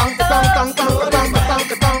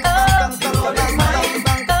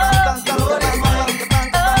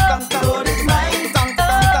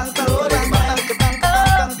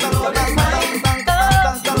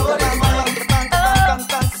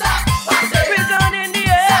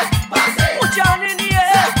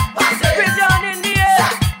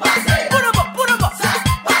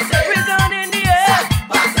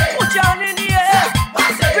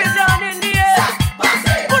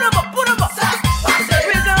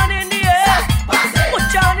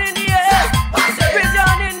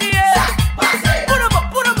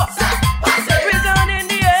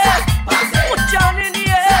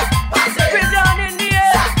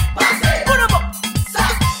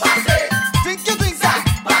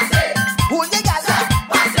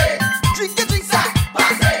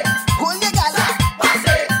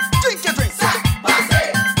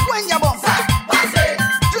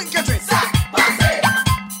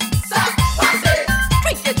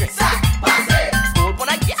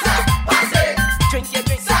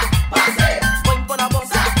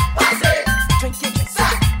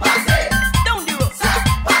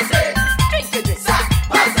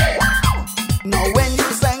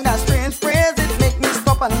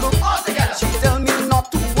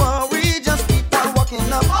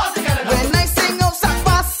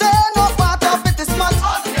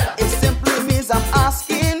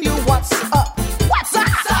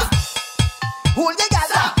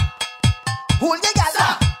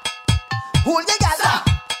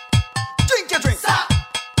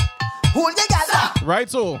 Right,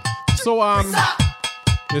 so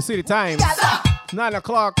you see the time, 9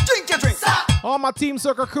 o'clock. Drink your drink. All my Team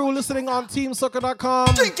Soca crew listening on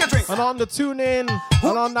TeamSoca.com and on the TuneIn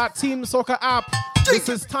and on that Team Soca app. This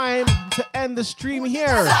is time to end the stream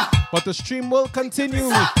here, but the stream will continue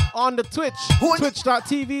on the Twitch,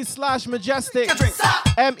 twitch.tv/Mejustik,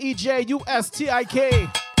 MEJUSTIK.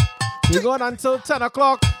 We're going until 10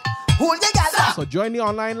 o'clock. So join the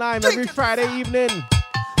online live every Friday evening,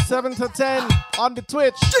 7 to 10 on the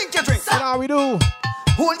Twitch. Drink your drink. You know how we do.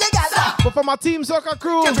 But for my Team Soca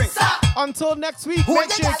crew, until next week,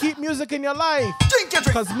 make sure you keep music in your life.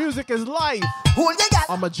 Because music is life.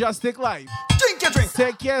 A Mejustik life. Drink your drink.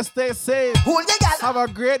 Take care, stay safe. Have a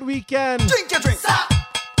great weekend. Drink your drink. I'm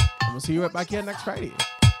going to see you right back here next Friday.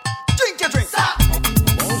 Drink your drink.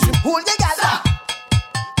 Hold your gal.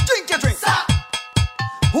 Drink your drink.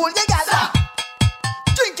 Hold your gal.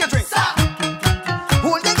 Drink your drink.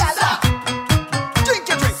 Hold your gal. Drink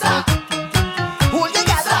your drink. Hold your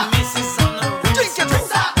gal. Drink your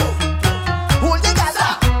drink. Hold your gal.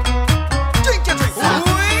 Drink your drink.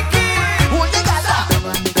 Hold your gal.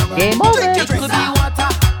 Game over. Drink your drink. Could be water.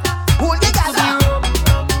 Hold your gal.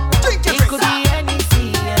 Drink your drink. Could be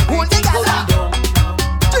anything. Hold your gal.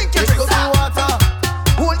 Drink your drink.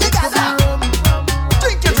 Hold your gal.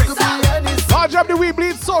 Drink your drink. Large up the We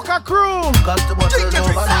Bleed Soca crew. Drink your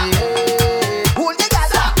drink. Hold your gal.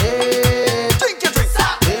 Drink your drink.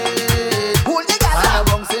 Hold your gal.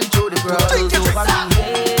 Drink your drink.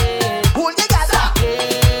 Hold your gal.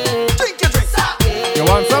 Drink your drink. You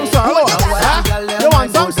want some solo? Huh? You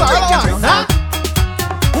want some solo? Huh?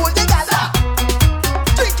 Hold your gal.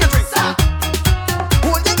 Drink your drink.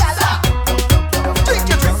 Hold your gal. Drink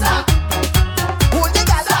your drink. Hold your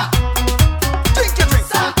gal. Drink your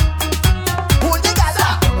drink. Hold your gal.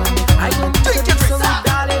 I don't Drink your drink.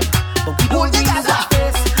 darling, but we don't really watch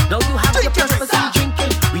face. Now you have your purpose in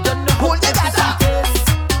drinking. We don't know how everything tastes.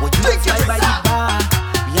 What you fly by the bar,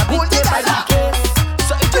 we have it there by the case.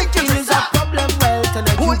 So if you feel is a problem, well,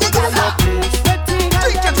 tonight you go to your place.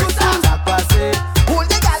 Drink your drink. Hold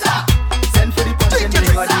your gal. Send for the punch and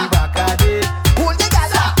bring on the back of it. Hold your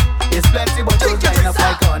gal. It's plenty, but you line up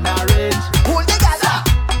like on a range. Hold your gal.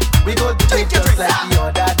 We go to it just like the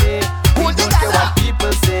other day. We don't care what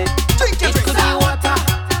people say. Drink your It drink. could be water,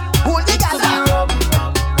 Hold your it could be gal. rum,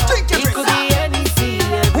 Drink your it drink. could be anything.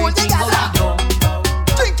 Hold your Everything gal. going down.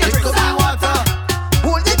 Drink your It drink. could be water,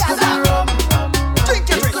 Hold your it could be gal. rum, Drink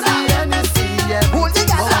your it drink. could be anything. Hold your Everything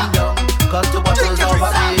gal. going down. Cause the bottles your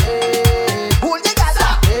over drink. me. Hold your gal.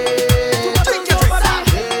 Drink your drink.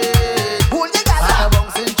 Hold your gal. I'm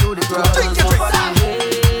bouncing through the crowd. Drink your drink.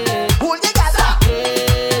 Hold your gal.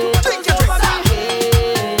 Drink your drink.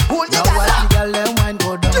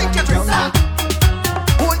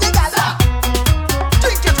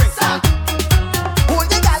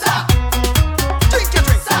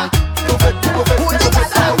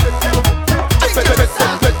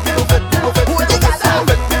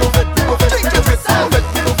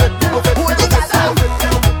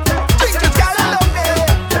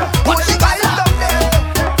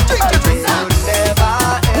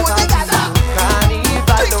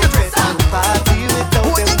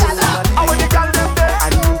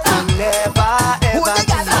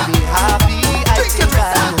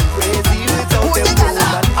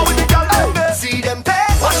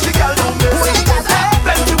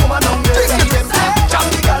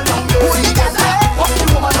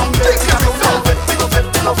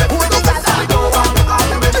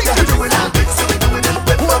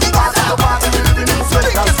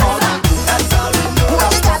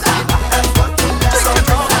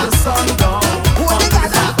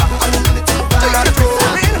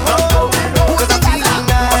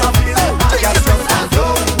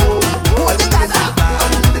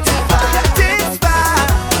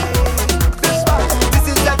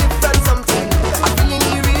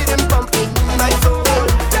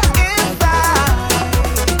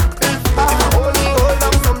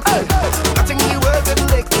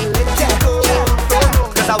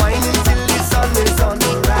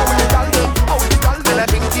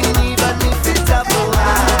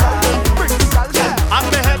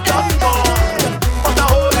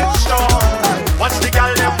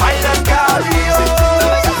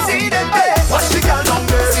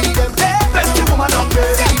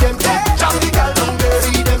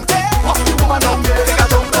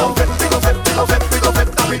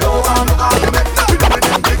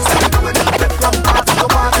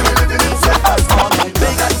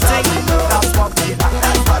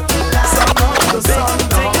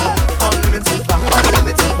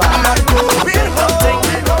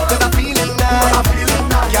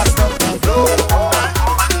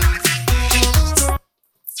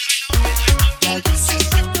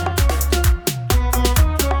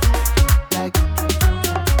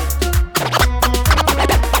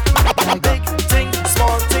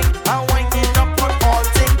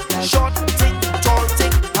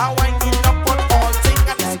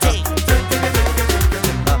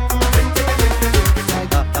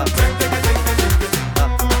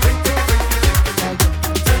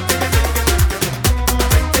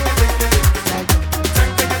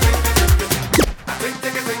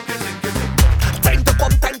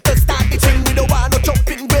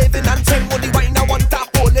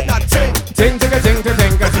 Ting, ting, ting, ting,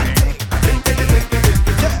 ting, ting.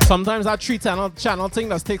 Sometimes that channel thing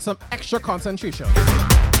does take some extra concentration.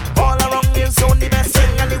 All around you, so the best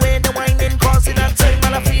thing. And the way the winding causing a thing.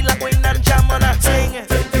 And I feel like when I'm jam on a thing.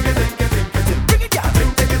 Bring it down.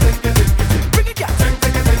 Bring it down.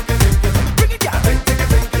 Bring it down.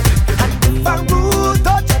 And if I'm rude,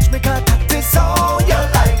 don't judge me, cause that is how you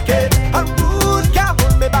like it. I'm rude, can't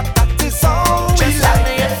hold me back, that is how we like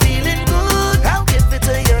it. You're feeling good, I'll give it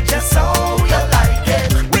to you just so you like it.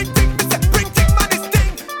 We think this is printing money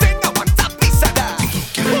sting. Thing I want that piece of that.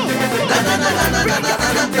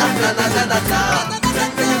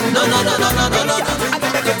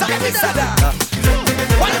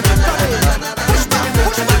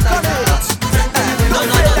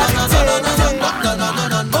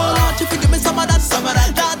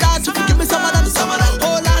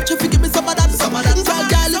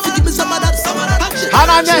 Hand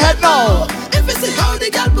on your head now. If it's a how the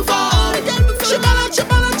girl before, she balance, she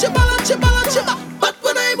balance, she balance, she balance, she balance. But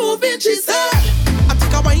when I move in, she say, I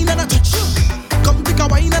take a wine and a touch. Come take a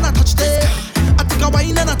wine and a touch there. I take a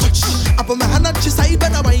wine and a touch. I put my hand on she side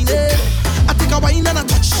and a wine there. I take a wine and a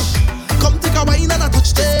touch. Come take a wine and a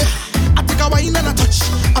touch there. I take a wine and a touch.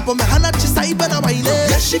 I put my hand on she side and a wine there.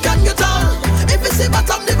 Yes, she can get on. If it's a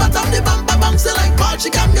bottom, the bumper bounce like ball, she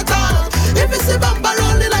can get on. If it's a bumper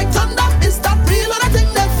rolling like thunder, is that real or I think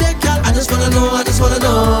that fake, girl? I just wanna know, I just wanna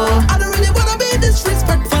know. I don't really wanna be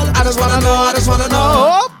disrespectful. I just wanna know, I just wanna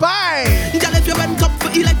know. Oh, bye. Girl, if you went up for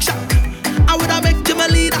election, I woulda make you my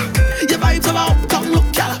leader. Your vibes are uptown, look,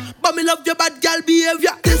 girl. But me love your bad girl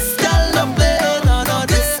behavior. This girl don't play, no, no.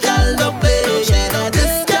 This girl don't play, no.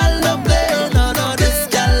 This girl don't play, no, no. This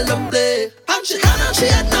girl don't play. And she hand on she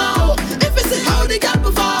head now. If it's a how the girl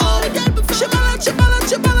before, she balance, she balance,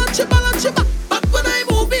 she balance, she balance, she balance. But when I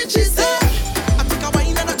move in, she say, I take a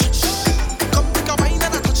wine and a touch. Come take a wine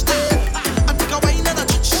and a touch there. I take a wine and a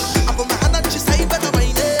touch. I put my hand on she side and a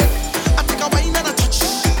wine there. I take a wine and a touch.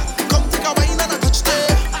 Come take a wine and a touch there.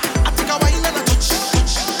 I take a wine and a touch.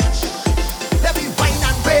 Let me wine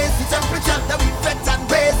and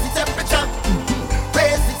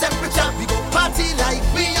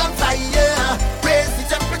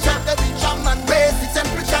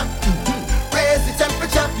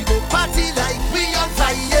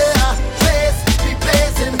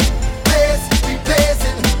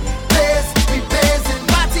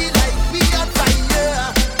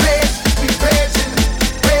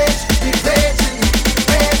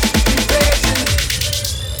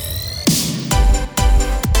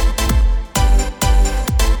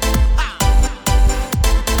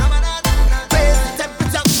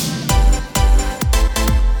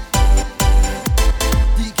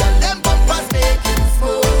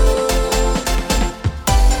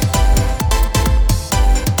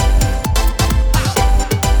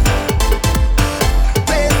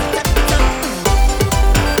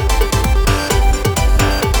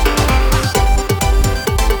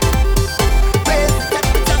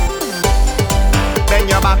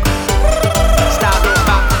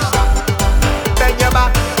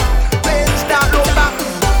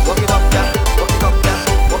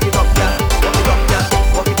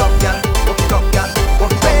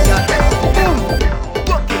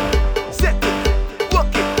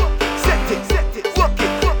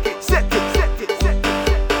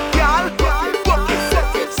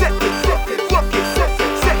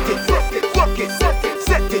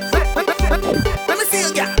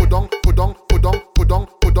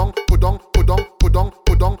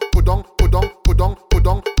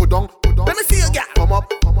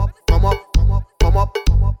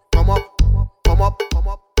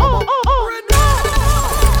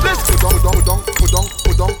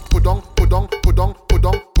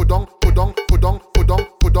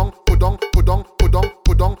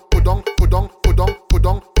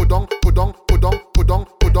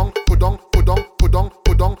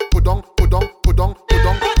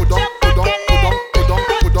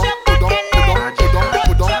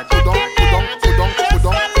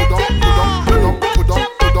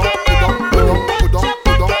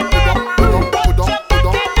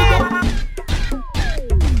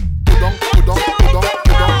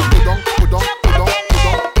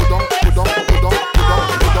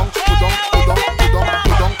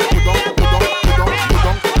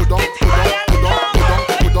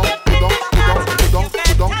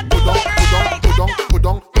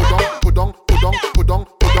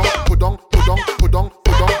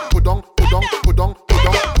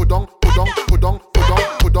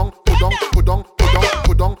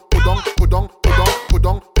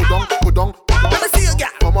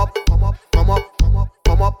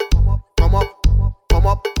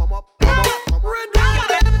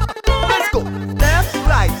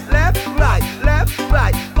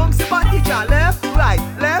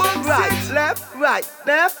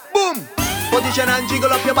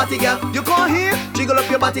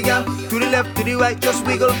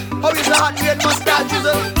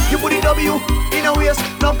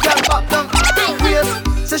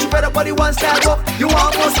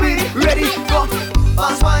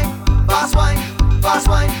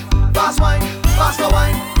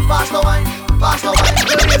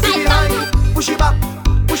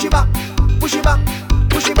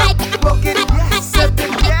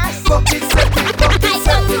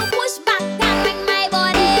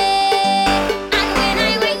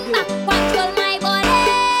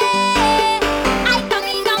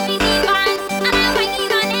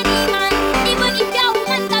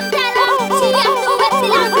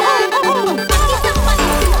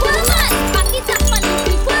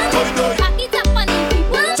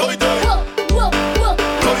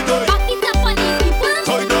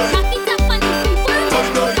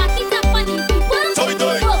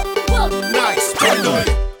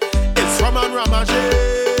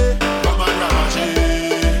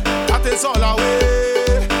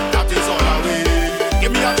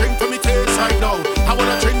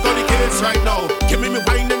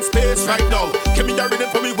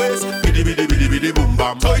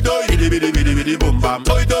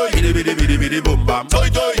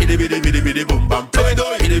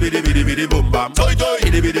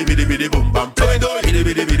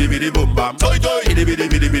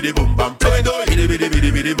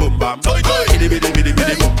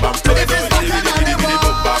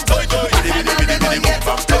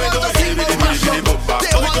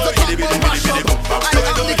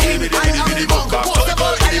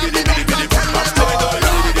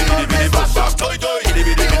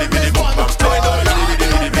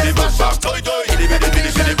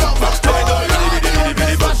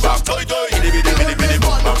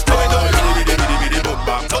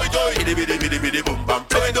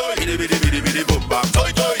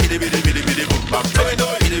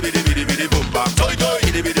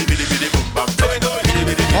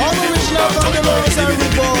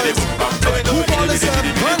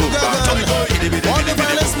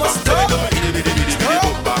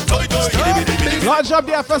Large up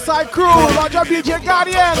the FSI crew, large up DJ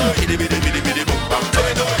Guardian.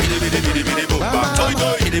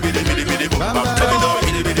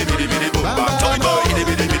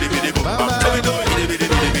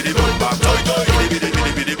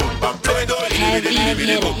 Heavy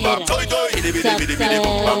hitter.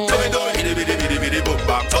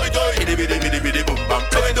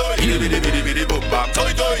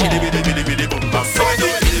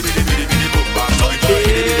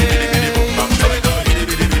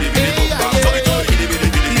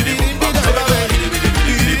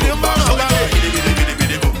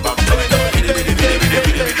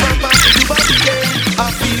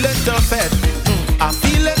 I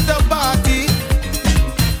feel it the body.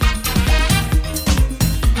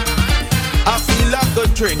 I feel like a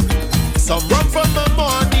drink. Some rum from the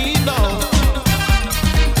morning now.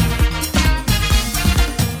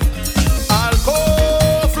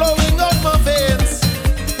 Alcohol flowing up my veins.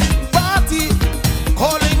 Party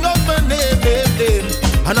calling up my name.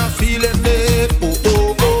 And I feel it, oh,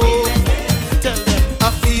 oh, oh. Tell them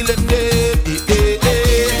I feel it,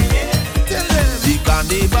 Tell them the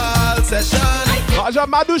carnival session. Raja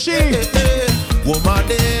Madushi.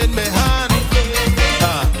 Woman in my hand.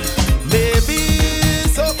 Maybe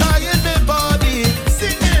soca in my body.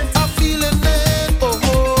 Sing it. I'm feeling it. Oh,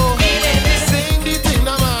 oh. Sing the thing,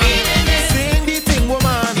 man. Sing the thing,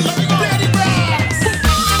 woman. Ready,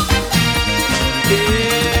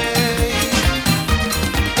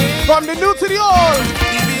 From the new to the old.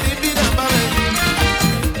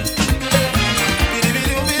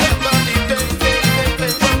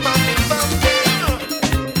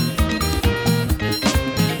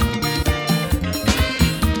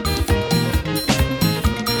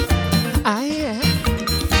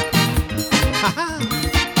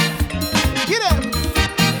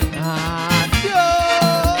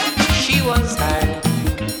 She was high,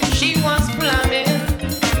 she was flaming.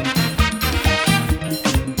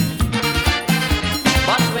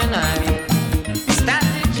 But when I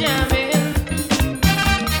started jamming,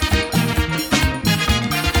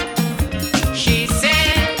 she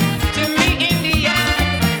said to me in the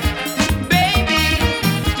eye, baby,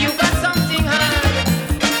 you got something hard.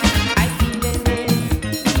 I feeling it,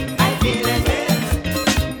 I feeling it,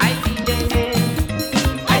 I feeling it,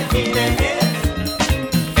 I feeling it.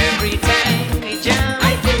 Every time we jam,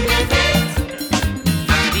 I feel it.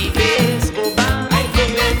 And the bass go bang, I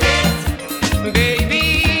feel it.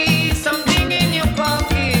 Baby, something in your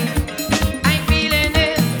pocket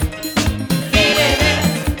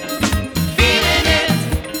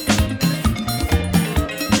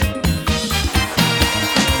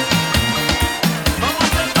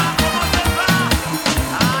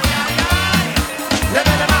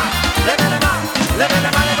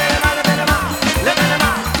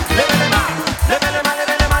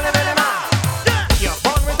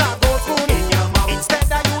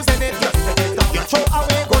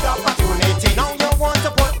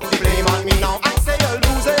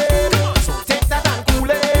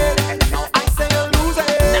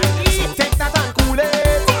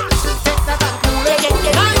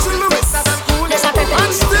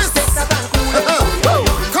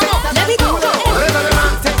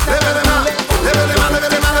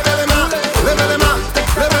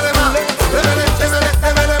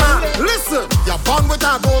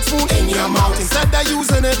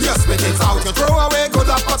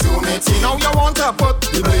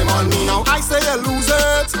I say you lose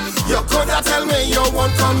it. You coulda tell me you won't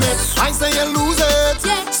commit. I say you lose it.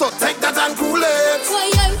 So take that and cool it.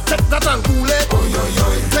 Take that and cool it.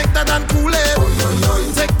 Take that and cool it.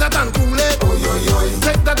 Take that and cool it.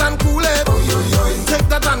 Take that and cool it. Take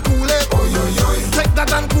that and cool it. Take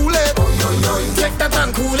that and cool it. Take that and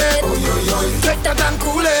cool it. Take that and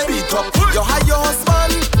cool it. Beat up, you hide your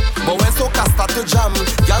husband. But when soca start to jam,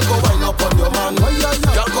 y'all go wind up on your man.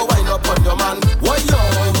 Y'all go wind up on your man. Why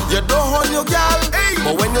you don't hold your girl,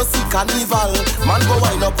 but when you see carnival, man go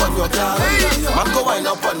wind up on your girl. Man go wind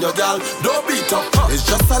up on your girl. Don't beat up, it's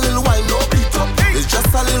just a little wine. Don't beat up, it's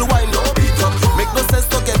just a little wine. Don't beat up, make no sense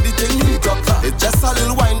to get the thing heat up. It's just a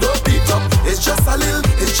little wine. Don't beat up, it's just a little,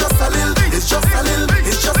 it's just a little, it's just a little,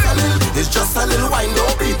 it's just a little, it's just a little wine.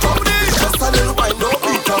 Don't beat up, it's just a little wine. Don't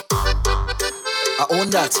beat up. I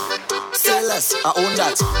own that. Say less. I own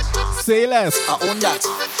that. Say less. I own that.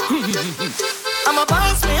 I'm a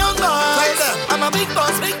boss, me on boss. I'm a big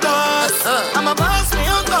boss, big boss. I'm a boss, me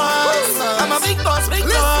on boss. I'm a big boss, big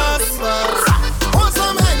boss. Hold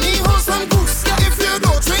some honey, hold some goose. If you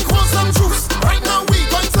don't drink, hold some juice. Right now we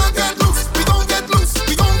going to get loose. We gon' get loose.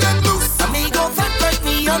 We gon' get loose. Amigo fat like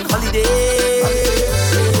me on holiday.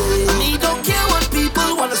 Me don't care what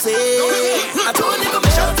people wanna say. I told him I'm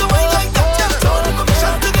shot to wait like that. I told him I'm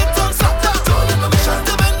shot to get on top. I told him I'm shot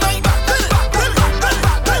to bend my back. I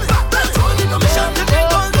told him I'm shot to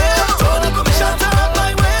drink all day. I told him I'm shot to have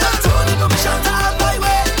my way. I told him I'm shot to have my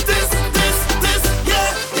way. This,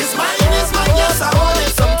 yeah. It's mine, yes, I want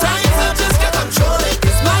it. Sometimes I just can't control it.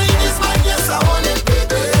 It's mine, yes, I want it,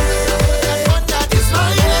 baby. It's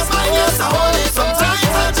mine, yes, I want it.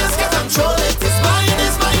 Sometimes I just can't control it. It's mine,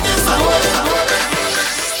 yes, I want it.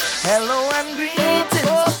 Hello and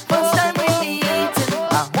greetings, first time we meeting.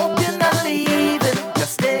 I hope you're not leaving,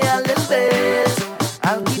 just stay a little bit.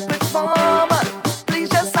 I'll keep it formal, please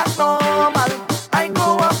just act normal. I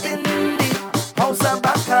go up in the house of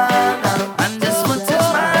Bacchanal, and this foot is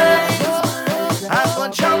mine. I go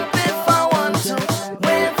jump if I want to,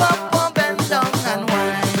 wave up or bend down and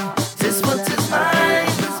whine. This foot is mine.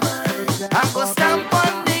 I go stamp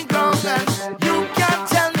on the ground and you can't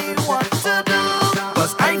tell me what to do.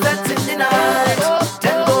 'Cause I bet in the night,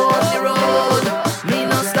 then go on the road. Me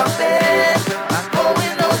no stop there, I'm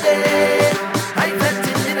going all day. I bet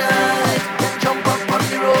in the night, then jump up on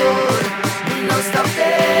the road. Me no stop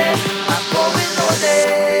there, I'm going all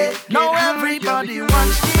day. Now everybody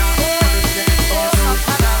watch this.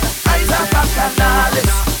 Eyes are Bacchanal,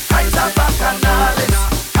 eyes are Bacchanal.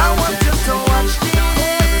 I want you to watch this.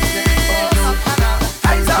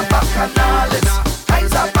 Eyes are Bacchanal,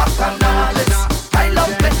 eyes are Bacchanal. I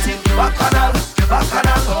love betting Bacchanal,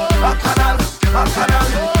 Bacchanal, Bacchanal, Bacchanal,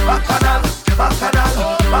 Bacchanal, Bacchanal,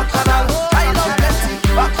 Bacchanal. I love betting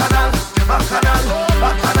Bacchanal, Bacchanal,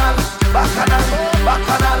 Bacchanal, Bacchanal,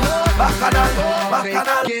 Bacchanal, Bacchanal, Bacchanal.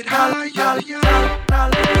 Get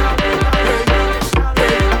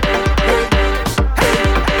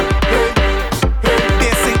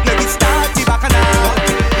Basic, let me start the Bacchanal.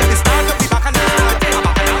 Let me start up the Bacchanal. A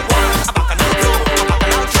Bacchanal 1, a Bacchanal 2, a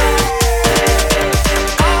Bacchanal 3.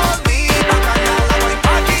 Call me Bacchanal, I want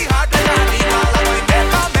party hard like carnival. I want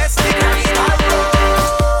make a mess the carnival roll.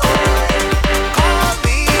 Call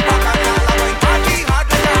me Bacchanal, I want party hard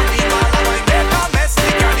like carnival. I want make a mess the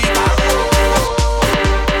carnival roll.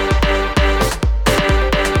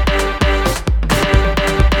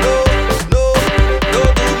 No,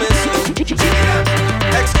 don't do me so.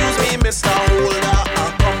 Excuse me, Mr. Holder,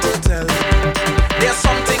 I've come to tell. There's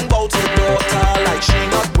something about your daughter, like she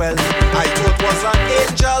not well. I thought was an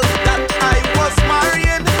angel that I was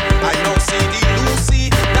marrying. I now see the Lucy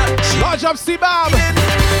that she Large up, C-Bam.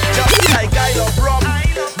 just like I love rum.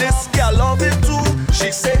 This girl love it too.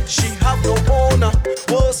 She said she have no owner,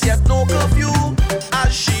 worse yet no curfew.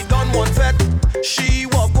 As she done one vet, she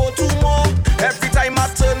walk go two more. Every time I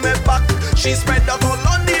turn my back, she spread out all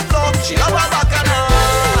on the floor. She love a Bacchanal.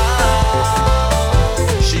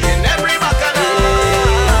 She in every Bacchanal.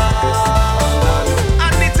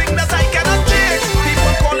 And the thing that I cannot change,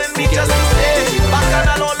 people calling me just to stay.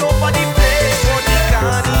 Bacchanal all over the place for the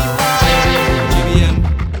carnival.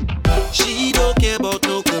 She don't care about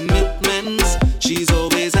no commitments. She's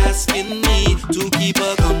always asking me to keep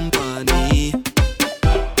her company.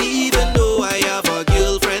 Even though I have a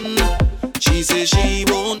girlfriend, she says she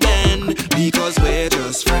won't bend because we're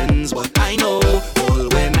just friends. But I know all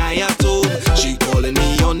when I have told, she calling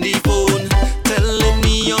me on the phone, telling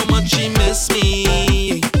me how much she miss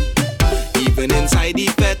me. Even inside the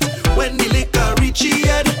vet, when the liquor reach she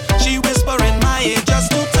head, she whisper in my ear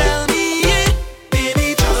just to tell me,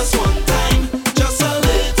 baby, just one time, just a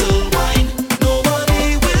little wine.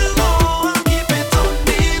 Nobody will know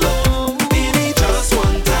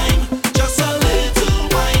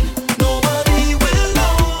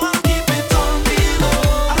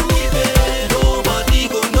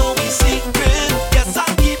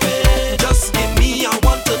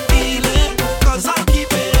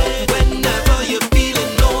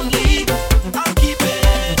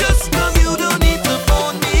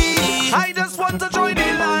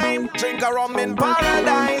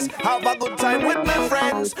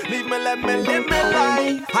Leave me, let me live my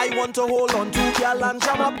life. I want to hold on to girl and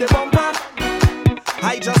jam up the bumper.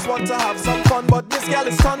 I just want to have some fun, but this girl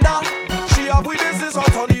is thunder. She have we business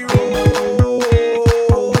out on the road.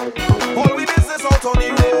 All we business out on the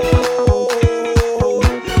road.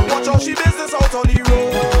 Watch out, she business out on the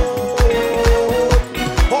road.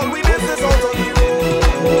 All we business out on the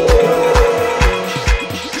road.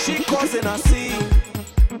 She causing a scene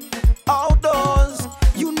outdoors.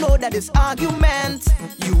 You know that this argument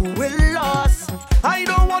you will lose. I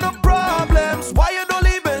don't want no problems. Why you don't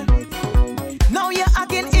leave me? Now you're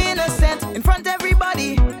acting innocent in front of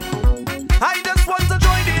everybody. I just want to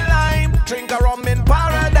join the line, drink a rum in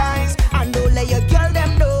paradise, and don't let your girl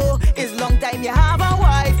them know it's long time you have a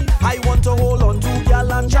wife. I want to hold on to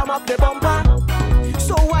girl and jam up the bumper.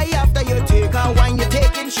 So why after you take her wine, you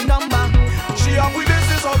taking she number? She have we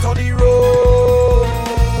business out on the road.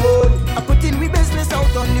 I put in we business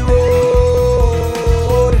out on the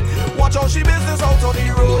road. Watch out, she business out on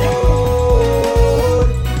the road.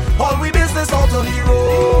 All we business out on the road.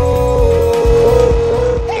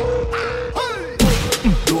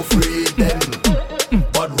 Don't free them,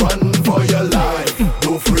 but run for your life.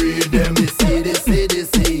 Don't free them, they see, they see, they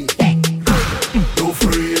see. Don't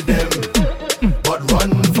free them, but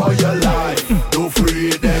run for your life. Don't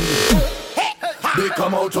free them. They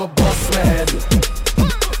come out of bus man.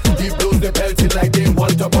 They blows the pelting like they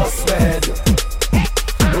want to bust man.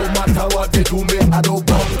 No matter what they do, me I don't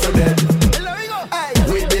come to them.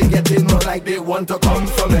 When they get in run like they want to come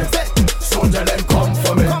for me. So tell them come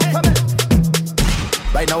for me.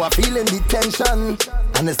 Right now I'm feeling the tension,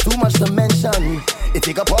 and it's too much to mention. It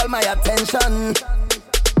take up all my attention.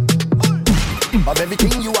 Of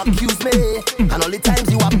everything you accuse me, and all the times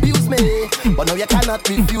you abuse me, but now you cannot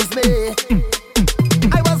refuse me.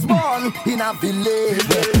 I was born in a village,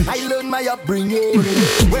 I learned my upbringing,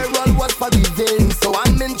 where all was forgiven, so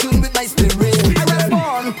I'm in tune with my spirit. I was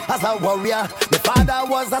born as a warrior, my father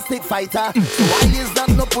was a stick fighter, so why is that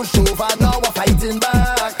no pushover, now we're fighting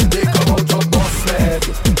back. They come out of bus man.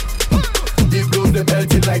 They blow the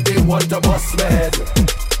belting like they want to bust man.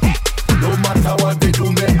 No matter what they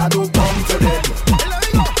do, me I don't come to them.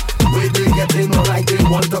 When they get in like they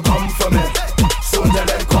want to come for me. So tell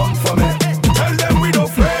them come for me. Tell them we don't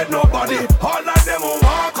afraid nobody. All of them will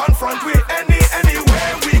walk on front with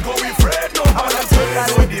anywhere we go. We afraid nobody.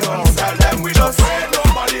 Tell them we don't afraid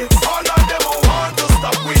nobody. All of them will want to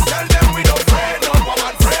stop. We tell them we don't afraid no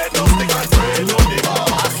woman, afraid no stick and afraid no diva.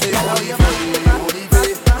 I say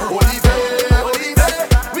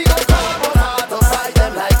We gon' talk about how to fight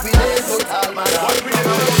them like we did so tall man.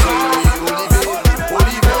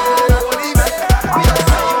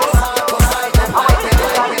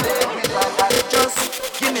 Just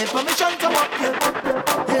give me permission to walk you.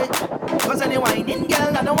 Hey, cause any whining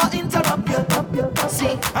girl, I don't want to interrupt you.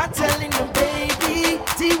 See, I'm telling you, baby,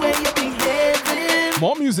 see where you behaving.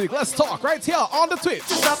 More music, let's talk right here on the Twitch.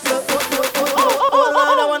 Stop you. Oh,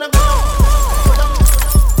 Lord, I wanna go.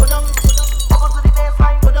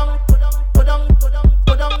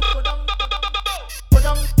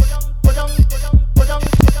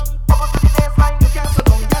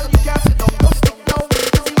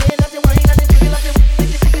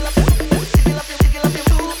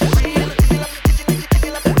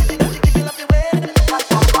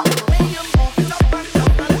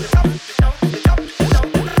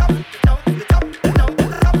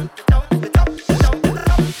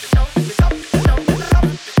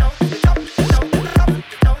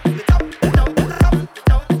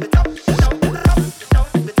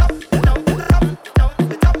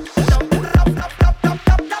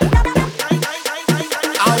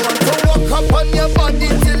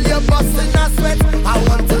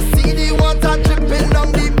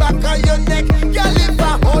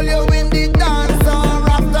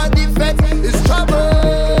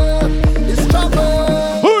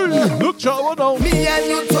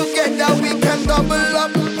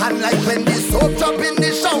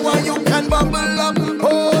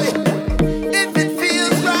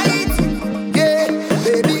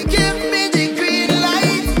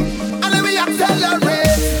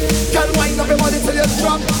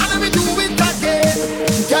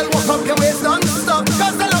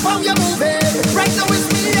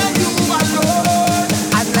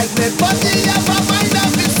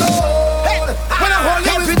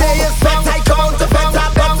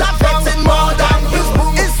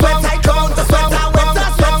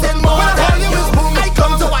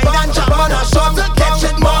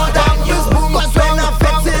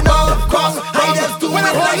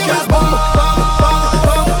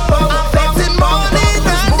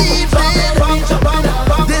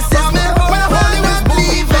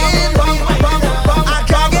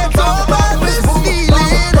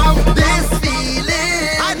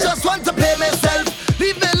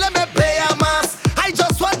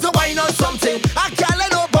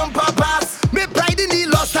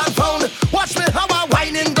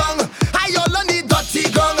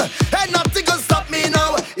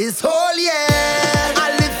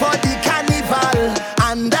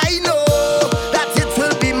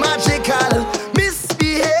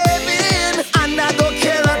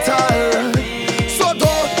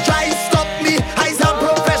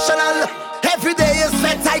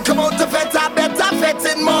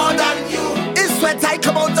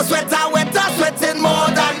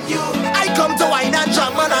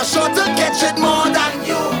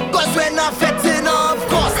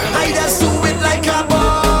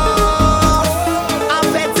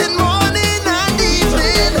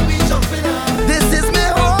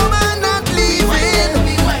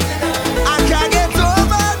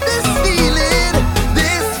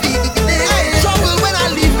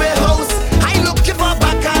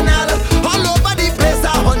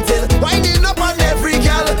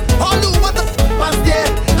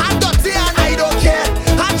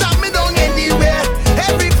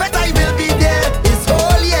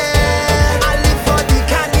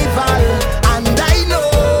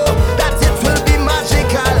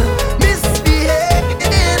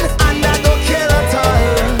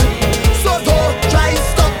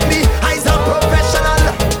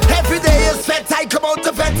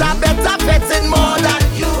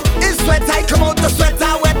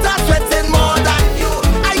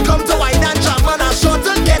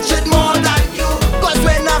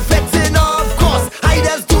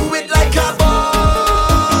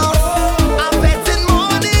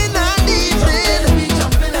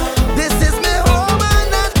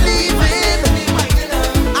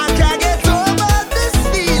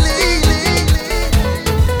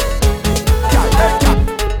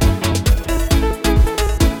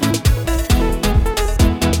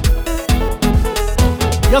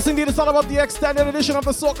 it's all about the extended edition of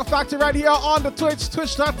the Soca Factory right here on the Twitch,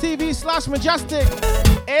 twitch.tv/Mejustik.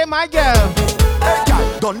 Hey, my girl. Hey, girl,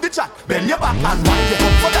 done the chat, bend your back and wind your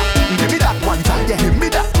head for that. Give me that one time, yeah, give me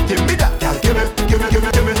that, girl, give me, girl,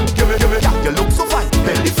 you look so fine,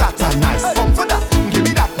 belly flat and nice. Come for that, give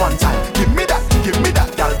me that one time, give me that, girl, give me, girl,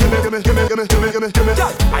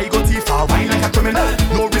 I go too far, wine like a criminal,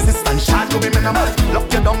 no resistance, shot to be minimal. Lock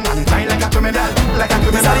you down and grind like a criminal, like a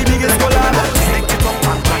criminal. This are the biggest color. Take it up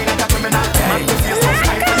and grind like a criminal. Man, you feel so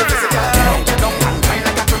tight for your physical. Lock you down and grind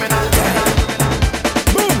like a criminal.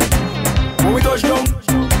 Boom! When we touch down,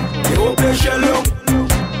 they won't play shallow.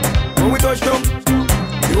 When we touch down,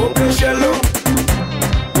 they won't play shallow.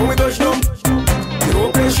 When we touch down, they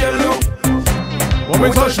won't play shallow. When we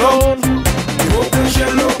touch down, they won't play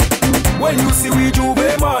shallow. When you see we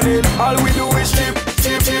Juve morning, all we do is chip.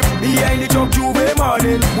 Behind the truck Juve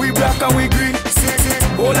morning, we black and we green.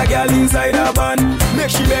 Hold a girl inside a van,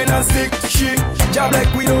 make she bend and stick. She job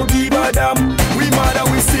like we don't give a damn. We mad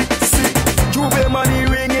and we sick. Juve money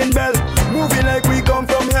ringing bell, moving like we come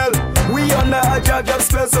from hell. We under a jab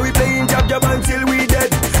spell, so we playing jab until we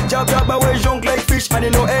dead. Jab always junk like fish, and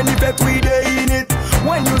you know any bet we dey in it.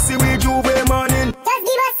 When you see we Juve morning, just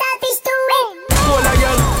give us selfish to win. Hold a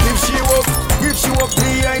girl, if she walk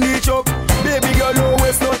behind the truck. Baby girl, no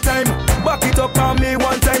waste no time. Back it up on me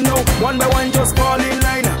one time now. One by one, just fall in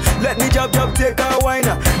line. Let me jab, take a wine.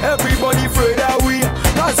 Everybody afraid that we,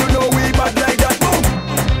 cause you know we bad like that. Boom!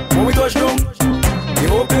 When we touch down, the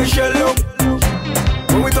open shell down.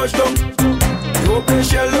 When we touch down, the open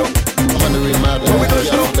shell down. When we touch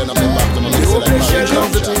down, the open shell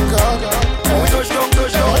down. When we touch down.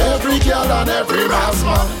 Every girl and every man's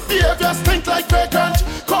man, behavior stink like vagrant.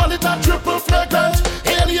 Call it a triple flagrant.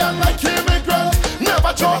 Alien like immigrant.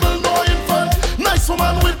 Never trouble, no infant. Nice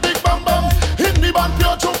woman with big bam bam. In the band,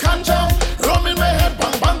 pure joke and jam. Rum in my head,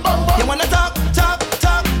 bang bang bang bang. You wanna talk,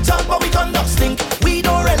 but we conduct stink. We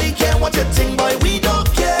don't really care what you think, boy. We don't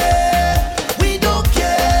care.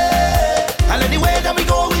 And anywhere that we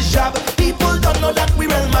go is job. People don't know that we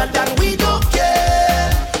real mad and we don't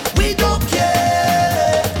care.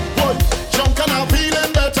 Boy, junk and I'm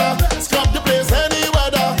feeling better. Scrub the place any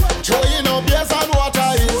weather. Throwing up beers and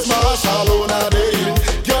water is martial on a day.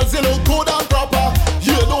 Girls, you look good and proper.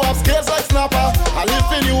 You don't have scales like snapper. I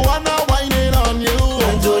live in you and I'm whining on you.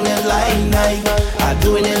 I'm doing it like Nike. I'm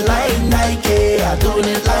doing it like Nike. I'm doing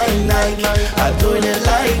it like Nike. I'm doing it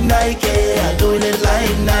like Nike. I'm doing it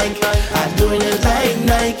like Nike. I'm doing it like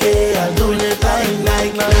Nike. I'm doing it like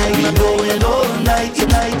Nike. We going all night.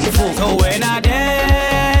 So when I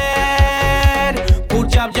dead, put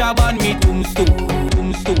jab on me tombstone.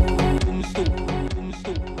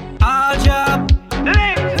 All jab,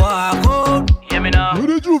 walk out. Hear me now. Where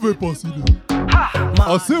the Juve posse there?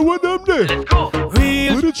 I say where them there? Let's go.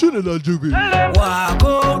 Real. Where the Trinidad Juve? Walk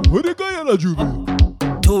out. Where the Guyana Juve?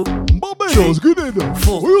 2, Barbados, Grenada.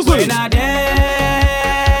 4. Where you say? When I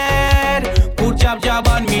dead, put jab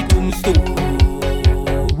on me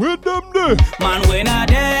tombstone. Where them there? Man, when I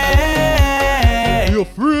dead, you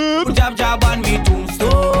afraid? Put jab on me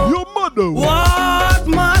tombstone. Your mother. What,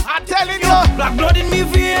 man? I'm telling you. Black blood in me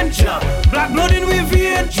vein. Black blood in me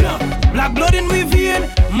vein. Black blood in me vein.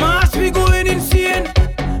 Mass, we going insane.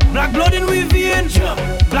 Black blood in me vein.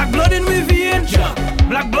 Black blood in me vein.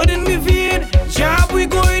 Black blood in me vein. Jab, we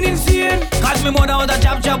going insane. Cause me mother was a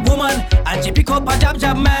jab woman, and she pick up a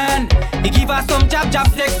jab man. He give her some jab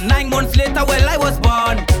sex. 9 months later, well I was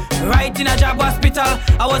born. Right in a jab hospital,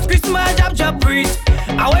 I was Christmas jab priest.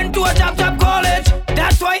 I went to a jab college.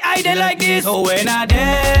 That's why I did like this. So when I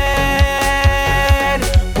dead,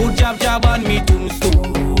 put jab on me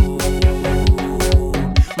tombstone.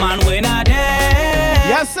 Man, when I dead,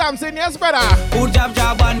 yes, Samson, yes, brother. Put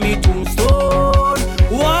jab on me tombstone.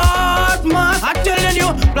 What, man? I'm telling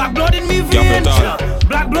you, black blood in me vein.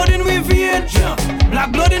 Black blood in me vein.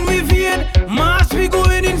 Black blood in me vein. Mass, we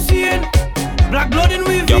going insane. Black blood in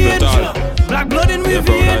me vein. Black blood in me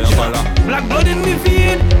vein. Black blood in me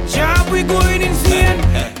vein. Jab, we going insane.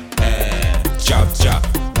 Chop.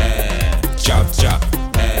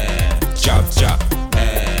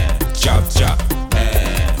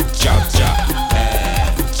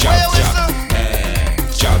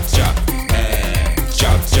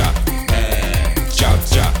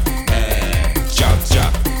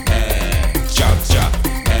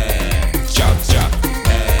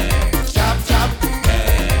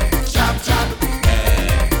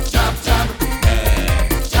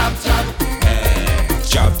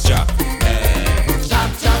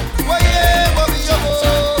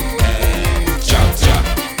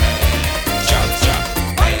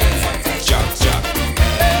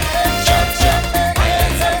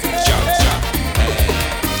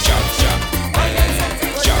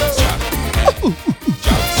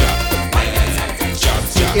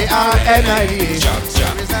 R-N-I-D-A.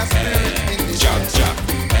 There is a spirit in this place.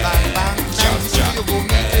 Bang, bang, 90 you go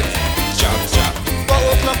meet it. 4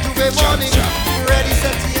 o'clock Juve morning, ready,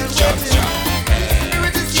 set, and waiting. The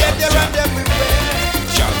spirit is here, there and everywhere.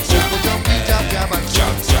 Put your feet up, jab and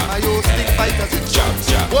jump. I owe stick fighters in jump.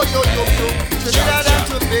 Oh, yo, yo, yo. Trinidad and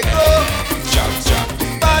Tobago.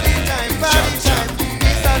 Party time,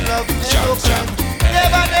 peace and love, and no crime.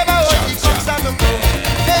 Never, never hold the cocks and the go.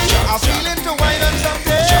 Hey, I'm feeling to wine on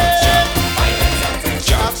something.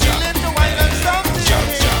 I'm feeling to wine on something.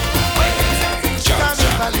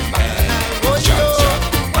 Carnival is back and I'll roll you.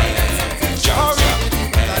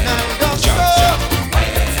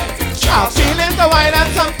 I'm feeling to wine on something. I'm feeling to wine on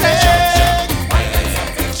something.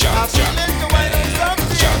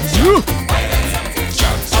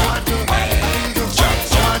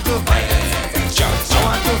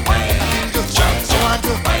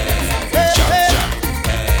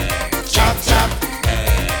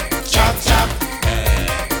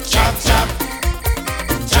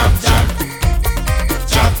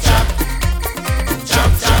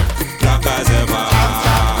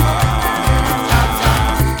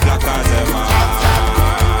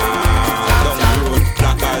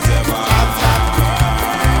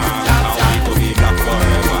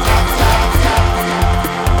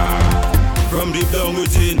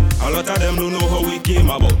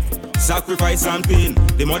 Sacrifice and pain,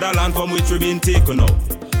 the motherland from which we've been taken out.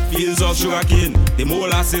 Fields of sugarcane, the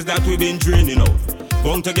molasses that we've been draining out.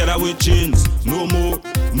 Bound together with chains, no more.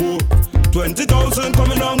 20,000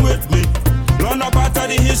 coming on with me. Learn a part of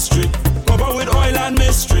the history, cover with oil and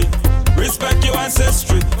mystery. Respect your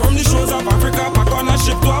ancestry. From the shores of Africa, back on a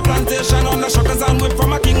ship to a plantation, on the shuckers and whip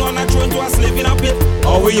from a king on a throne to a slave in a pit.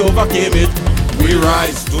 How we overcame it. We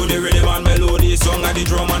rise to the rhythm and melody, song and the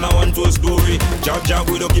drum and I want to a story. Jab,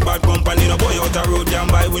 we don't keep bad company, no boy out the road can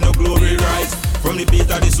buy with no glory. Rise from the beat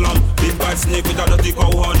of the slum, big bad snake with a dirty cow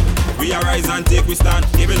horn. We arise and take we stand,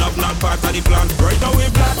 giving up not part of the plan. Right now we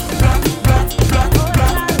black.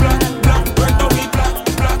 Right now we black.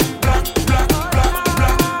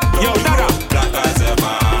 Yo, Dada. Black as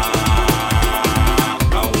ever,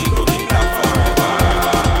 and we go be black forever.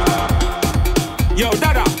 Yo,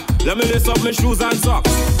 Dada. Let me lace up my shoes and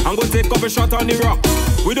socks. I'm gonna take up a shot on the rock.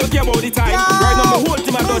 We don't care about the time. Right now my whole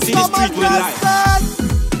team I don't see the street with life.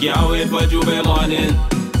 Can't wait for Juve morning,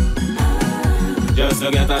 just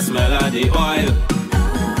to get a smell of the oil.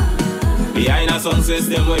 Behind a sound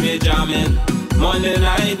system we be jamming. Monday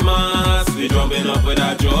night mass, we jumping up with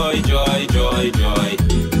a joy.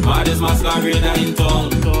 Maddest masquerade in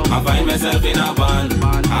town. I find myself in a van.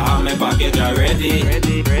 I have my package already.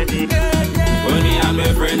 When me and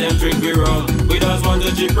my friend them drink we rum, we just want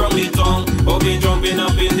to chip from the tongue. But we jumping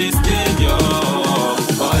up in the stadium.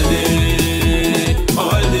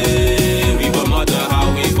 All day, we go matter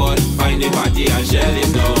how we got. Find the party and shell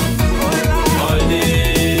it down. All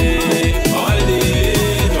day,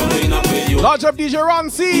 jumping up with you. Large up DJ Ron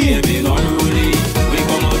C. Being unruly, we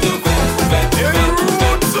come out to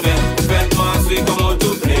vet mass, we come out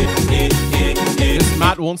to play. This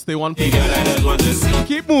Matt won't stay one piece.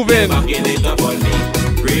 Keep moving. Backing it up on me.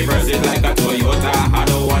 Reverse it like a Toyota. I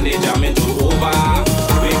don't want it jamming to over.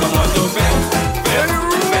 We come out to vet.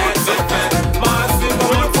 Mass, we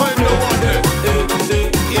come out to play.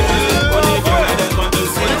 When they girl I just want to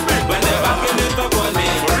see. When they backing it up on me.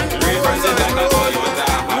 Reverse it like a Toyota.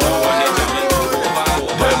 I don't want it jamming to over.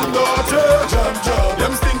 Them daughter,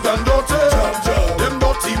 them stink and daughter, them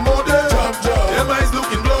dirty mother, them eyes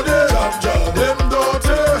looking bloody, them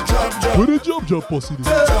daughter, Where the jump pussy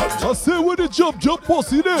there? I say where the jump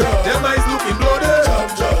pussy there? them eyes looking bloody.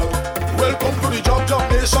 Welcome to the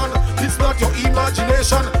jump nation. It's not your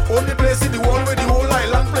imagination. Only place in the world where the whole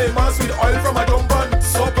island play mass with oil from a dump and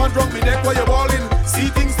soap and drunk me neck while you're balling. See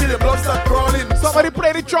things till the blood start crawling. Somebody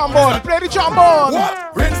play the trombone.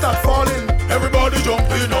 What? Rain start falling. Everybody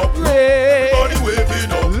jumping up. Everybody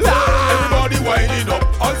waving up. Everybody winding up.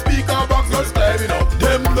 All speaker box girls climbing up.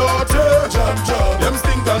 Them daughter, them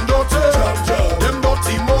stink and daughter, them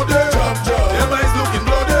dirty mother, them eyes looking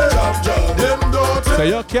bloody, them daughter. Say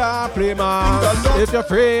you can't play mass if you're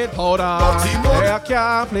afraid powder. Say you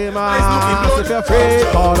can't play mass if you're afraid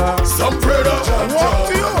powder. Some predator,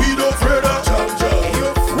 we don't predator.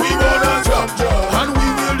 We wanna and we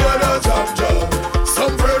will get a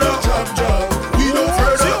some predator, we don't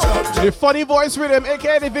predator. The funny voice rhythm,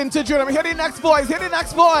 aka the vintage rhythm. Hear the next voice.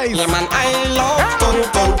 Yeah man, I love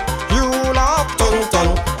tonton. You love tonton.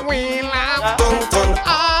 We love tonton.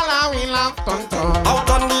 All we love tonton. Out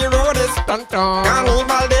on the road is tonton.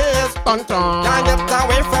 Carnival days tonton. Can't get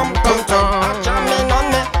away from tonton. Jamming on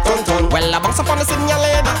me tonton. Well, I bounce up on the signal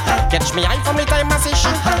lady. Catch me eye from the time I see she.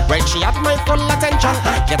 Well, she had my full attention.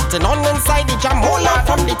 Getting on inside the jam, hold on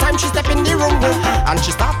from the time she step in the room. And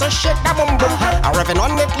she start to shake the boom boom. I revving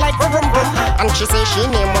on it like a rum boom. And she say she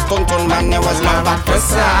name was Tun Tun, man, it was love at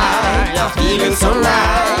first sight. You're feeling so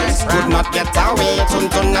nice, could not get away. Tun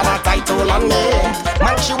Tun had a title on me.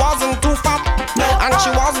 Man, she wasn't too fat, and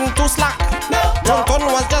she wasn't too slack. Tun Tun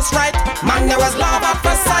was just right, man, there was love at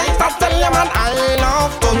first sight. I tell you, man, I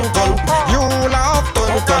love Tun Tun. You love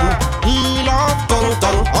Tun Tun, he love Tun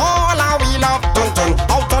Tun. All our we love Tun Tun.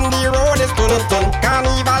 Out on the road is Tun Tun.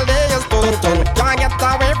 Carnival day is Tun Tun. Can't get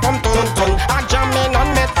away from Tun Tun. I jamming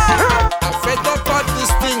on it. I'm fed up on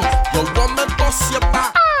this thing. You want me bust your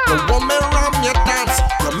back. You want me ram your dance.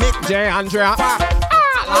 You make me J. Andrea.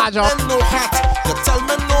 large up. No hat. You tell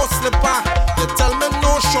me no slipper. You tell me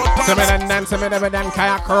no short pants. Some of them, some of them,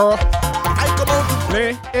 kayak crew. I come out to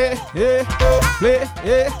play, play,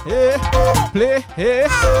 play,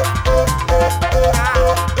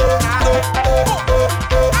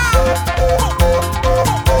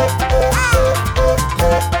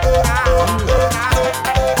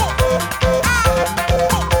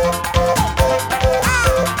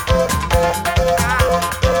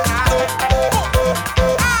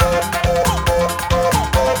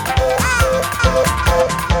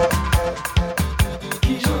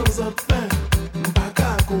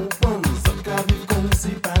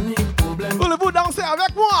 Voulez-vous danser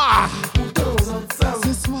avec moi?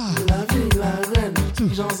 Ce soir, la vie, la reine, qui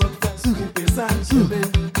j'en sors faire s'occuper ça,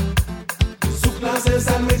 Sous-classé,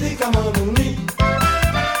 ça le médicament nous nie.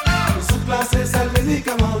 Sous-classé, ça le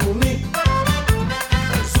médicament nous nie.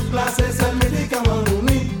 Sous-classé, ça le médicament nous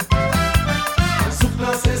nie.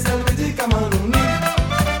 Sous-classé, ça le médicament nous nie.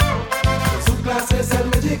 Sous-classé, ça le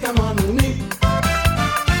médicament nous nie.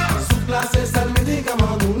 Sous-classé, ça le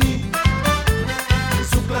médicament nous nie.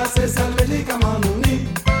 Sous-classé, ça le médicament nous nie.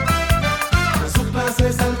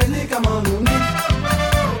 Sous-classé, ça le médicament nous nie.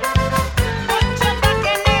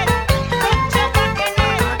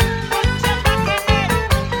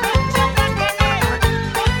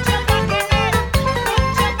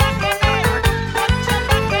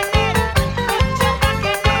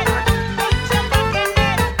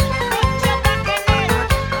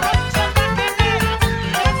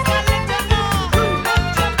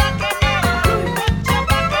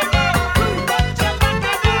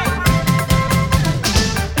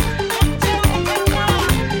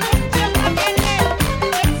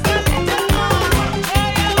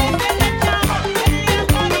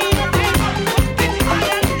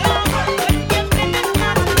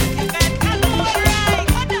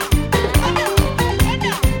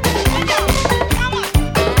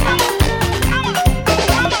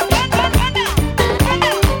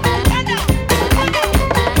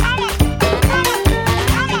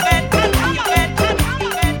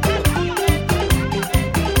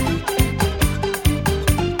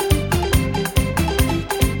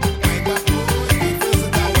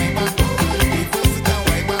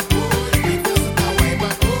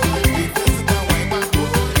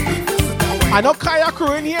 I know kayak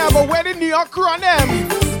crew in here, but where the New York crew on them?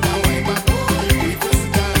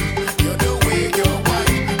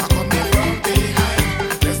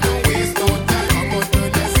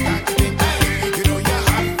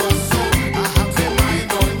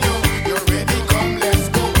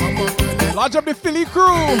 Lodge up the Philly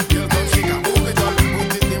crew.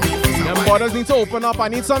 Them borders need to open up. I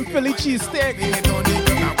need some Philly cheesesteak.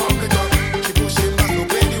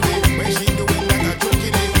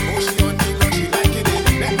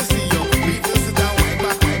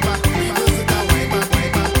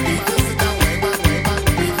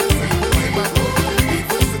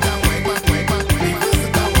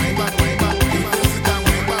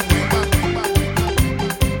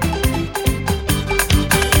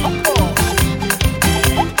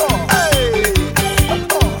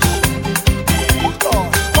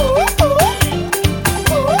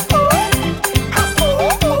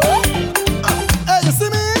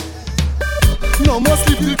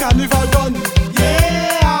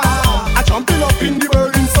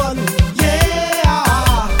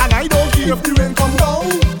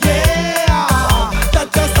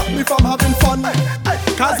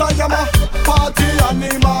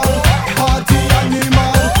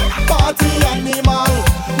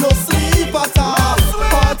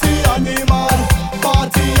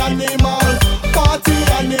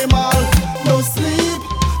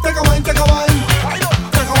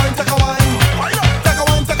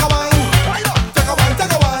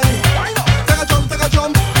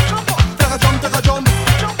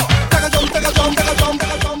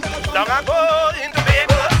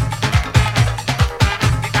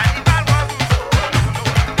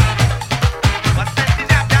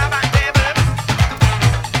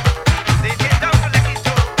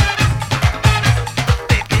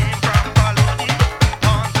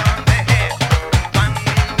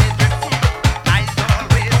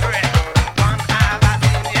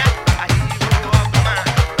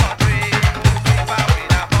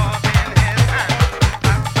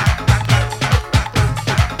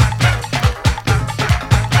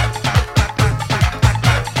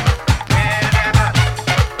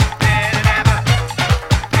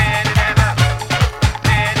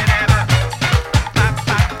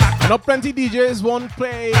 know plenty DJs won't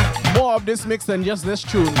play more of this mix than just this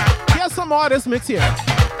tune. Here's some more of this mix here.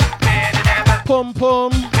 Pum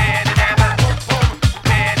pum.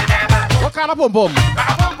 What kind of pum pum?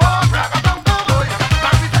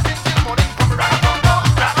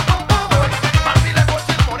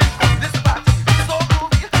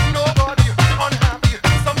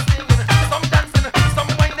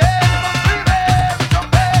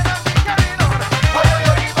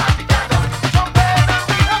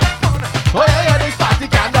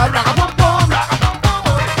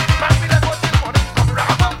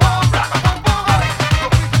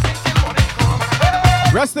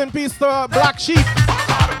 Rest in peace to Black Sheep.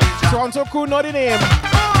 Toronto crew know the name.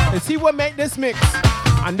 And see what make this mix.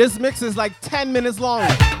 And this mix is like 10 minutes long.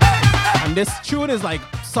 And this tune is like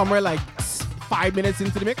somewhere like 5 minutes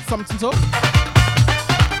into the mix, something so.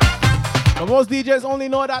 But most DJs only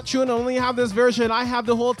know that tune, only have this version. I have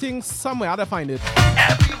the whole thing somewhere. How to find it?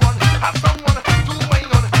 Everyone have someone to wine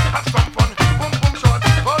on, have some fun. Boom boom short,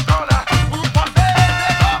 go dollar. Boom boom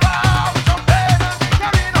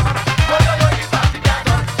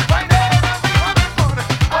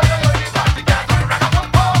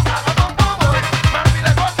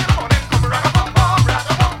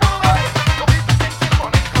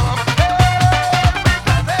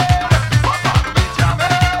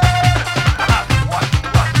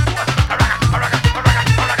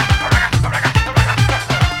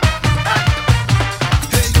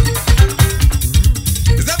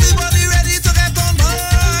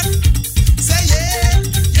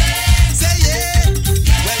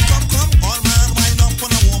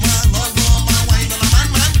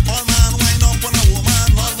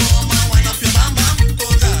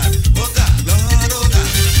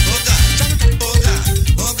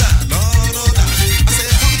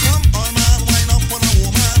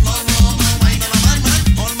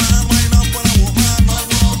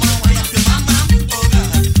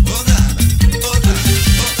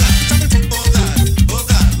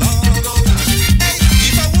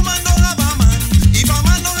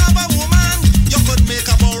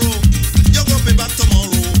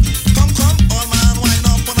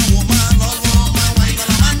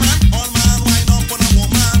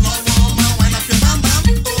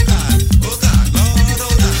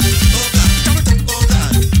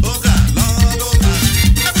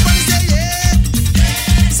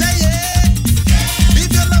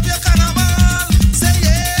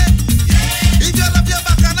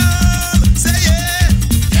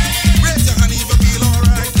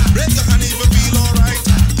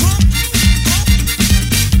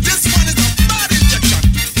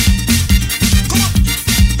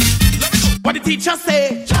teacher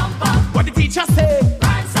say? Jump up. What the teacher say?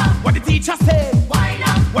 Rise up. What the teacher say? Wind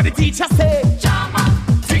up. What the teacher say? Jump up.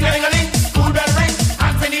 Ting-a-ling-a-ling, school bell ring.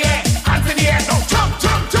 Hands in the air, hands in the air. Now jump,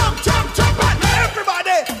 jump, jump, jump, jump. And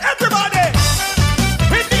everybody, everybody.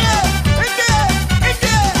 In the air, in the air, in the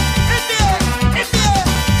air, in the air, in the air,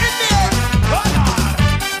 in the air. Oh Lord.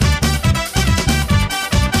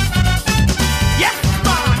 Yes,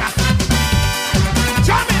 man.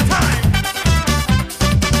 Jamming time.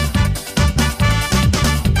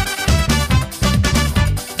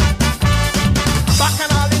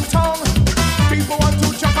 Bacchanal in town, people want to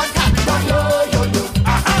jump and cat. Yo, yo, yo,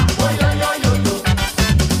 yo, yo, yo, yo, yo.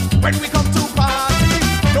 When we come to party,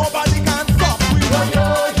 nobody can stop. We yo, yo,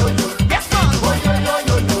 yo, yo. Yes, man. Yo, yo, yo,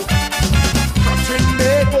 yo, yo. From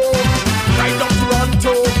Trinidad, right down to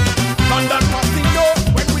Toronto, London, Casino.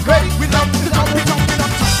 When we go, we love to jump, we jumping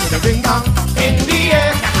up, with a ring down in the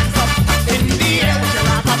air, hands up in the air, with your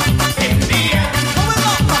lap up in the air. Going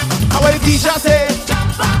up. How will the teacher say?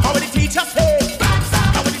 How will the teacher say?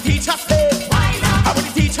 How will the teacher say? How will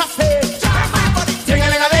the teacher say? Everybody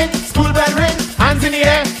ting-a-ling-a-ling, school bell ring, hands in the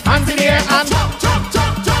air, and jump, jump,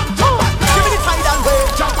 jump, jump, jump. Give me the tie down way,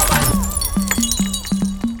 jump up and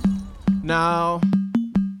Now,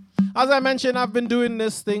 as I mentioned, I've been doing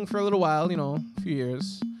this thing for a little while, you know, a few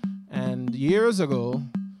years. And years ago,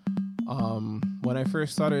 when I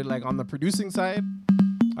first started, like on the producing side,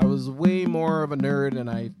 I was way more of a nerd, and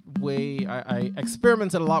I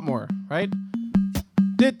experimented a lot more, right?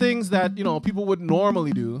 Did things that, you know, people would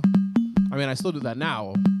normally do. I mean, I still do that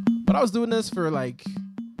now, but I was doing this for like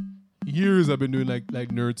years. I've been doing like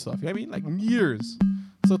nerd stuff. You know what I mean? Like years.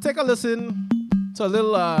 So take a listen to a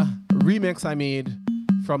little remix I made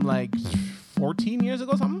from like 14 years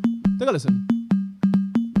ago, something. Take a listen.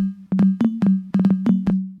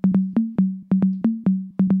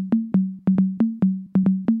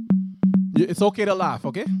 It's okay to laugh,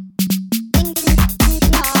 okay?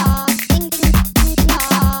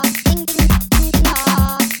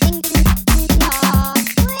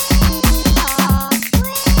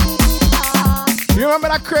 remember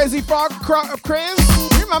that crazy frog craze?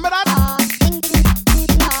 You remember that?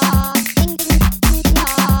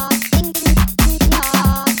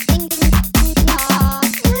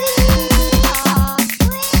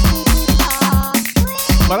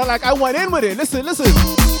 But I went in with it. Listen.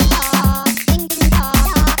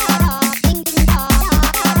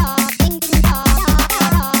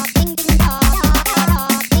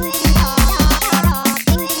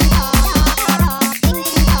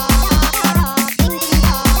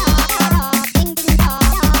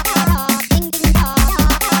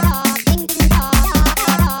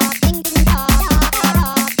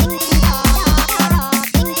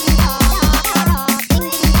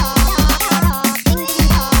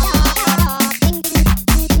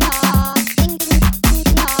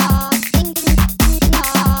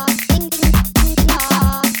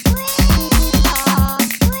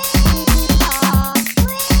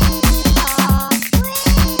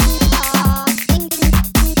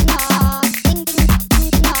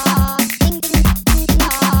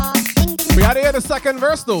 Second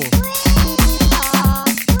verse though,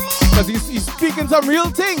 because he's speaking some real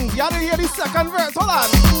things. You gotta hear the second verse. Hold on.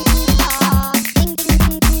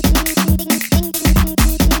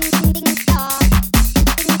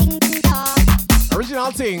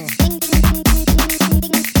 Original thing.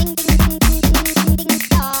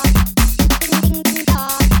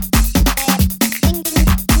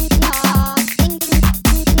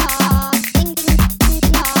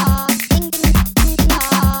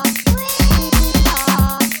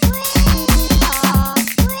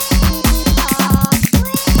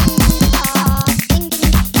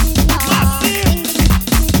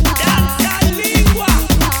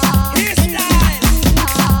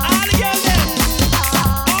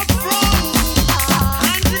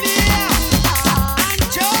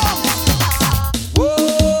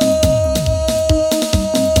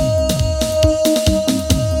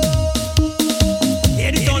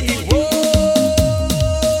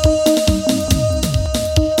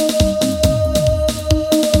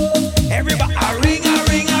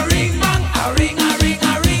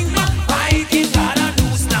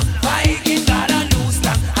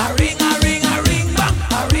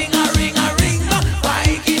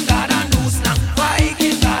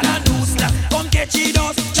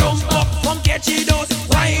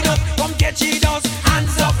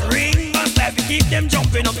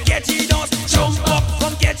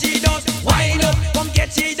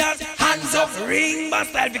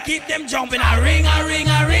 Keep them jumping, a ring, bang,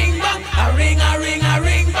 a ring, bang.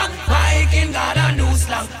 Viking got a new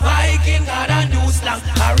slang, Viking got a new slang.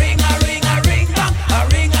 A ring, bang, a ring, bang.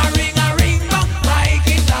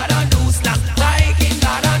 Viking got a new slang, Viking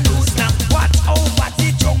got a new slang. Watch out, the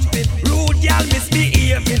jumping, rude y'all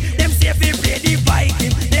misbehaving. Them say fi play the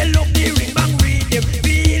Viking, they love the ring bang rhythm.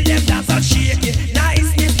 Feel them dance and shaking,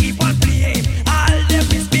 niceness keep on playing. All them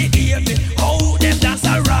misbehaving, how them dance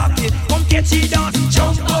and rocking. Come catch it dance,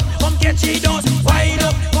 jump up. Get you dance, wind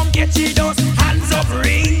up, come get you dance, hands up,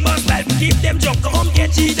 ring, bust like keep them jump. Come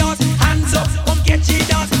get you dance, hands up, come get you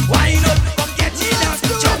dance, wind up, come get you dance,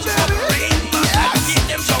 jump up, ring, bust like keep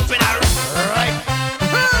them jumping. Alright.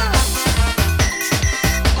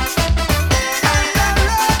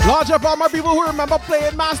 Large up all my people who remember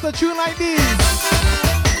playing master tune like these.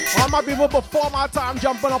 All my people before my time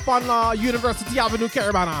jumping up on University Avenue,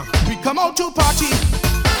 Caribana. We come out to party,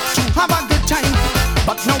 to have a good time.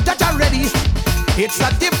 But now that I'm ready, it's a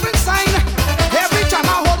different sign. Every time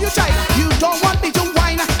I hold you tight, you don't want me to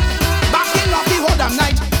whine. Backing off the whole damn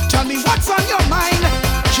night. Tell me what's on your mind.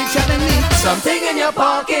 She telling me something in your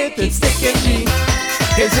pocket, it's sticking G.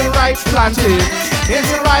 Is it right planted? Is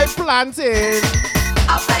it right planted?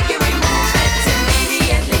 I'll make you remove it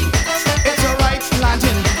immediately. It's a right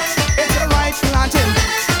planting. It's a right planting.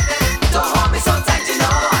 Don't hold me so tight, you know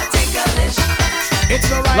I take a lish. It's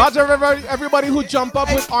a right. Large everybody who jump up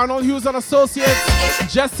with Arnold Hughes and Associates,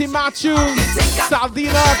 Jesse Matthews,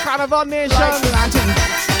 Saldina, Carnival Nation.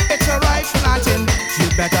 It's a right planting. You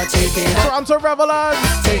better take it out. Toronto Revelers.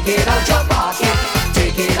 Take it out your pocket.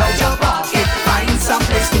 Take it out your pocket. Find some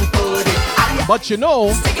place to put it. But you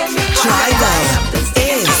know, Tribal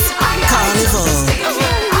is Carnival.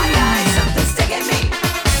 Something sticking me.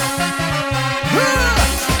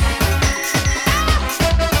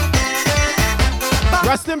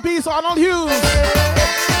 rest in peace, Arnold Hughes.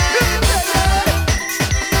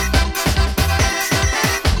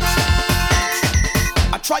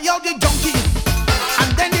 I try out the donkey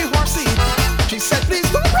and then the horsey. She said,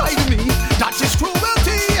 please don't ride me. That is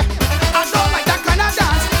cruelty. I don't like that kind of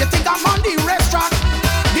dance. You think I'm on the restaurant?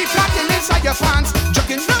 The plotting inside your pants,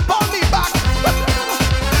 jerking the on me back.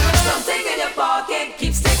 Something in your pocket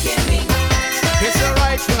keeps sticking me. It's a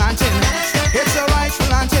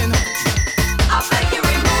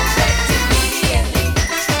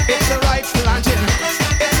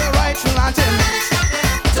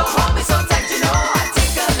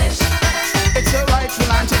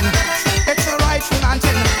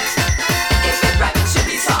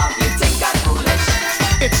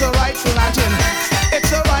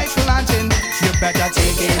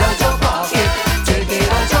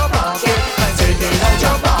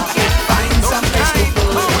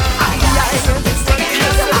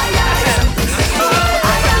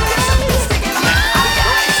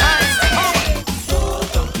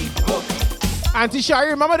Tisha,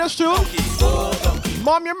 you remember this tune?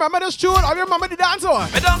 Mom, you remember this tune? Or you remember the dance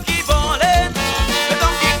one? Me don't keep falling, me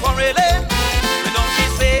don't keep quarreling, me don't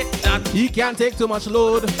keep say that he can't take too much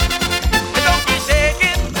load. Me don't keep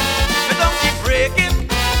shaking, me don't keep breaking,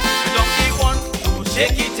 me don't keep one to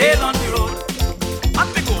shake it tail on the road. And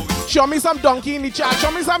me go with Show me some donkey in the chat.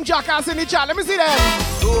 Show me some jackass in the chat. Let me see them.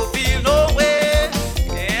 don't feel no way.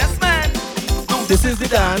 Yes, man. This is the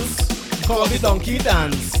dance called the donkey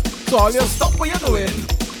dance. So all you stop what you're doing.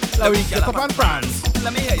 Let me get up and prance.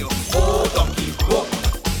 Let me hear you. Oh, donkey, oh,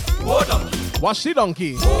 oh, donkey. Watch the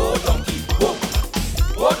donkey. Oh, donkey, oh,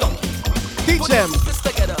 oh, donkey. Teach Put them. your fists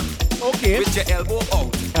together. Okay. With your elbow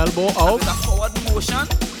out. Elbow And out. with a forward motion.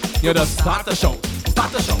 You just start the show.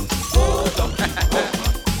 Start the show. Oh, donkey,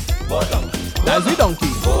 oh, donkey. That's the donkey.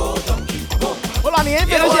 Oh, donkey, oh. Hold on, he ain't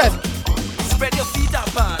finished yet. Spread your feet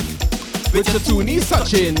apart. With your two knees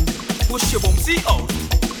touching. Push your bumsy out.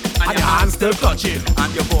 And your hands still clutching.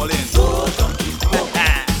 And you're falling. Oh, donkey,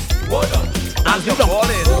 oh, donkey. As You're the donkey.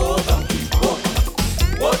 falling. Oh, donkey,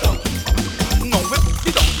 oh, donkey. No, whip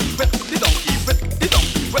the donkey, whip the donkey, whip the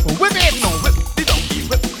donkey, whip. Whip it. No, whip the donkey,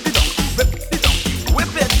 whip the donkey, whip the donkey,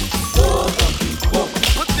 whip it. Oh, donkey, oh,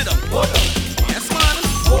 whip the donkey, oh, donkey. Yes, man.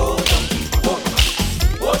 Oh, donkey,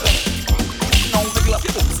 oh, donkey. Now wiggle up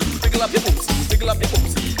your boomsy, wiggle up your boomsy, wiggle up your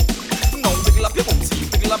boomsy. Now wiggle up your boomsy,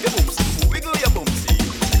 wiggle up your boomsy, wiggle your boomsy.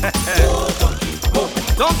 Oh, donkey, oh,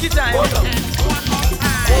 donkey time. Oh, donkey.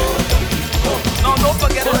 No, don't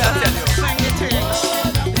forget what I tell you.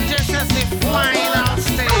 This is the final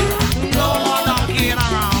stage. No more donkeying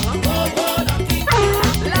around.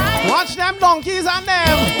 Watch them donkeys and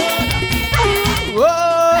them.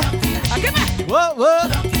 Whoa. Whoa, whoa.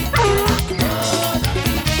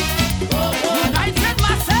 United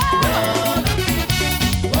myself.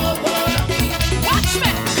 Watch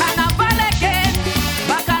me. Carnival again.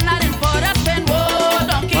 Bacchanal in for a spin. Whoa,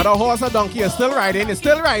 donkey. But a horse or donkey is still riding. It's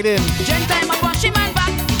still riding. Gentime upon she man back.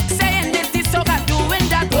 Saying this is Soca doing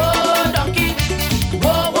that. Whoa, donkey.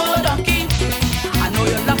 Whoa, whoa, donkey. I know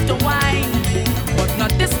you love to whine, but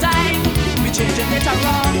not this time. We changing it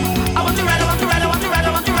around. I want to ride, I want to ride, I want to ride,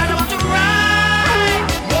 I want to ride, I want to ride.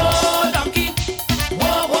 Whoa, donkey.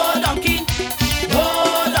 Whoa, whoa, donkey.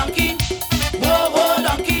 Whoa, donkey. Whoa, whoa,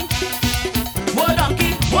 donkey. Whoa,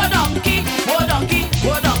 donkey. Whoa, donkey. Whoa, donkey.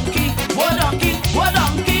 Whoa, donkey. Whoa, donkey. Whoa,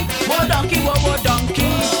 donkey. Whoa, donkey. Whoa, whoa,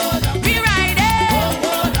 donkey. We ride it.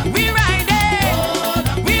 We ride it.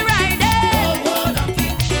 We ride it.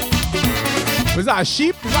 Was that a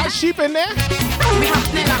sheep? Is that a sheep in there? We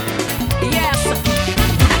happening up. Yes.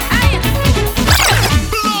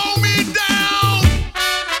 Blow me down.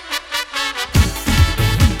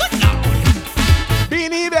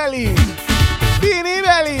 Beanie belly. Beanie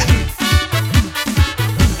belly.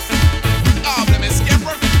 Oh, let me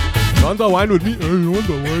skipper. You want to wine with me? You want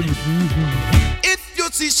to wine with me? If you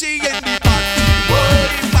see she in the party, boy,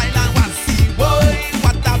 fine and wassy, boy,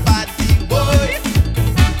 what a body, boy.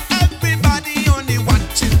 Everybody only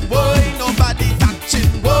watching, boy, nobody touching,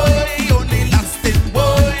 boy, only lasting,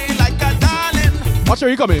 boy, like a darling. Watch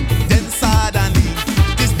where you coming. Then suddenly,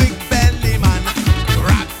 this big belly man,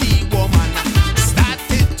 ratty woman,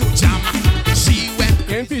 started to jam. She went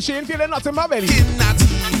She ain't feeling nothing in my belly. natty,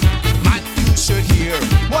 man, you should hear.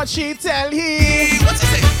 What she tell he? What she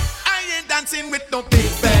say? I ain't dancing with no big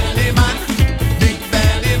belly man, big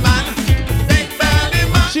belly man, big belly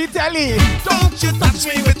man. She tell he, don't you touch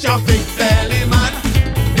me with your big belly man,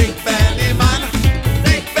 big belly man,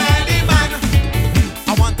 big belly man. I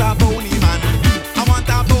want a bony man, I want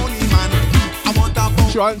a bony man, I want a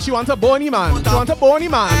bony. She want a bony man. She want a bony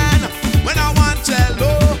man. When I want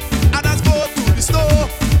jello, I just go to the store.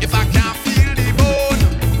 If I can't feel the bone,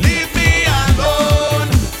 leave me alone.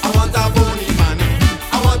 I want a bony man,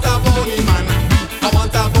 I want a bony man, I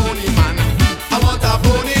want a bony man, I want a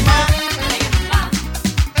bony man.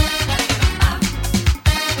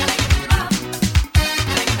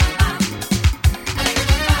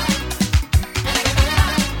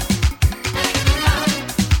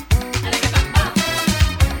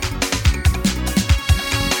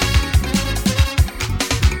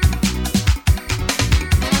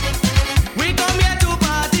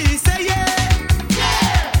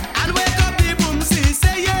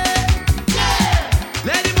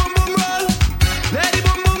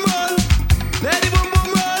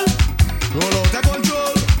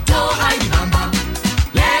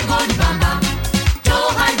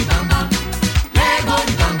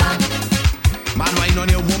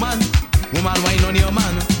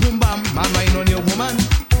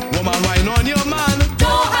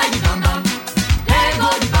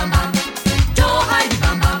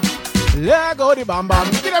 Let go the bam bam.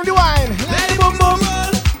 Give them the wine. Let the boom boom.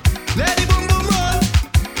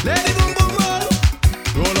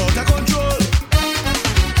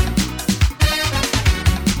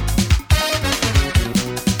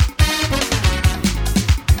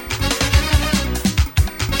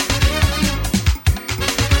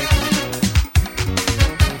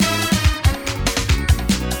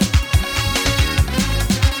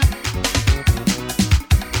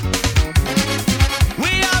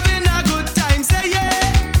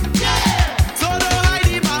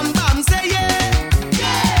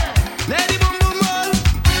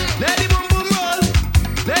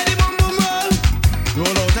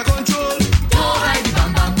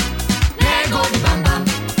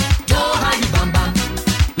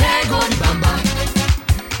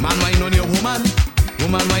 Man wine on your woman.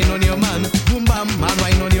 Woman wine on your man. Boom bam. Man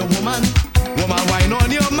wine on your woman. Woman wine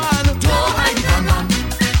on your man. Don't hide the bam bam.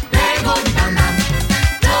 There go the bam bam.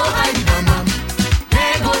 Don't hide the bam bam.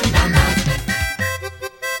 There go the bam bam.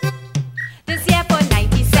 This year for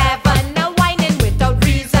 97, now whining without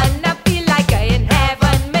reason. I feel like I in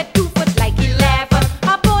heaven. Me 2 foot like 11.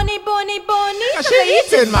 A bony, bony, bony. She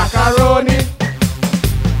eating macaroni.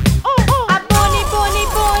 A bony, bony,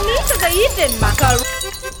 bony. Cause I eating macaroni.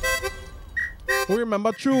 Who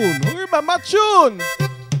remember tune? Who remember tune?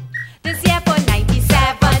 This year for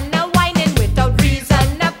 97, now whining without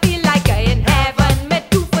reason. I feel like I in heaven. Me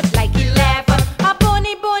 2 foot like 11. A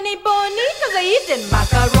bony, bony, bony. Cause I eating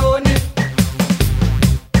macaroni.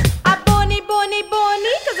 A bony, bony,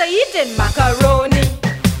 bony. Cause I eating macaroni.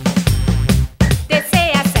 They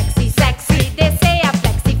say I'm sexy, sexy. They say I'm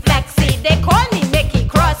flexy, flexy. They call me Mickey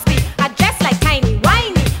Crosby. I dress like tiny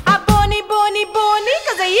whiny. A bony, bony, bony.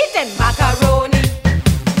 Cause I eating macaroni.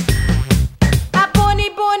 A bony,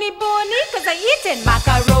 bony, bony. Cause I eating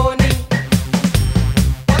macaroni.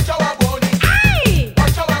 Watch our bony. Aye.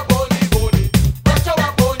 Watch our bony, bony. Watch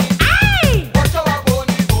our bony. Aye. Watch our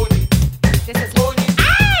bony, bony. This is bony.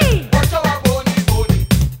 Aye. Watch our bony, bony.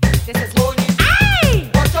 This is bony. Aye.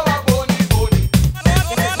 Watch our bony, bony.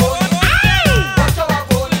 This is bony. Aye. Watch our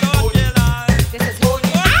bony, bony. This is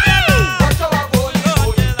bony. Aye. Watch our bony,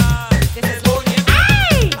 bony. This is bony.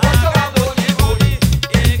 Aye. Watch our bony, bony.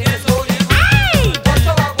 This is bony. Aye. Watch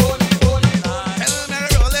our bony, bony.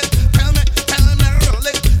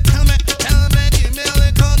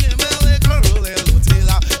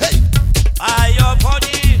 Why your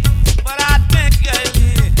body, but I'd make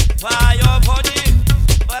girlie. Why your body,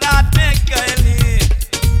 but I'd make girlie.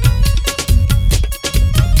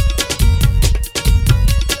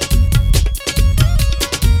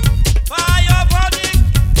 Why your body,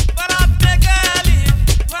 but I'd make girlie.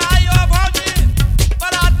 Why your body,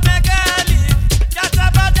 but I'd make girlie. Jata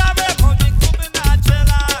bajame body kumina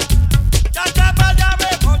chela. Jata bajame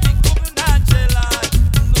body kumina chela.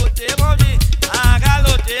 Lote body, aga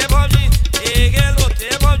lote body. Ege lote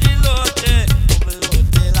body lote,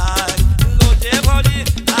 lote la. Lote body,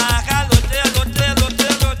 aga lote lote lote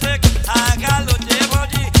lote. Aga lote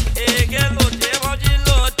body, ege lote body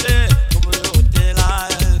lote, lote la.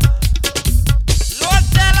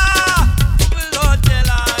 Lote la, lote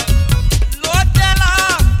la. Lote la,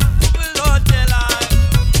 lote la.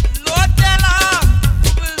 Lote la,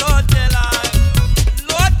 lote la.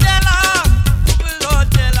 Lote la,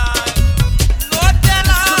 lote la. Lote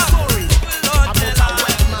la.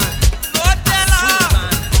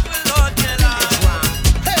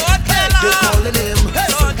 They calling him. They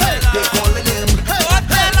calling him.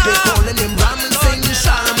 They calling him Ramsing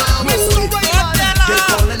Sharma. They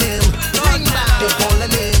calling him. They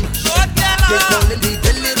calling him. They calling the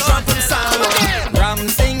village ram from Sawa. Ram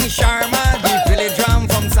Singh Sharma, the village ram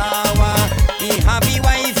from Sawa. He have a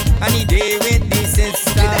wife and he day with the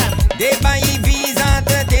sister. They buy a visa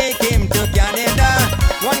to take him to Canada.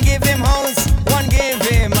 One give him house, one give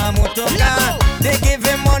him a motor car. They give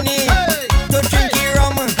him money to drink the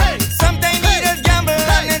rum. Sometimes he just gamble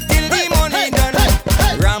until the money done.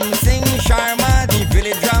 Ram Singh Sharma, the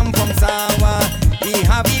village ram from Sawa. He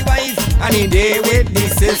have a wife and he day with the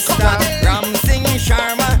sister. Ram Singh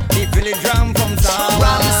Sharma, the village ram from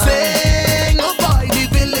Sawa. Ramsing, oh boy, the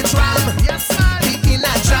village ram. Yes, sir. The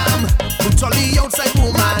inner jam. Brutally outside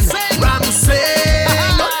woman.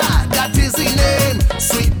 Ramsing, that is the name.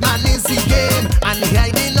 Sweet man is the game. And he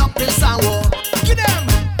hiding up in Sawa. Get them.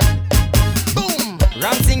 Boom.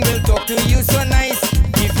 Ram Singh will talk to you so nice,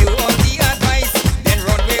 give you all the advice, then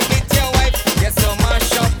run away with your wife, just to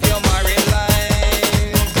mash up your married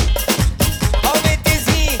life. How it is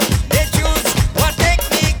he, they choose what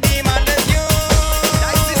technique demands you.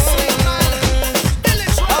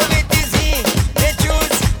 How it is he, they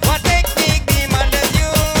choose what technique demands you.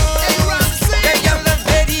 They girl is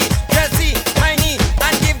very dressy, tiny,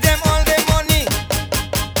 and give them all the money.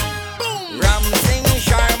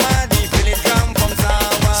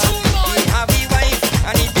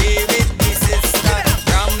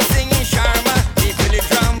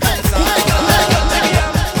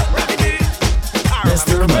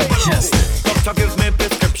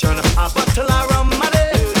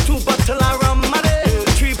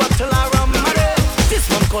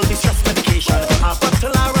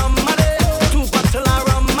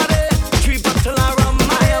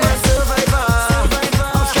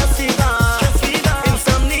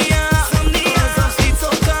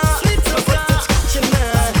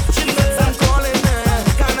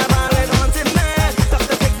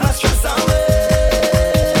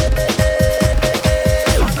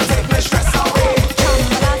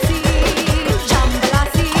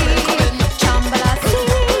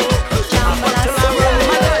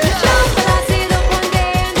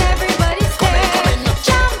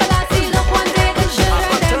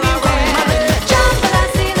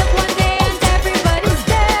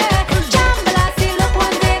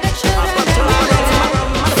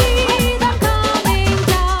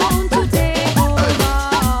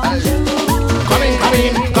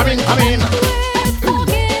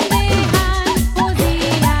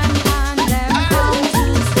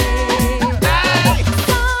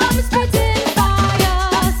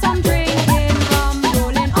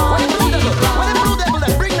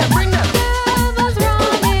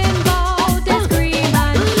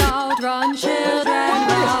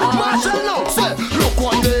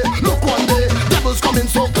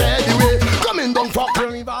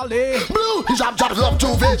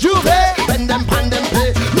 love Juve. Bend them pan them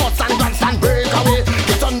play. Lots and guns and break away.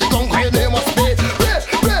 Get on the gun, cry your name must pay.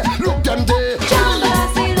 Look them day.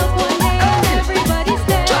 Jambalasi, look one day, everybody's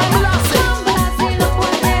there. Jambalasi, look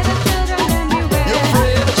one day, the children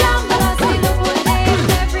everywhere. Jambalasi, look one day,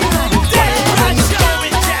 everybody's there.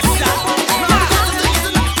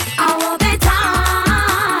 I will be time.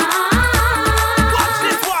 Watch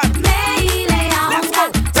this one. Let's go.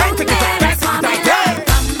 Take it back. Come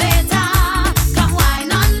beta, come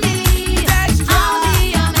wine on me. I'll be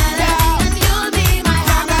your melody and you'll be my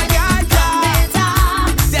harmony. Come beta,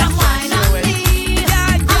 come wine on me.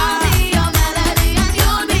 I'll be your melody and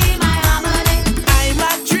you'll be my harmony. I'm a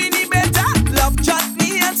Trini Beta, love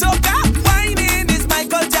chutney and soca. Whining is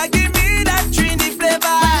Michael Jack, give me that Trini flavor.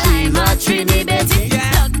 I'm a Trini Betty,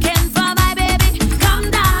 looking for my baby. Come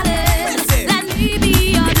darling, let me be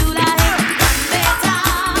your doula. Come beta,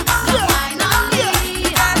 come wine on me.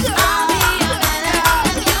 I'll be your melody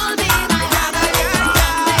and you'll be my harmony.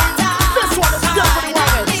 This one is good for the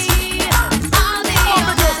wires.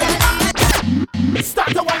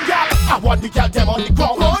 Start the one girl. I want the girl them on the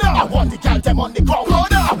ground. I want the girl them on the ground.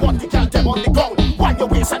 I want the girl them on the ground. Wind your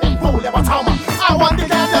waist and then roll them a town. I want the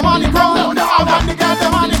girl them on the ground. I want the girl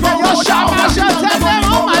them on the ground. Yo, shout, tell them,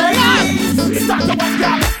 oh my God. Start the one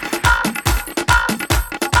girl.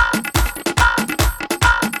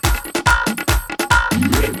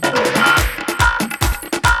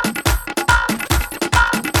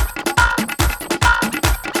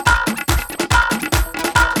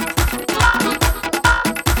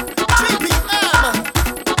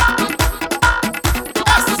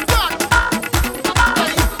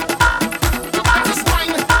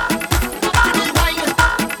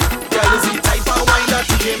 Girl, is the type of wine that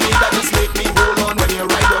you give me that just make me hold on when you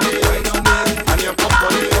ride on it, and you pump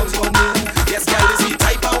on it. Yes, girl, is the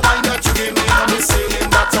type of wine that you give me and me saying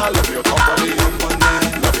that I love your company,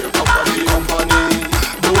 love your company.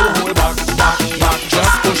 No hold back,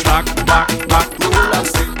 just push back. Roll and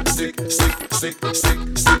stick.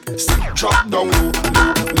 Drop down low,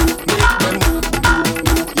 make them move.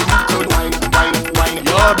 You could wine.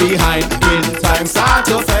 You're behind in time, start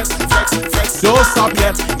to flex. Don't stop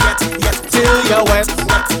yet, till you're wet.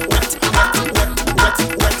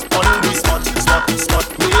 On the spot,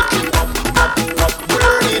 make it up,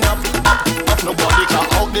 burning up. Nobody can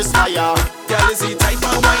out this fire. Girl, is the type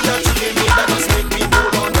of wine that you give me that just make me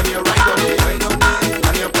hold on when you ride on it,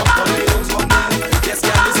 and you pump on it. Yes,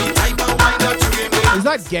 girl, is the type of wine that you give me. Is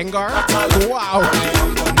that Gengar? Wow.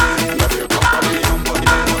 Love your company.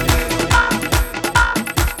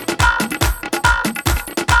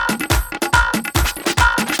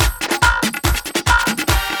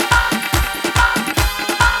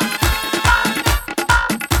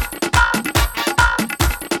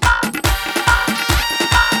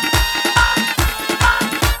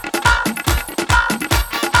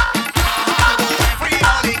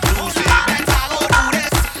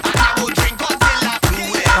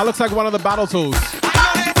 That looks like one of the battle tools.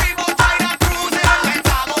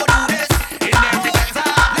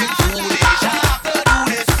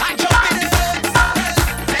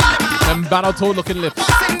 Them battle tool looking lips.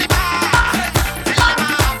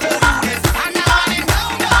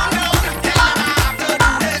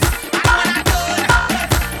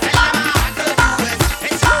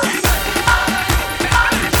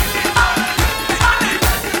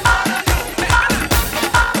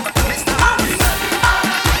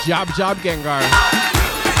 Job Gengar.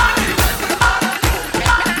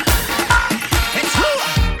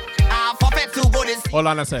 Hold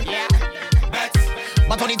on a sec.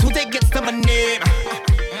 But only two tickets to my name.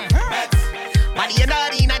 By the end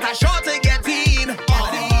of the night, I'm sure to get in. And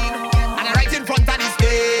I'm right in front of the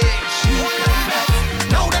stage.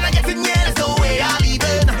 Now that I get in here, there's no way I'll leave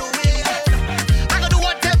it. I gonna do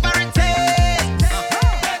whatever it takes.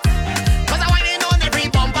 Cause I'm whining on every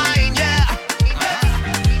bumper in here.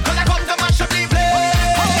 Cause I come to mash up the place.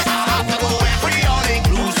 I have to go every all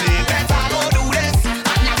inclusive. Better go do this.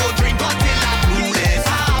 And I go drink until I do this.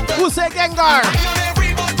 Who say Gengar?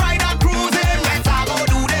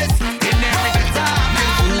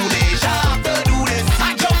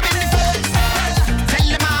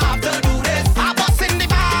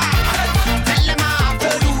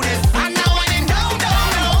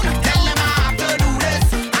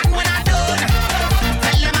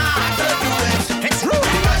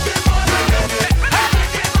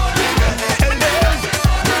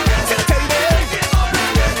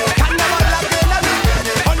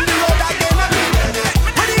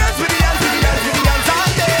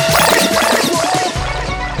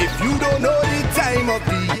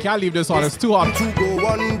 Can't leave this on, it's too hot. To go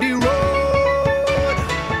on the road.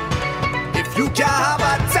 If you can't have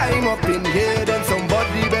a time up in here, then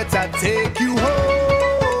somebody better take you home.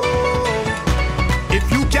 If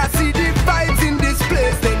you can't see the vibes in this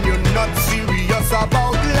place, then you're not serious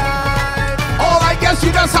about life. Oh, I guess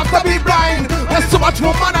you just have to be blind. There's too much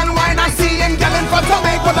woman and wine I see in girl in front of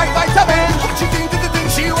me, but like vitamin. What you think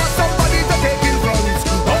she wants somebody to take in front?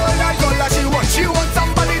 All that she wants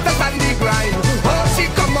somebody to stand the grind. Oh, she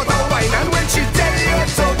come out of wine and when she tell you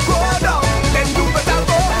to go down, then you better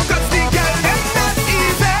go, cause the girl is not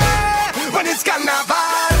easy. When it's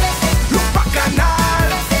carnival, look back and all,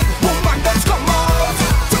 woman just come out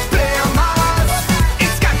to play a mass.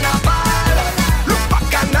 It's carnival, look back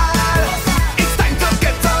and all, it's time to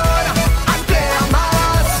get on and play a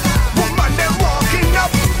mass. Woman them walking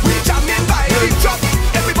up, we jamming by the drop,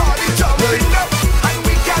 everybody jumping up, and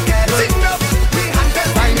we can't get enough. We hand them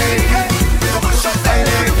by the head, we go mash up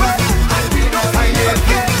everywhere, and we don't find it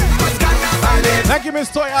again. It's carnival. Thank you, Miss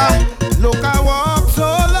Toya. Look, I walk so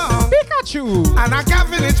long, Pikachu, and I can't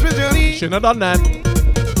finish my journey. shouldn't have done that.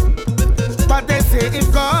 But they say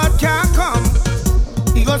if God can't come,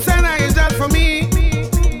 He go send an angel for me.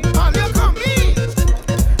 All you come me.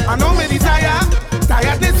 I know me desire,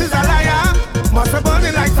 tiredness is a liar. Must be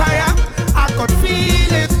burning like fire. I could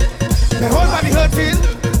feel it. The whole body hurting.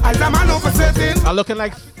 As a man over certain. I'm looking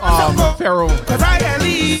like Pharaoh. Cause I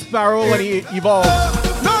elite. Sparrow when he evolved.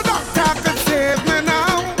 No doctor could save me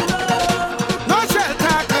now. No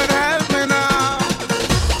shelter could help me now.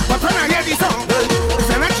 But when I hear this song, it's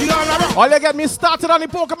energy all around. All you get me started on the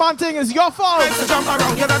Pokemon thing is your fault. To jump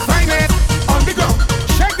around, yeah, that's fine it. On the ground,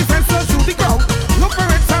 shake the fence to the ground. Look for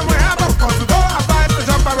it somewhere above, cause we don't have vibes to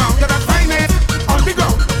jump around, yeah, that's fine it. On the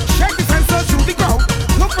ground, shake the fence to the ground.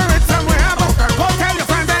 Look for it somewhere above, and go tell your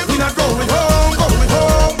friends that we not going home, going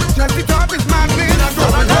home. Just the thought is mad, we not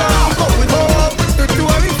going home, going home. It's too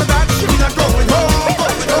early for that shit, we not going home,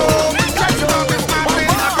 going home. Just the thought is mad, we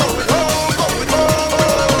not going home, going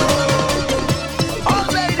home. All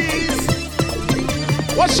ladies,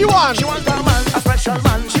 what she want? She want a man, a special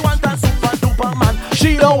man. She want a super duper man.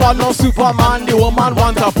 She don't want no Superman. The woman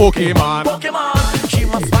want a Pokemon. Pokemon, she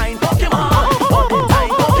must find Pokemon. All the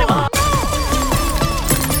time Pokemon.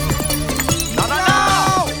 No,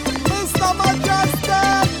 Mr.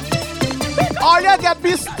 Majestic. All you get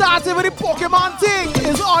me started with the Pokemon thing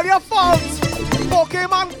is all your fault.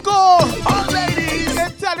 Pokemon go. All ladies, they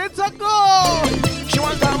tell it to go. She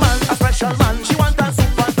want a man, a special man. She want a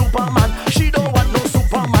super duper man. She don't want no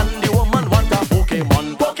Superman. The woman want a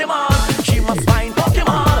Pokemon. Pokemon, she must find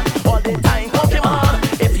Pokemon. All the time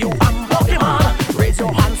Pokemon. If you am Pokemon, raise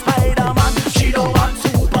your hand, Spider-Man. She don't want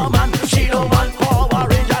Superman. She don't want Power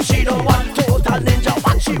Ranger. She don't want Total Ninja.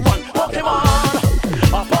 What she want? Pokemon.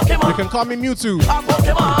 A Pokemon. You can call me Mewtwo. A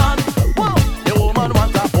Pokemon. Whoa. The woman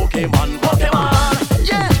want a Pokemon. Pokemon.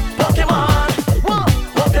 Yeah. Pokemon. Whoa.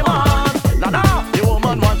 Pokemon. Nah. The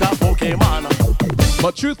woman want a Pokemon.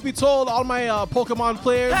 But truth be told, all my Pokemon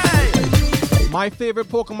players, my favorite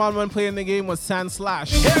Pokemon when playing the game was Sandslash.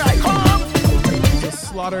 Here I come. Just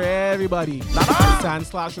slaughter everybody.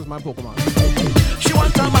 Sandslash was my Pokemon. She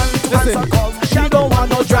want a man to answer calls. She don't want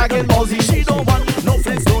no Dragon Ball Z. She don't want no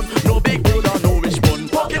Flintstone, no Big Buddha, no Wishbone.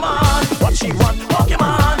 Pokemon, what she want?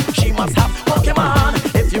 Pokemon, she must have Pokemon.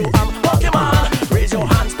 If you am Pokemon, raise your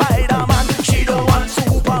hand, Spider-Man. She don't want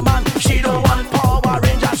Superman. She don't want Power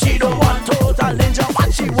Ranger. She don't want Total Ninja.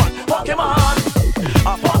 What she want? Pokemon,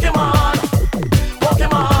 a Pokemon,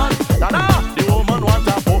 Pokemon. Nah, the woman want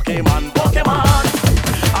a Pokemon, Pokemon,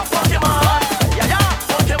 a Pokemon. Yeah,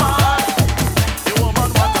 Pokemon. The woman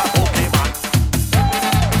want a Pokemon.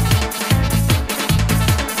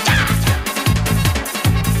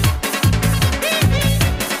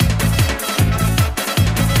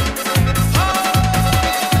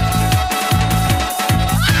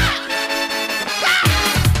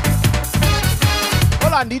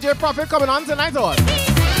 Hold on, DJ Prophet coming on tonight or what?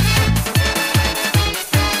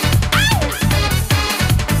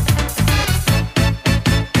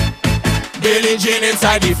 Billie Jean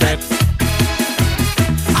inside the fence,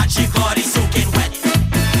 and she got it soaking wet.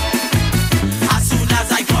 As soon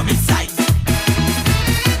as I come inside,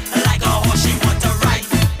 like a horse she want to ride.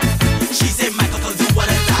 She say, Michael, do what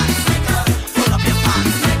it does. Pull up your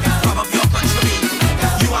pants, rub up your country.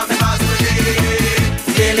 You are my boss,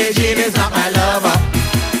 Billie Jean is not my lover.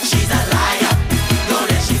 She's a liar. Don't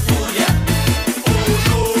let she fool ya. Oh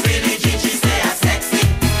no, Billie Jean, she say I'm sexy,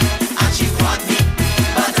 and she want me,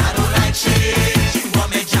 but I don't like she want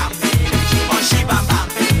me jump, she want she bam bam.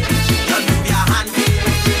 You move your hand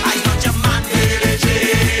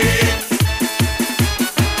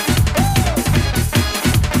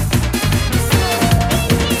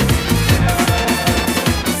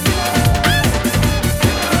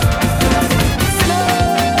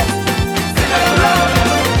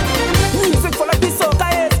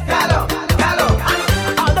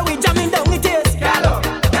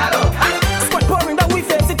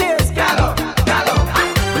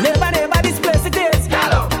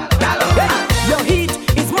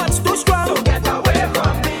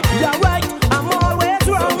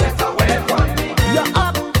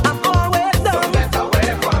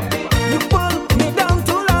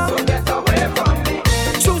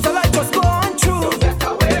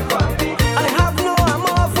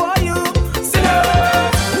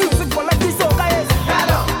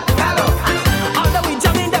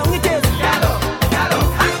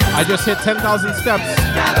just hit 10,000 steps.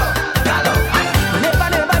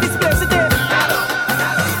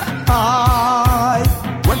 I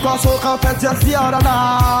went cross Soca fest just the other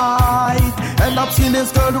night. End up seeing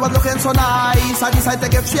this girl who was looking so nice. I decided to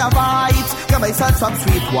give she a vibes, get myself some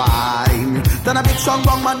sweet wine. Then a big strong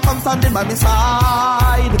young man comes standing by my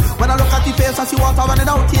side. When I look at the face, I see water running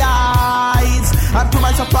out the eyes. And to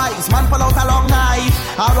my surprise, man pull out a long knife.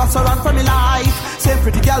 I was to run for my life. Same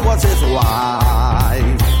pretty girl was his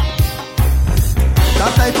wife.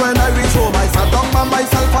 That night when I reach home, I sat down by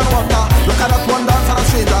myself and wonder. Look at that one dance on a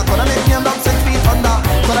stranger. Gonna make me end up 6 feet under.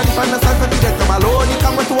 Gonna define myself if you get them alone. You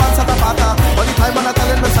come with one set of patter. All the time when I'm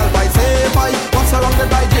telling myself, I say, boy, what's surrounded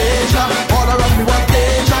by danger? All around me was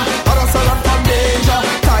danger. Others surround from danger.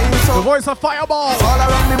 Time so. The voice of Fireball. All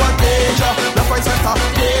around me was danger. The voice center,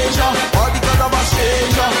 danger. All because of a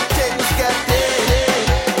stranger. Things get danger.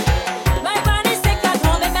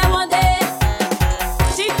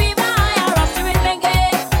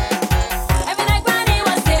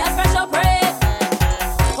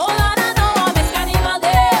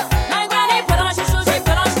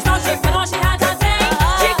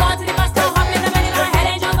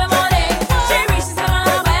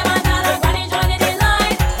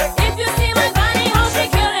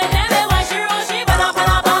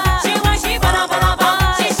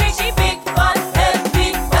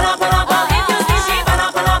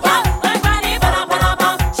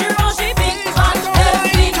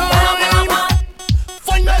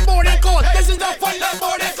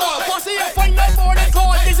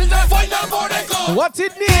 What's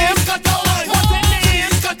it name? This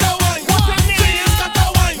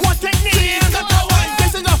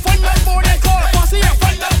is a fun night for the call. Posse a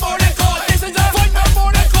fun night for the call. This is a fun night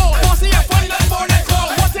for the call. Posse a fun night for the call.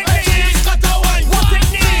 What's it name? What's it name?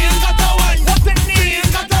 What's it name?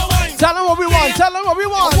 Tell them what we want. Tell them what we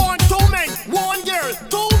want. One, 2 men, 1 girl,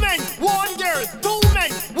 2 men, 1 girl, 2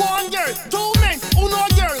 men, 1 girl, 2 men, uno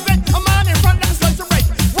girl. Then a man in front like a slice of bread.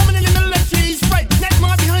 Woman in the middle like cheese bread. Next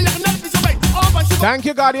man behind like another piece of bread. Thank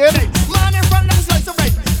you, Guardian. Man in front like a slice of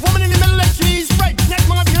bread. Woman in the middle like cheese bread. Next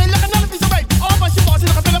man behind like another piece of bread. All my she bossing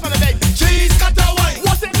like a Philip on a day. Cheese got the wine.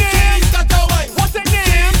 What's it name? Cheese got the wine. What's it name?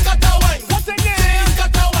 Cheese got the wine. What's it name? Cheese got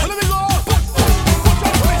the wine. Let me go.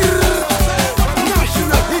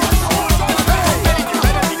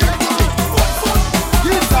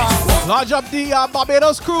 Lodge up the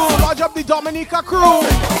Barbados crew. Lodge up the Dominica crew.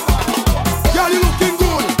 Girl, you looking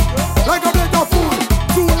good, like a plate of food.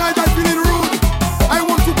 Tonight I'm feeling rude. I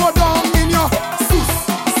want to go down in your sus,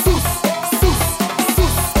 sus, sus,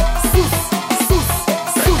 sus, sus, sus,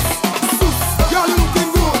 sus, sus. Girl, you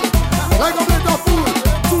looking good, like a plate of food.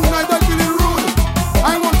 Tonight I'm feeling rude.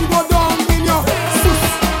 I want to go down in your sus,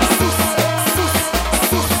 sus, sus,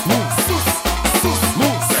 sus, sus, sus,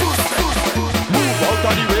 move, sus, sus. Move out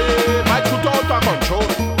of the way, my foot out of control.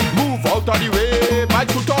 Move out of the way, my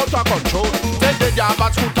foot out of control. Take the jab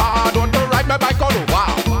at scooter, don't ride my bike all over.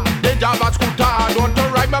 The jab at scooter, don't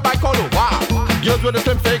ride my bike all over. Girls with the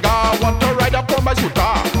slim figure, want to ride up on my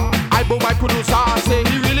scooter. I boo my producer, say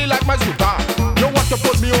he really like my scooter. You want to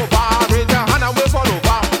pull me over, raise your hand and wave all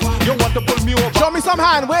over. You want to pull me over. Show me some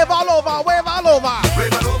hand, wave all over, wave all over.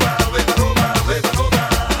 Wave all over, wave all over, wave all over.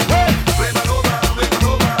 Wave all over, wave all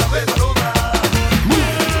over, wave all over.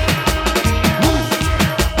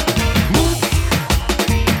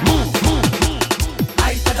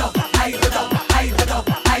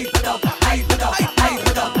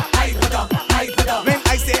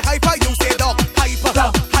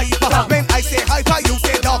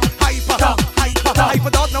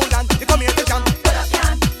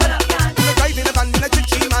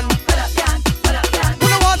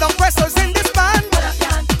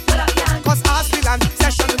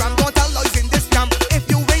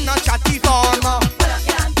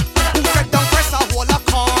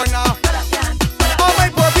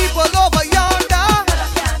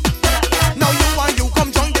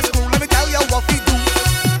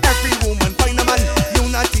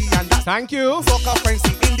 Thank you. Soca frenzy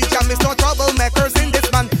in the jam, it's no troublemakers in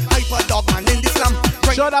this man. Hyper dog man in this slam.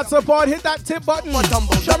 Show that support, hit that tip button.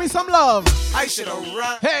 Show me some love. I should have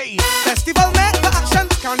run. Hey. Festival make for action,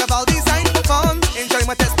 carnival design for fun.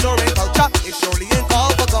 Enjoyment exploring culture, it's surely in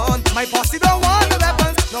call for gun. My posse don't want no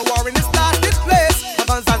weapons, no war in this last this place.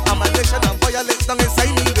 Guns and ammunition and violence down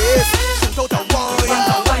inside me base. Shoot out a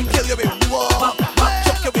wine, kill you with war.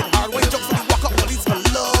 Chuck you with hard wine, jump so you walk up police for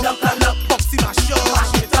love. Boxy my show,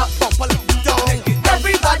 bump a little down.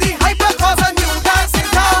 Everybody hyper cause a new dancing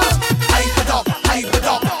town. Hyper dog, hyper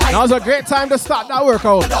dog. Now's a great time to start that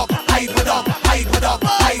workout. Hyper dog, hyper dog, hyper dog,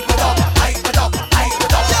 hyper dog, hyper dog,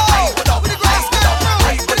 hyper dog, hyper dog,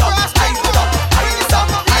 hyper dog, hyper dog, hyper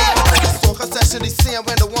dog, hyper dog.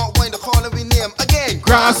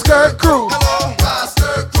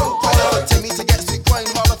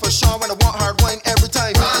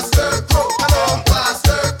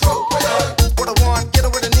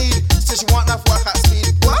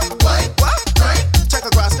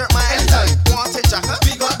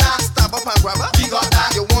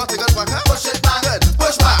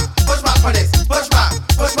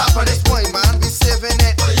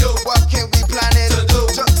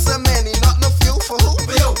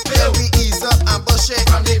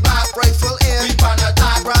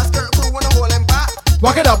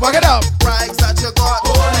 Walk it up, walk it up. Rags that you got,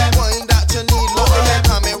 wine that you need. Look at them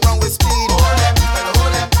coming wrong with speed. All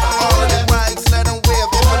of them rags, let them wave.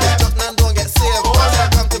 If on this jump and don't get saved. Once I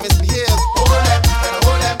come to misbehave.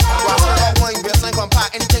 Watch me got wine, baseline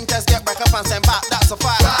compact. Anything just get back up and send back. That's a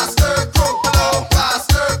fact. Faster crew, hello,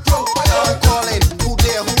 faster crew. I'm calling, who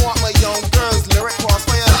there, who want my young girls? Lyric cross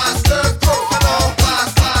fire. Faster crew, hello,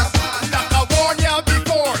 fast. Like I warned you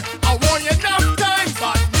before, I warned you enough times,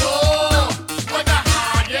 but no, when I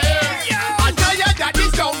hard I tell you that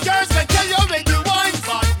these young girls can tell you when you want,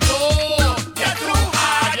 but no, you're too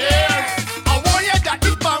hard I warn you that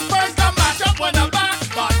these bumpers can mash up when I'm back,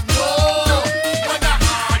 but no, when I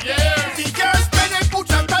hard the girls spending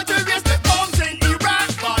boots and try to raise the bombs in Iraq,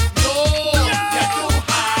 but no, you're too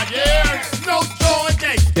hard no John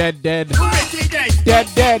Day, Dead. Ricky Day,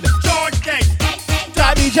 Dead. George Day,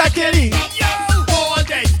 Daddy Jackie. Paul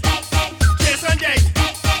Day, Jason Day,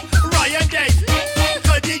 Ryan Day,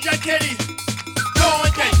 Khadija Kelly, John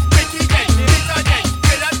Day, Ricky Day, Peter Day,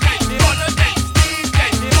 Dylan Day, Donald Day, Steve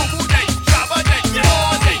Day, Boo Day, Shabba Day,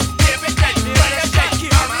 Paul Day, David Day, Brian Day,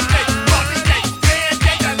 Harry Day, Bobby Day, Dan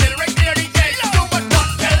Day, the lyric theory Day, do what not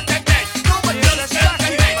tell them Day, do what just tell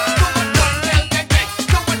them Day, do what not tell them Day,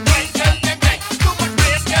 do what right tell them Day, do what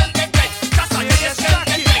race tell them Day, just like yes tell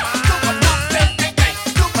them Day, do what not tell them Day,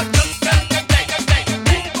 do what just tell them Day,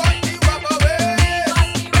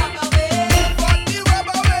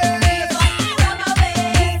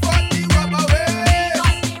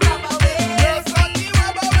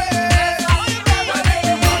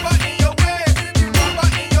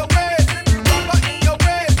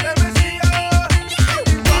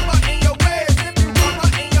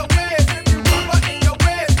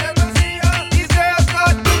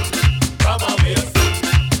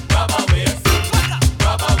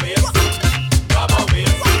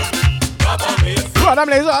 Bro, them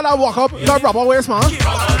ladies all that walk up, the rubber waist, man.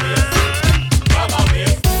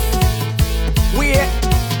 Wait,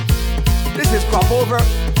 this is crop over.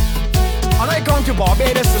 And I come to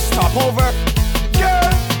Barbados to stop over.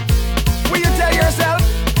 Girl, will you tell yourself?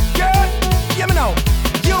 Girl, hear me now.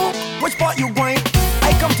 You, which part you going?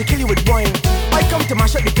 I come to kill you with wine. I come to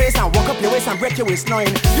mash up the place and walk up your waist and break your waistline.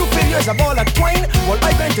 You feel yours a ball of twine, well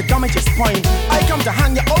I going to damage your spine. I come to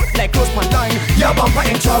hang you out like close pan line. Your bumper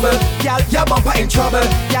in trouble, gal. Your bumper in trouble,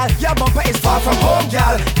 gal. Your bumper is far from home,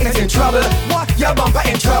 gal. It's in trouble. What? Your bumper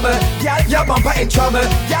in trouble, gal. Your bumper in trouble,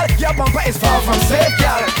 gal. Your bumper is far from safe,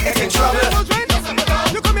 gal. It's in trouble.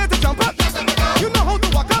 You come here to jump up. You know how to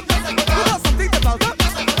walk up. You got something to belt up.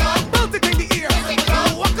 Belt it in the ear.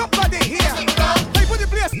 Walk up by the here. Hey, put the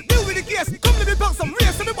place. Deal with the case. Come let me bounce some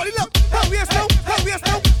race. Everybody look. How we now? How we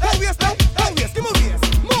now? How we now? How we give more race.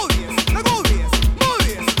 More race. Now go race. More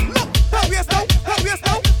race. Look. How we now? How we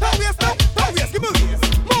now? How we now? How we give more race.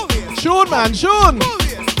 More race. Shoot, man, shoot. More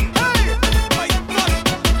race. Hey.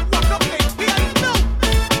 Walk up like we are now.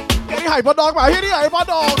 Hey, hyper dog, man. Here the hyper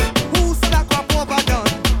dog. Who said I crop over done?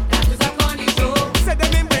 That is a funny show. Said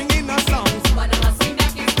them in bringing us songs. But I must sing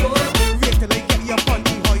that is good. Wait till I get you on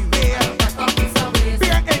the highway.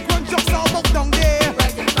 Beer egg run jokes all up down there.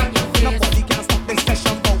 Right in front of your face. Nobody can stop this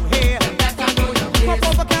session out here. Crop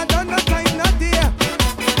over can't done no time, not there.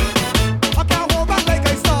 I can't hold back like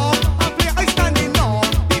I saw. I play I standing off.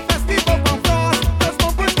 The festival from frost. Those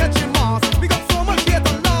bumpers catching moss. We got so much here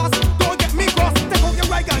to lost. Don't get me cross. Take out your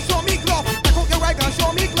rag and show me glove. Take out your rag and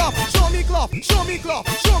show me glove. Show me glove. Show me glove.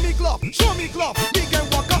 Show me glove. Show me glove. We can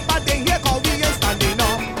walk up and then here cause we ain't standing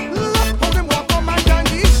up. Look how them walk on my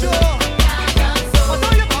dandy show. Put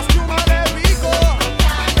on your costume and there we go.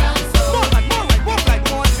 More right, walk like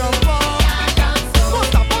more jumper. More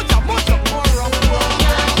stop, more jump, more rumble.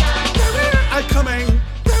 I coming.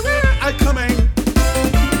 I coming.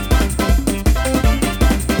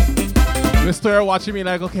 Mr. watching me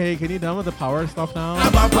like, okay, can you done with the power stuff now?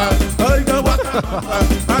 I'm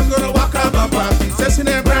gonna walk a bumper. Session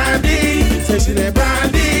and brandy. Session and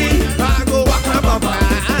brandy. I go walk a bumper.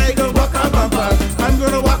 I go walk a bumper. I'm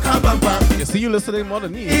gonna walk a bumper. You see, you listening more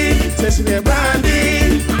than me. Session and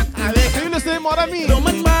brandy. You listening more than me. One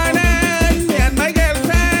morning, me and my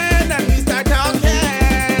girlfriend, and we start talking.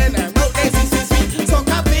 And wrote this sweet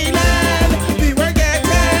soca feeling. We were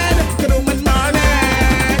getting to the one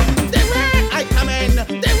morning. They were I come in.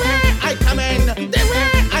 They were I come in. They were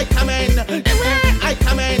I come in. They were I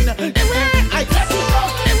come in. They were I catch you up.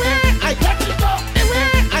 They were I catch you up. They were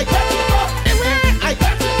I catch you up. They were I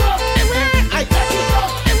catch you up. They were I catch you up.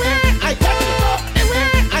 They were I catch you up. They were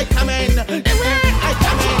I come in. They were I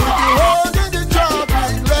come in. Hold in the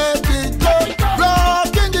traffic, let it go.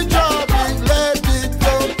 Rock in the traffic, let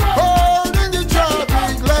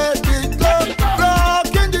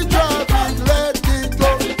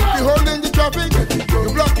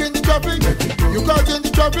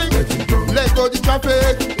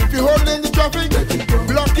traffic. If you hold in the traffic,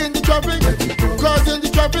 blocking the traffic, causing the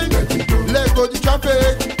traffic, let go the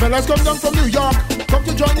traffic. Fellas come down from New York, come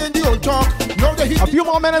to join in the old talk. Know the heat. A few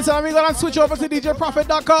more minutes and we're gonna switch over to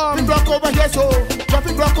DJProfit.com. Traffic block over here, so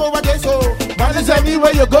traffic block over there, so violence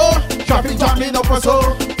everywhere you go. Traffic jamming up or so.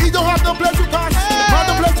 He don't have no place to pass, not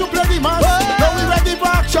no place to play the mass. Now we ready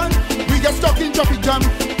for action. We get stuck in traffic jam.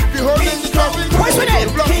 We hold in the traffic, we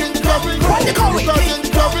blocking the traffic, we causing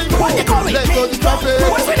the traffic, let go the traffic. We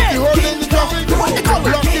hold in the traffic, we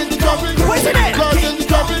blocking the traffic, causing the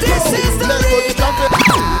traffic, let go the traffic.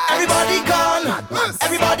 Everybody gone,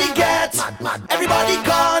 everybody get, everybody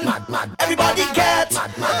gone, everybody get,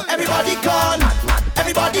 everybody gone,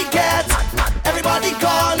 everybody get, everybody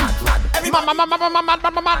gone. We mad,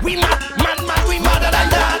 we madder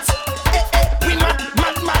than that. We mad,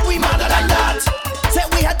 we madder than that. Say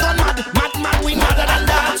we had gone mad, we madder than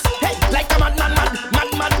that. Hey, like a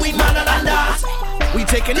mad, we madder than that. We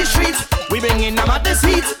taking the streets, we bringing them at the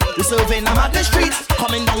heat. We serving them at the streets,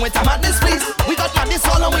 coming down with them at this fleet. We got madness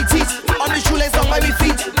all on we teeth, on the shoelace down by we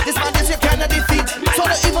feet. This madness you cannot defeat, so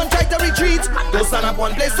don't even try to retreat. Don't stand up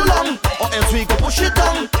one place too long, or else we go push it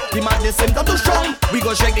down. The madness symptom too strong, we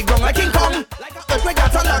go shake the ground like King Kong. Like a earthquake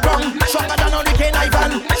that's on the ground, stronger than Hurricane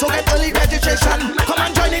Ivan. So get early registration, come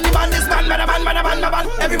and join in the madness man.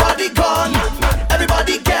 Everybody gone,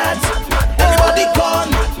 everybody get, everybody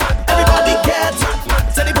gone, everybody get.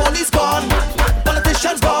 Say the police gone,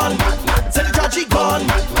 politicians gone, say the judge gone,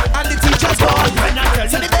 and the teachers gone.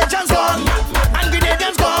 Say the Belgians gone, and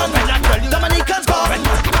Grenadians gone, Dominicans gone,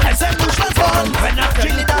 and St. Lucians gone,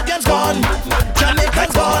 Trinidadians gone,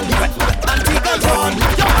 Jamaicans gone, Antiguans gone.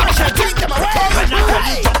 Yo, I shall take them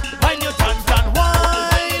away. When you dance and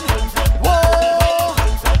wine, whoa,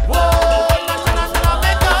 whoa,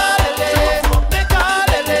 make all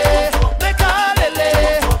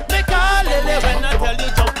when I tell you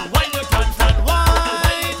jump. When you dance and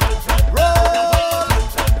wine, roll,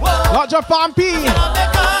 Not your Pampy.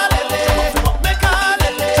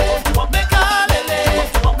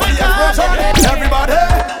 Everybody,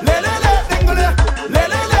 le le le dingole, le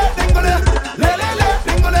le le dingole, le le le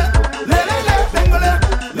dingole, le le le dingole,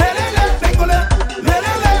 le le le dingole, le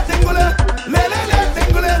le le dingole, le le le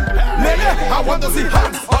dingole, le le. I want to see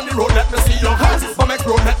hands on the road. Let me see your hands. For make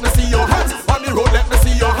road, let me see your hands. On the road, let me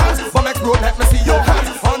see your hands. For make road, let me see your hands.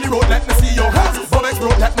 On the road, let me see your hands. For make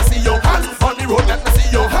road, let me see your hands. On the road, let me see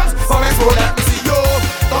your hands. For make road, let me see your.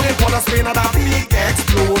 Don't it wanna spin at a big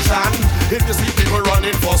explosion? If you see people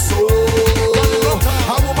running for soul.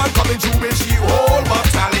 A woman coming through with she whole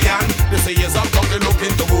battalion. They say yes, I'm coming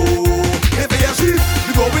looking to go. If they are she,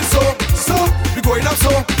 we going so, we going up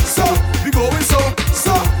so, we going so,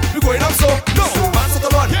 we going up so. No, hands to the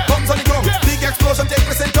run, bombs on the ground. Big explosion take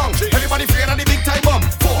place in town. Everybody fear on the big time bomb.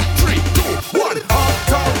 4, 3, 2, 1.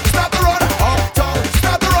 Uptown, start the run. Uptown,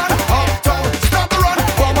 start the run. Uptown, start the run.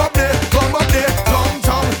 Bomb up there,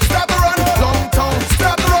 downtown, start the run. Downtown,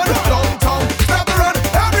 start the run. Downtown, start the run.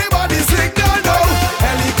 Everybody sing down now.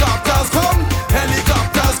 Helicopters come,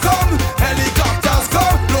 helicopters come, helicopters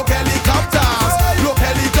come. Look helicopters, look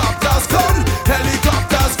helicopters come,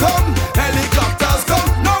 helicopters come, helicopters come.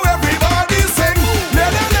 Now everybody sing. Le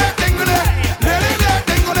le le dingole, le le le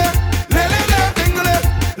dingole, le le le dingole,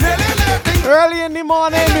 le le le dingole. Early in the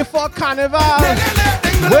morning before Carnival.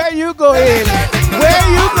 Where you going? Where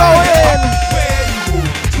you going?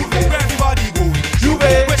 Everybody go,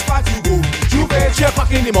 Juve. Which part you go, Juve? 3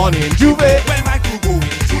 o'clock in the morning, Juve. Where my crew go,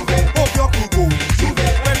 Juve. Hope your crew go, Juve.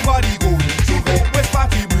 Everybody go, Juve. Which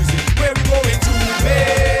part we bruising? Where we going, Juve?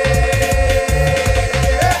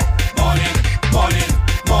 Morning, morning,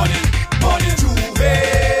 morning, morning, Juve.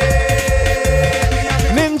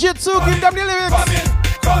 Ninjutsu, give them the lyrics.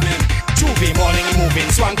 Coming, Juve. Morning, moving,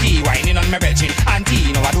 swanky, whining on my virgin.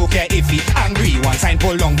 Auntie, no, I don't care if he angry. One sign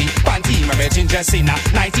pull long the panty. My virgin just in a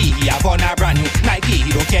 90. He have on a brand new Nike.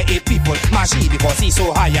 He don't care if people mashy because he's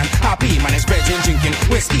so high and happy. Man, his virgin drinking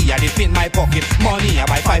whiskey. I dip in my pocket money. I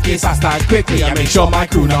buy 5 case, I start quickly. I make sure my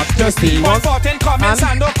crew not thirsty. 114 coming,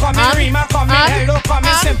 Sando coming, Rima coming, Hello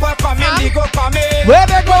coming, Simple coming, Ligo coming. Where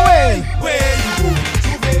they going? Where you go?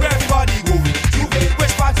 Juve. Where everybody going? Juve.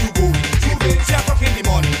 Which part you going? Juve. 3 o'clock in the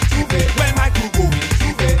morning. Juve. Where my crew going?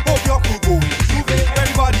 Juve. Hope your crew going. Juve.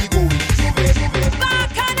 Everybody going. Juve.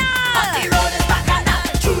 Bacchanal. On the road is bacchanal.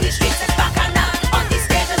 Through the streets is bacchanal. On the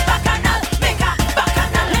stage is bacchanal. Make a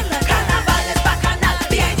bacchanal. Carnival is bacchanal.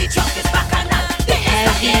 Behind the truck is bacchanal. The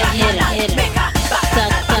instant is bacchanal. Make a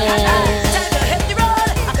bacchanal. Time to hit the road.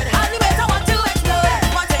 I could hardly wait. I want to explode.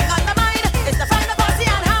 One thing on my mind is to find the posse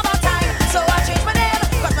and have a time. So I change my name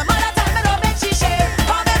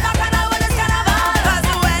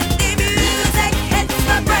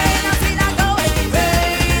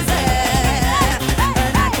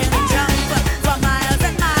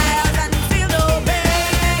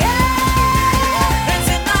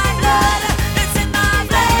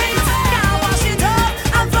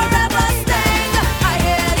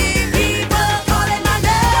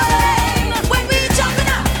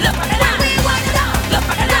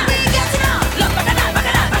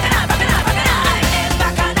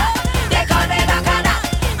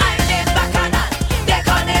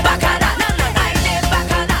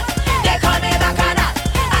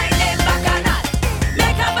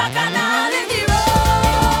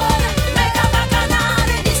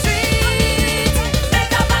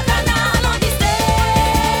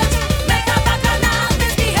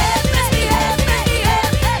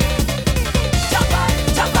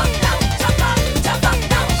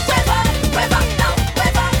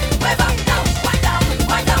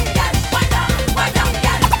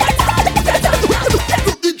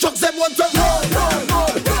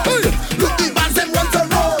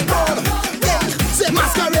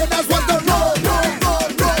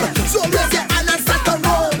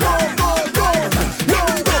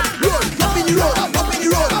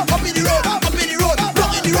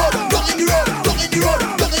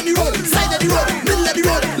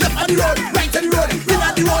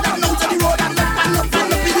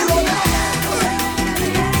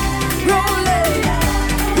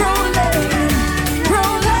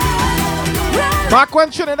Back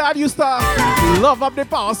when Trinidad used to love up the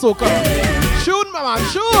power soca. Shoot, my man,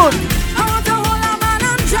 shoot. I want to hold a man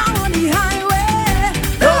and drown on the highway.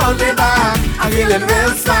 Hold me back, I'm feeling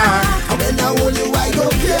real smart. And when I hold you, I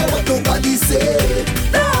don't care what nobody say.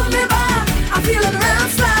 Hold me back, I'm feeling real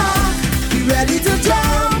smart. Be ready to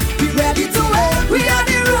jump, be ready to win. We are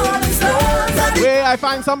the rolling stones. Where I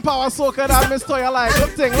find some power soca that Miss Toya like.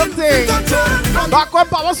 Look thing, look thing. Back when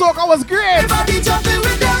power soca was great. Everybody jumping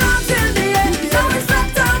with their arms in the air. So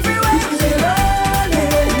respect everywhere.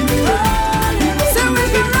 So we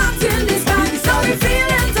be locked in this time. So we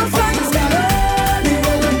feeling so fine.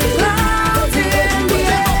 Locked in the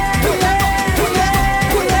air.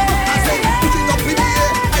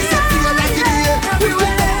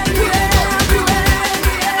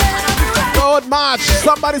 Road march.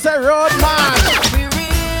 Somebody say road march. We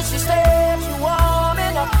reach the stage, you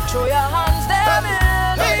warming up. Throw your hands there in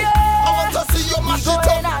the air. I want to see you mash it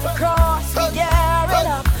Going up. across, we gearing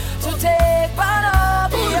up to take part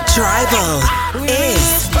of the air. Tribal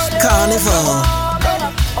is Carnival.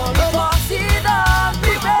 All the bosses up,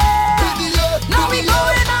 we ready. Now we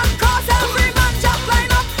going across, every man jump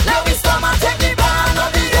line up. Now we storm and take the band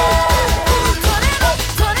of the air. Turn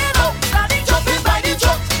it up, starting jumping by the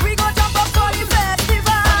truck. We gon' jump up for the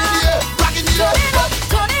festival.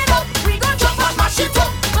 Turn it up, we gon' jump and mash it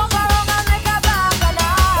up. Jump around and make a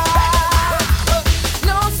bacchanal.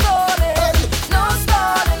 No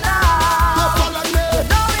stalling now.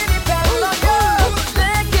 Now we depend on you.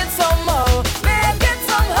 Make it some more, make it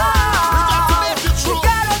somehow. You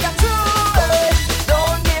gotta get through it.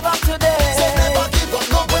 Don't give up today.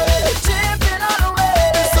 Chipping all the way.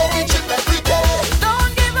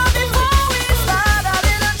 Don't give up before we start out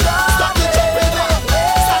in a job. Start the jumping up,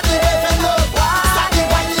 start the revving up, start the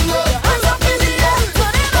winding up. Hands up in the air,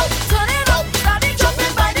 turn it up, start the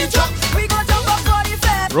jumping by the truck. We gon' jump up for the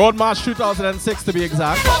fest. Road march 2006 to be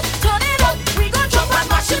exact. Turn it up, we gon' jump and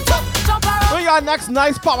mash it up. Jump around. We got next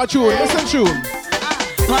nice power tune. Listen tune.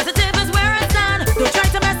 Positive is where I stand. Don't try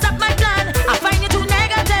to mess up my plan. I find you too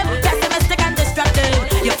negative, pessimistic and destructive.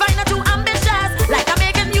 You find you too ambitious, like a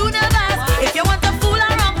making universe. If you want to fool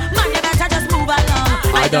around, man, you better just move along.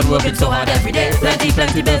 I done working so hard every day. Plenty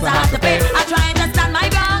bills I have to pay. I'm trying to stand my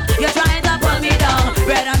ground. You're trying to pull me down.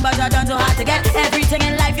 Bread and butter done too hard to get. Everything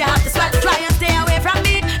in life you have to sweat. Try and stay away from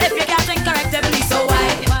me if you can't think correctly. So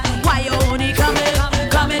why you only coming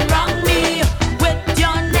wrong me with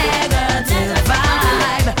your negative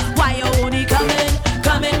vibe? Why you only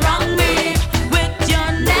coming wrong me with your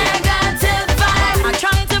negative vibe? I'm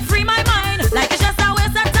trying to free my mind like it's just a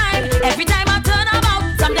waste of time. Every time I turn about,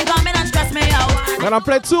 something coming and stress me out. Gonna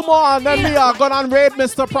play two more and then we are gonna raid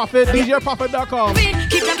Mr. Prophet, DJProphet.com.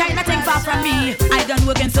 Keep them kind of thing far from me. I done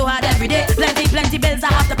working so hard every day. Plenty bills I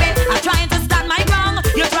have to pay. I'm trying to stand my ground.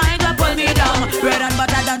 You're trying to pull me down. Bread and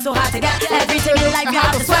butter done so hard to get. Everything in life you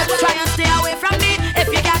have to sweat. Try and stay away from me if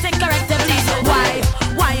you can't think correctly. So why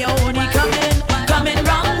you only coming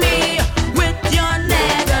wrong me with your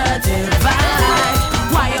negative vibe?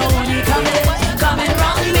 Why you only coming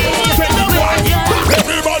wrong me with your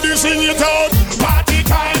Everybody sing it out. Party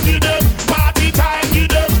time, give them. Party time, give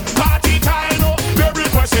them. Party time, no. They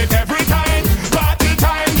request it every time. Party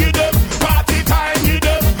time, give them. Party time, give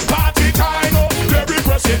them. Party time, no. They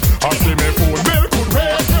request it. I see me phone bill could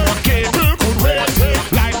wait. Cable could wait.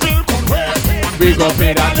 Light bill could wait. We go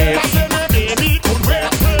pay that bill. I say me baby could wait.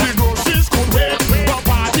 The groceries could wait. But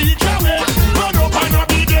party can wait. Run up and up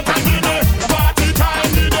the gate and give them. Party time,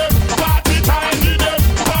 give them. Party time, give them.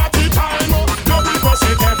 Party time, no. They request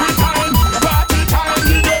it every time. Party time,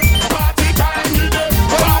 give them. Party time, give them.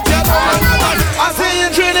 Party time. I say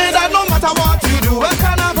in Trinidad, no matter what you do, when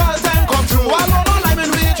carnival time come through, I know no limit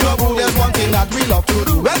with your boo. There's one thing that we love to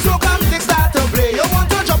do. When soca music start to play, you want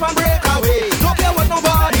to jump and break away. Don't care what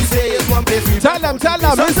nobody say, it's one place we Tell them.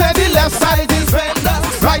 We say the left side is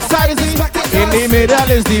Fenders, right side is In the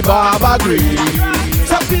middle is the Baba Green.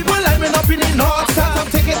 Some people lining up in the north side, some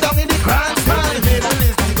take it down in the grandstand. In the middle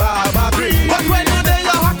is the Baba Green. But when you're there,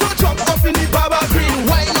 you have to jump up in the Baba Green,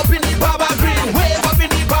 wind up in the Baba Green, wave up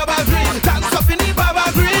in the Baba Green, dance up in the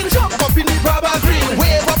Baba Green, jump up in the Baba Green,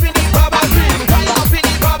 wave up in the Baba Green, wind up in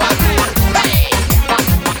the Baba Green. Hey!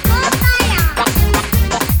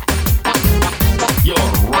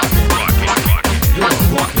 You're rocking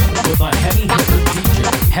with a heavy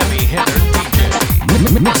hitter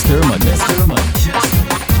DJ, Mr. Majestic.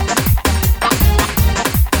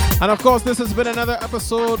 And of course, this has been another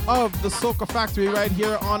episode of the Soca Factory right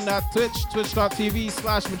here on that Twitch,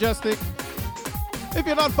 twitch.tv/Mejustik. If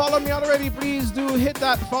you're not following me already, please do hit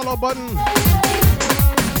that follow button.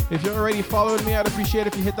 If you're already following me, I'd appreciate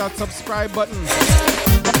if you hit that subscribe button.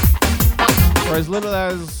 For as little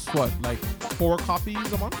as, what, like 4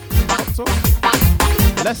 coffees a month? So,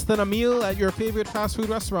 less than a meal at your favorite fast food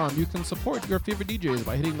restaurant. You can support your favorite DJs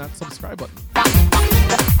by hitting that subscribe button.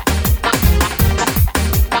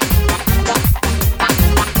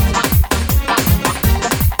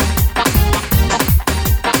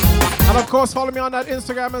 And of course, follow me on that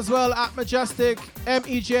Instagram as well, at Mejustik,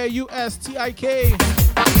 Mejustik.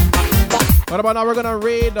 What about now? We're gonna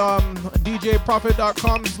raid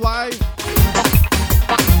DJProfit.com's live.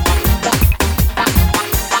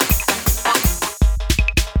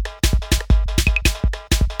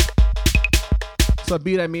 It's a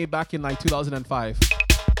beat I made back in like 2005.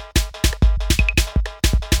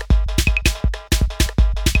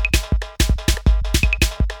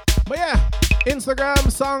 But yeah, Instagram,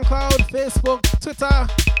 SoundCloud, Facebook, Twitter,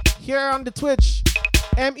 here on the Twitch,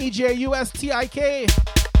 Mejustik.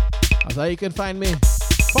 That's how you can find me.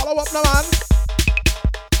 Follow up now, man.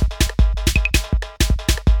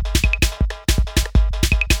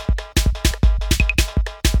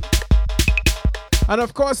 And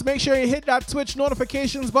of course, make sure you hit that Twitch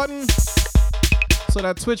notifications button so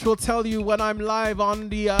that Twitch will tell you when I'm live on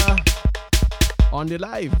the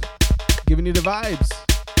live, giving you the vibes.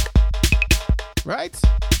 Right?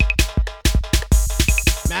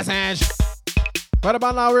 Message. Right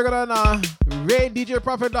about now, we're gonna raid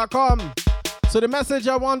DJProfit.com. So the message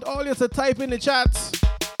I want all you to type in the chat.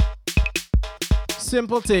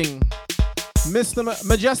 Simple thing. Mr.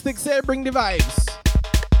 Mejustik say bring the vibes.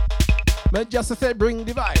 Mejustik say bring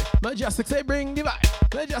the vibe. Mejustik say bring the vibe.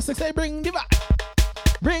 Mejustik say bring the vibe.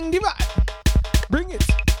 Bring the vibe. Bring it.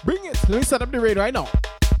 Bring it. Let me set up the raid right now.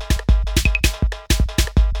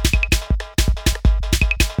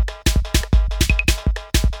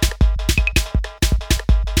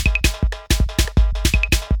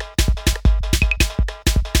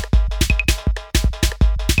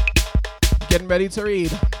 Getting ready to read.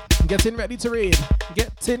 Getting ready to read.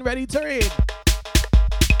 Getting ready to read.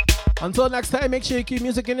 Until next time, make sure you keep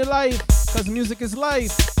music in your life, because music is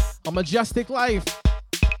life. A Mejustik life.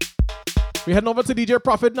 We're heading over to DJ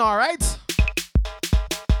Profit now, alright?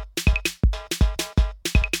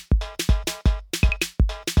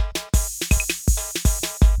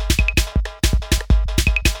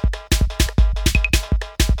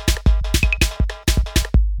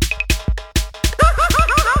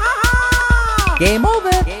 Game over.